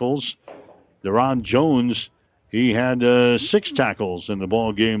 7 tackles. Deron Jones, he had 6 tackles in the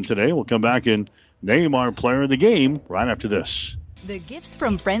ball game today. We'll come back and name our player of the game right after this. The gifts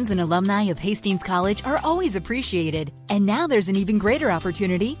from friends and alumni of Hastings College are always appreciated. And now there's an even greater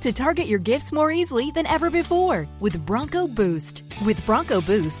opportunity to target your gifts more easily than ever before with Bronco Boost. With Bronco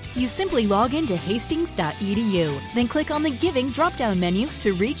Boost, you simply log into hastings.edu, then click on the Giving drop-down menu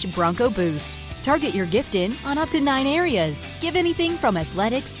to reach Bronco Boost. Target your gift in on up to 9 areas. Give anything from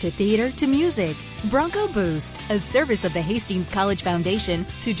athletics to theater to music. Bronco Boost, a service of the Hastings College Foundation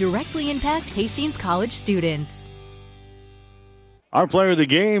to directly impact Hastings College students. Our player of the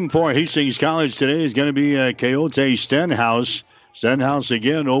game for Hastings College today is going to be Coyote Stenhouse. Stenhouse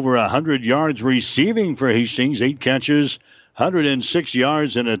again over 100 yards receiving for Hastings. 8 catches, 106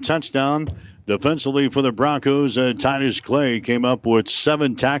 yards and a touchdown. Defensively for the Broncos, Titus Clay came up with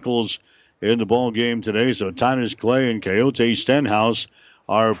 7 tackles in the ball game today. So Titus Clay and Coyote Stenhouse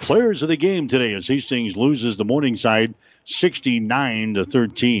are players of the game today as Hastings loses the Morningside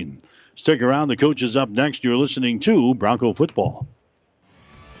 69-13. Stick around. The coach is up next. You're listening to Bronco Football.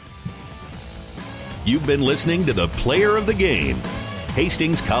 You've been listening to the player of the game.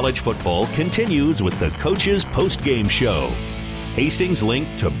 Hastings College Football continues with the coach's post-game show. Hastings' link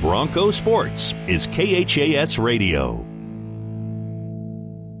to Bronco Sports is KHAS Radio.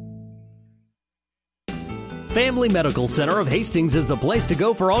 Family Medical Center of Hastings is the place to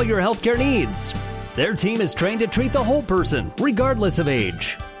go for all your healthcare needs. Their team is trained to treat the whole person, regardless of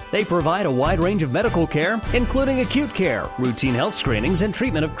age. They provide a wide range of medical care, including acute care, routine health screenings, and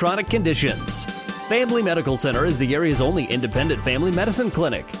treatment of chronic conditions. Family Medical Center is the area's only independent family medicine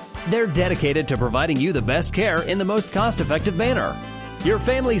clinic. They're dedicated to providing you the best care in the most cost-effective manner. Your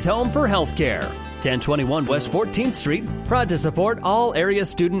family's home for health care. 1021 West 14th Street, proud to support all area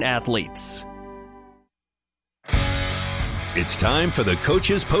student athletes. It's time for the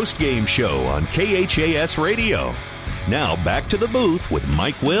coach's post-game show on KHAS Radio. Now back to the booth with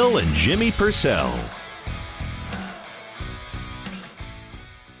Mike Will and Jimmy Purcell.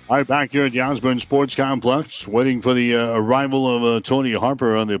 All right, back here at the Osborne Sports Complex, waiting for the arrival of Tony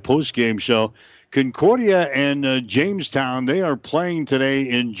Harper on the post-game show. Concordia and Jamestown, they are playing today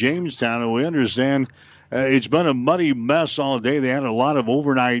in Jamestown, and we understand it's been a muddy mess all day. They had a lot of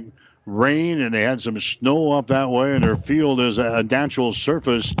overnight rain, and they had some snow up that way, and their field is a natural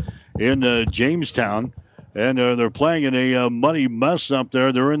surface in Jamestown. And they're playing in a muddy mess up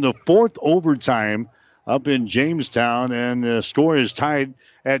there. They're in the fourth overtime up in Jamestown, and the score is tied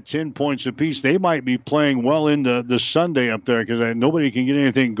at 10 points apiece. They might be playing well into the Sunday up there because nobody can get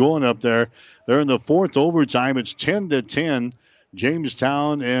anything going up there. They're in the fourth overtime. It's 10-10.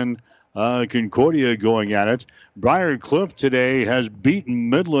 Jamestown and Concordia going at it. Briar Cliff today has beaten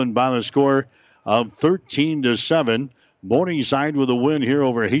Midland by the score of 13-7. Morningside with a win here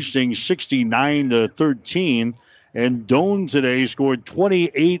over Hastings, 69-13. And Doane today scored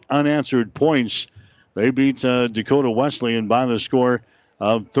 28 unanswered points. They beat Dakota Wesleyan by the score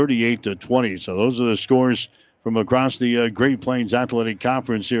of 38-20. So those are the scores from across the Great Plains Athletic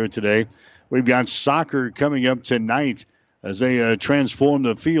Conference here today. We've got soccer coming up tonight as they transform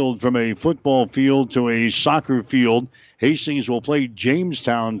the field from a football field to a soccer field. Hastings will play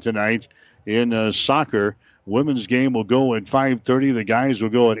Jamestown tonight in soccer. Women's game will go at 5:30. The guys will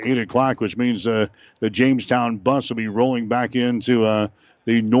go at 8 o'clock, which means the Jamestown bus will be rolling back into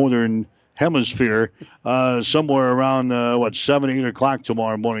the northern hemisphere somewhere around 7, 8 o'clock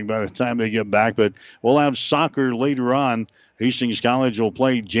tomorrow morning by the time they get back. But we'll have soccer later on. Hastings College will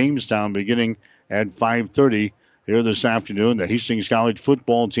play Jamestown beginning at 5:30 here this afternoon. The Hastings College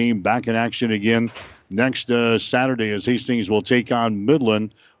football team back in action again next Saturday as Hastings will take on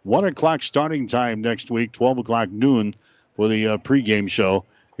Midland. 1 o'clock starting time next week, 12 o'clock noon for the pregame show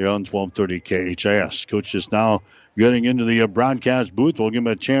here on 1230 KHAS. Coach is now getting into the broadcast booth. We'll give him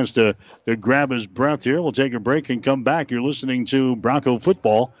a chance to grab his breath here. We'll take a break and come back. You're listening to Bronco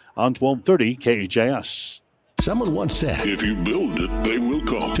Football on 1230 KHAS. Someone once said, "If you build it, they will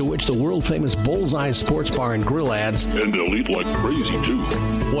come." To which the world-famous Bullseye Sports Bar and Grill adds, "And they'll eat like crazy, too."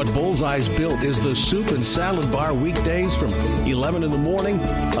 What Bullseye's built is the soup and salad bar weekdays from 11 in the morning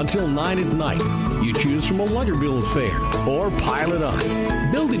until 9 at night. You choose from a lunch bill fare or pile it on.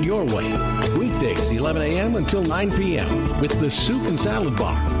 Build it your way. Weekdays, 11 a.m. until 9 p.m. with the soup and salad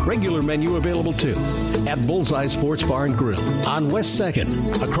bar. Regular menu available, too. At Bullseye Sports Bar and Grill on West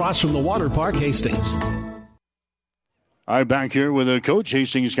 2nd, across from the Water Park, Hastings. All right, back here with Coach.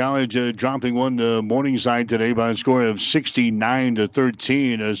 Hastings College dropping one to Morningside today by a score of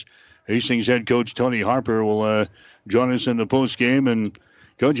 69-13 as Hastings head coach Tony Harper will join us in the post game. And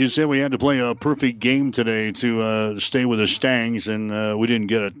Coach, you said we had to play a perfect game today to stay with the Stangs, and we didn't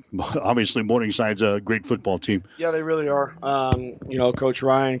get it. Obviously, Morningside's a great football team. Yeah, they really are. Coach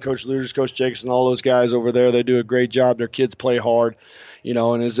Ryan, Coach Luters, Coach Jacobson, all those guys over there, they do a great job. Their kids play hard.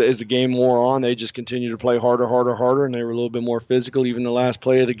 And as the game wore on, they just continued to play harder, and they were a little bit more physical. Even the last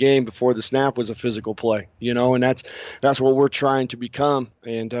play of the game before the snap was a physical play, and that's what we're trying to become,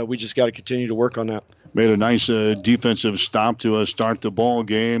 and we just got to continue to work on that. Made a nice defensive stop to start the ball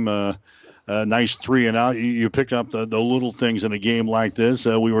game. A nice 3-and-out. You pick up the little things in a game like this.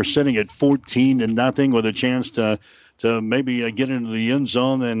 We were sitting at 14-0 with a chance to maybe get into the end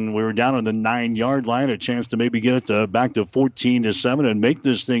zone, and we were down on the 9-yard line, a chance to maybe get it back to 14-7 and make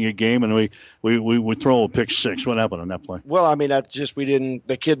this thing a game, and we throw a pick six. What happened on that play? Well, that's just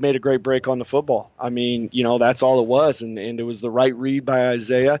the kid made a great break on the football. That's all it was, and it was the right read by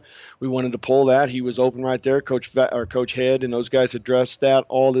Isaiah. We wanted to pull that. He was open right there. Coach Head and those guys addressed that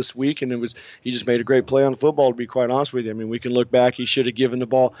all this week, and he just made a great play on the football, to be quite honest with you. We can look back. He should have given the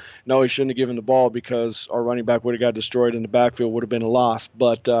ball. No, he shouldn't have given the ball because our running back would have got destroyed in the backfield, would have been a loss.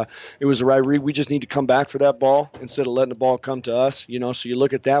 But it was the right read. We just need to come back for that ball instead of letting the ball come to us. So you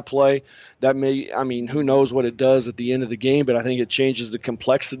look at that play. That who knows what it does at the end of the game, but I think it changes the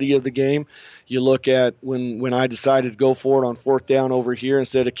complexity of the game. You look at when I decided to go for it on fourth down over here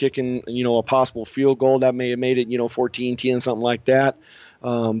instead of kicking, a possible field goal, that may have made it, 14-10, something like that.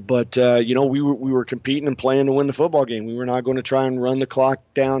 But we were competing and playing to win the football game. We were not going to try and run the clock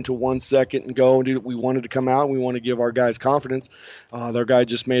down to 1 second and go and do it. We wanted to come out. And we want to give our guys confidence. Their guy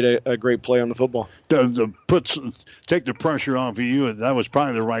just made a great play on the football. Take the pressure off of you. That was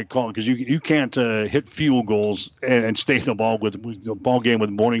probably the right call because you can't hit field goals and stay in the ball game with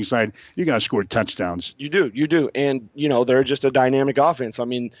Morningside. You got to score touchdowns. You do. And, they're just a dynamic offense.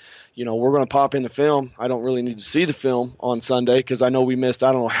 We're going to pop in the film. I don't really need to see the film on Sunday because I know we missed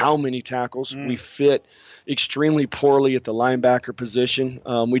I don't know how many tackles. We fit extremely poorly at the linebacker position.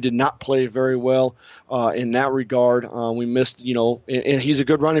 We did not play very well in that regard. We missed, and he's a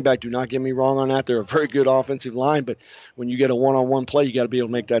good running back. Do not get me wrong on that. They're a very good offensive line, but when you get a one-on-one play, you got to be able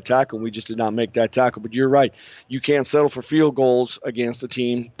to make that tackle. We just did not make that tackle. But you're right. You can't settle for field goals against a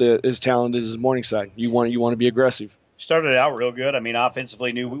team that is talented as Morningside. You want to be aggressive. started out real good. I mean,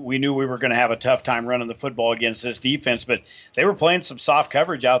 offensively, we knew we were going to have a tough time running the football against this defense, but they were playing some soft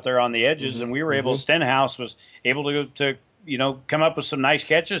coverage out there on the edges, and we were able. Stenhouse was able to come up with some nice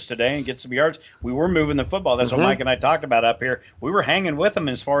catches today and get some yards. We were moving the football. That's what Mike and I talked about up here. We were hanging with them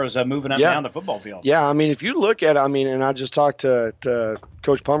as far as moving up and down the football field. Yeah, I mean, if you look at it, I mean, and I just talked to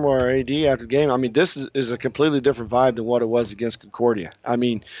Coach Pomeroy, our AD, after the game. I mean, this is a completely different vibe than what it was against Concordia. I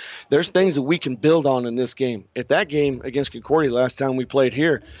mean, there's things that we can build on in this game. At that game against Concordia last time we played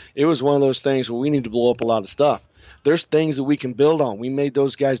here, it was one of those things where we need to blow up a lot of stuff. There's things that we can build on. We made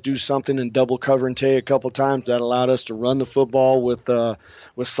those guys do something in double cover and Tay a couple times that allowed us to run the football with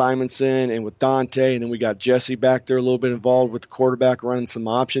Simonson and with Dante, and then we got Jesse back there a little bit involved with the quarterback running some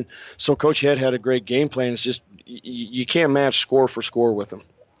option. So Coach Head had a great game plan. It's just you can't match score for score with him.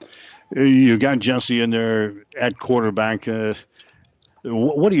 You got Jesse in there at quarterback.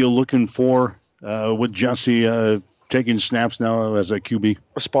 What are you looking for with Jesse taking snaps now as a QB?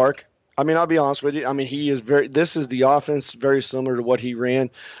 A spark. I mean, I'll be honest with you. I mean, this is the offense very similar to what he ran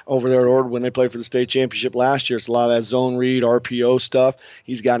over there at Ord when they played for the state championship last year. It's a lot of that zone read, RPO stuff.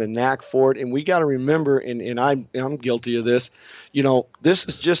 He's got a knack for it. And we got to remember, and I'm guilty of this, this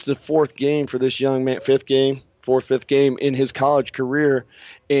is just the fourth game for this young man, fifth game in his college career.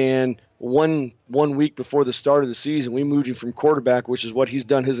 And one week before the start of the season, we moved him from quarterback, which is what he's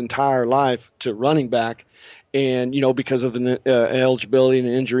done his entire life, to running back. And, because of the eligibility and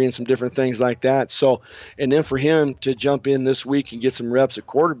the injury and some different things like that. So, and then for him to jump in this week and get some reps at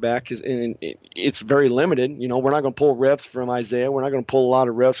quarterback, it's very limited. We're not going to pull reps from Isaiah. We're not going to pull a lot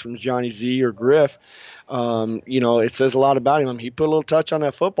of reps from Johnny Z or Griff. It says a lot about him. I mean, he put a little touch on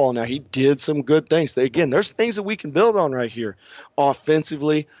that football. Now, he did some good things. Again, there's things that we can build on right here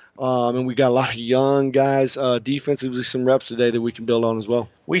offensively. And we got a lot of young guys defensively, some reps today that we can build on as well.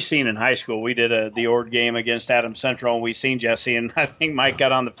 We seen in high school, we did the Ord game against Adams Central, and we seen Jesse, and I think Mike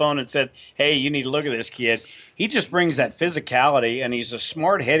got on the phone and said, hey, you need to look at this kid. He just brings that physicality, and he's a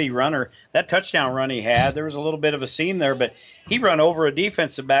smart, heady runner. That touchdown run he had, there was a little bit of a seam there, but he run over a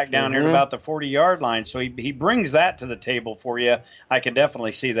defensive back down here at about the 40-yard line. So he brings that to the table for you. I can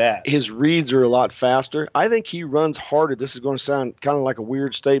definitely see that. His reads are a lot faster. I think he runs harder. This is going to sound kind of like a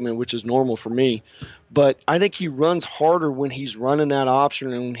weird statement, which is normal for me. But I think he runs harder when he's running that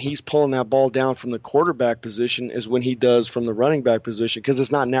option and when he's pulling that ball down from the quarterback position is when he does from the running back position, because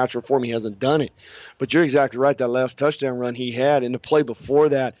it's not natural for him. He hasn't done it. But you're exactly right. That last touchdown run he had, and the play before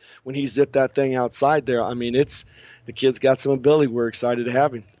that when he zipped that thing outside there, I mean, the kid's got some ability. We're excited to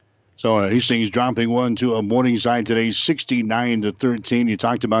have him. So Hastings dropping one to a Morningside today, 69-13. You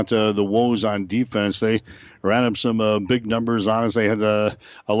talked about the woes on defense. They ran up some big numbers on us. They had a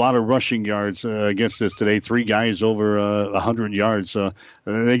lot of rushing yards against us today. 3 guys over 100 yards.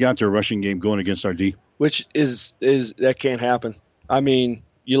 They got their rushing game going against our D. Which is that can't happen. I mean,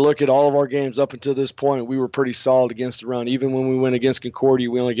 you look at all of our games up until this point, we were pretty solid against the run. Even when we went against Concordia,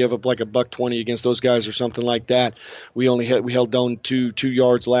 we only gave up like $120 against those guys or something like that. We held down 2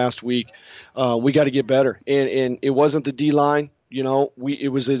 yards last week. We got to get better, and it wasn't the D line.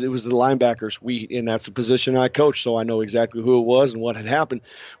 It was the linebackers. And that's the position I coach, so I know exactly who it was and what had happened.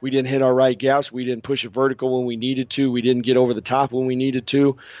 We didn't hit our right gaps. We didn't push it vertical when we needed to. We didn't get over the top when we needed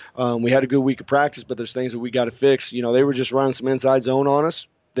to. We had a good week of practice, but there's things that we got to fix. They were just running some inside zone on us.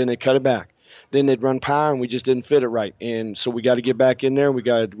 Then they cut it back. Then they'd run power, and we just didn't fit it right. And so we got to get back in there. We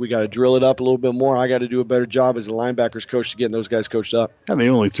got to drill it up a little bit more. I got to do a better job as a linebackers coach to getting those guys coached up. And they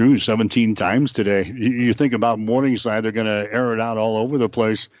only threw 17 times today. You think about Morningside, they're going to air it out all over the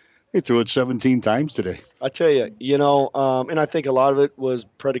place. They threw it 17 times today. I tell you, and I think a lot of it was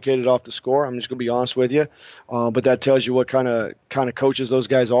predicated off the score. I'm just going to be honest with you. But that tells you what kind of coaches those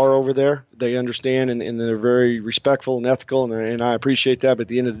guys are over there. They understand, and they're very respectful and ethical, and I appreciate that. But at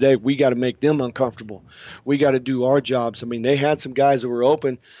the end of the day, we got to make them uncomfortable. We got to do our jobs. I mean, they had some guys that were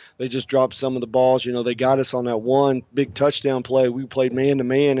open. They just dropped some of the balls. They got us on that one big touchdown play. We played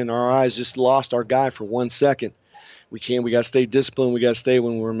man-to-man, and our eyes just lost our guy for 1 second. We got to stay disciplined. We got to stay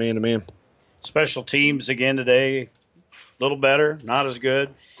when we're man-to-man. Special teams again today, a little better, not as good.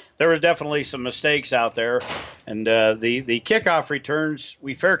 There was definitely some mistakes out there. And the kickoff returns,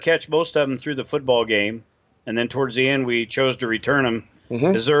 we fair catch most of them through the football game. And then towards the end, we chose to return them.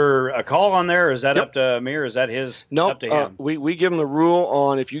 Mm-hmm. Is there a call on there? Or is that up to Amir? Is that his? Nope. Up to him? We give him the rule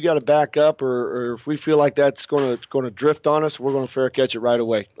on if you got to back up or if we feel like that's going to drift on us, we're going to fair catch it right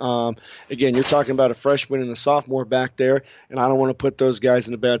away. Again, you're talking about a freshman and a sophomore back there, and I don't want to put those guys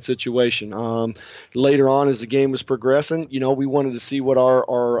in a bad situation. Later on, as the game was progressing, we wanted to see what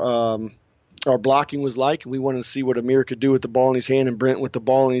our our blocking was like. We wanted to see what Amir could do with the ball in his hand and Brent with the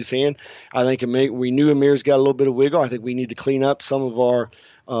ball in his hand. I think we knew Amir's got a little bit of wiggle. I think we need to clean up some of our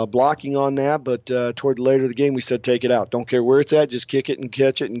blocking on that. But toward the later of the game, we said take it out. Don't care where it's at. Just kick it and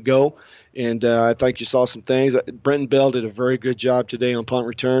catch it and go. And I think you saw some things. Brenton Bell did a very good job today on punt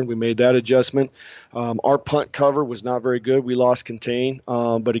return. We made that adjustment. Our punt cover was not very good. We lost contain.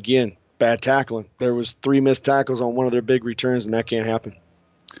 But again, bad tackling. There was 3 missed tackles on one of their big returns, and that can't happen.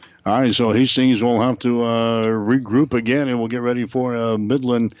 All right, so Hastings will have to regroup again, and we'll get ready for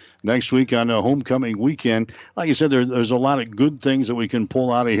Midland next week on a homecoming weekend. Like I said, there's a lot of good things that we can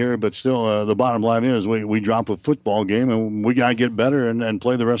pull out of here, but still the bottom line is we drop a football game, and we got to get better and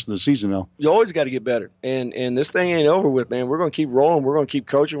play the rest of the season now. You always got to get better, and this thing ain't over with, man. We're going to keep rolling. We're going to keep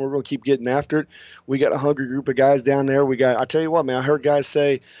coaching. We're going to keep getting after it. We got a hungry group of guys down there. I tell you what, man, I heard guys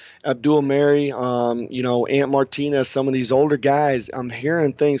say Abdul Mary, Ant Martinez, some of these older guys, I'm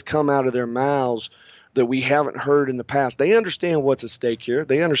hearing things come out of their mouths that we haven't heard in the past. They understand what's at stake here.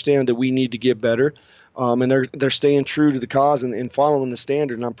 They understand that we need to get better, and they're staying true to the cause and following the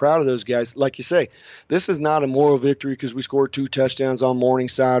standard, and I'm proud of those guys. Like you say, this is not a moral victory because we scored 2 touchdowns on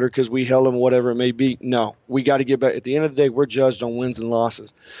Morningside or because we held them, whatever it may be. No, we got to get back. At the end of the day, we're judged on wins and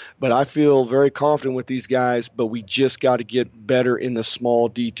losses. But I feel very confident with these guys, but we just got to get better in the small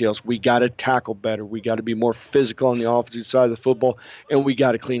details. We got to tackle better. We got to be more physical on the offensive side of the football, and we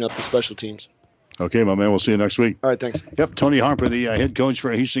got to clean up the special teams. Okay, my man. We'll see you next week. All right, thanks. Yep, Tony Harper, the head coach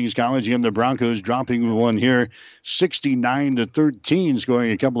for Hastings College, and the Broncos dropping one here, 69-13,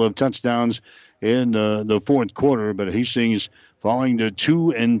 scoring a couple of touchdowns in the fourth quarter. But Hastings falling to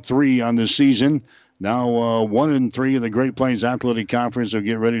 2-3 on the season. Now 1-3 in the Great Plains Athletic Conference. They'll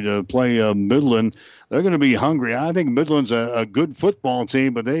get ready to play Midland. They're going to be hungry. I think Midland's a good football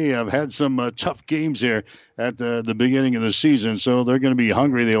team, but they have had some tough games here at the beginning of the season, so they're going to be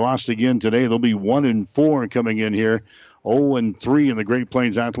hungry. They lost again today. They'll be 1-4 coming in here, 0-3 in the Great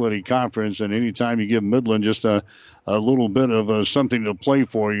Plains Athletic Conference, and anytime you give Midland just a little bit of something to play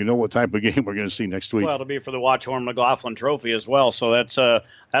for, you know what type of game we're going to see next week. Well, it'll be for the Watchorn McLaughlin Trophy as well, so that's a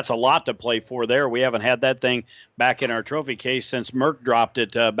lot to play for there. We haven't had that thing back in our trophy case since Merck dropped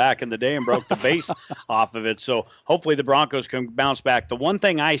it back in the day and broke the base off of it, so hopefully the Broncos can bounce back. The one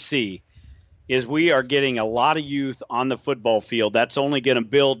thing I see is we are getting a lot of youth on the football field. That's only going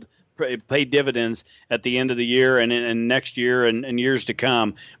to pay dividends at the end of the year and next year and years to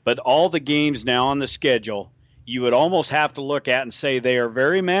come. But all the games now on the schedule, you would almost have to look at and say they are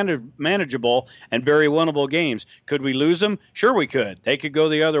very manageable and very winnable games. Could we lose them? Sure we could. They could go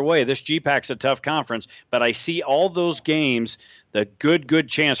the other way. This GPAC's a tough conference, but I see all those games the good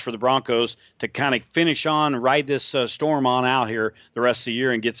chance for the Broncos to kind of finish on, ride this storm on out here the rest of the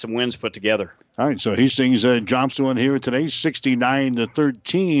year and get some wins put together. All right, so Hastings drops one here today,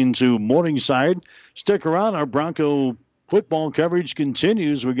 69-13 to Morningside. Stick around. Our Bronco football coverage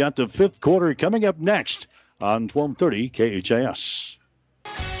continues. We got the fifth quarter coming up next on 1230 KHAS.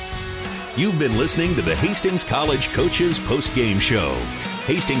 You've been listening to the Hastings College Coaches Post-Game Show.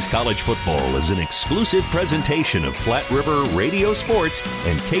 Hastings College Football is an exclusive presentation of Platte River Radio Sports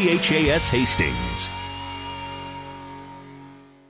and KHAS Hastings.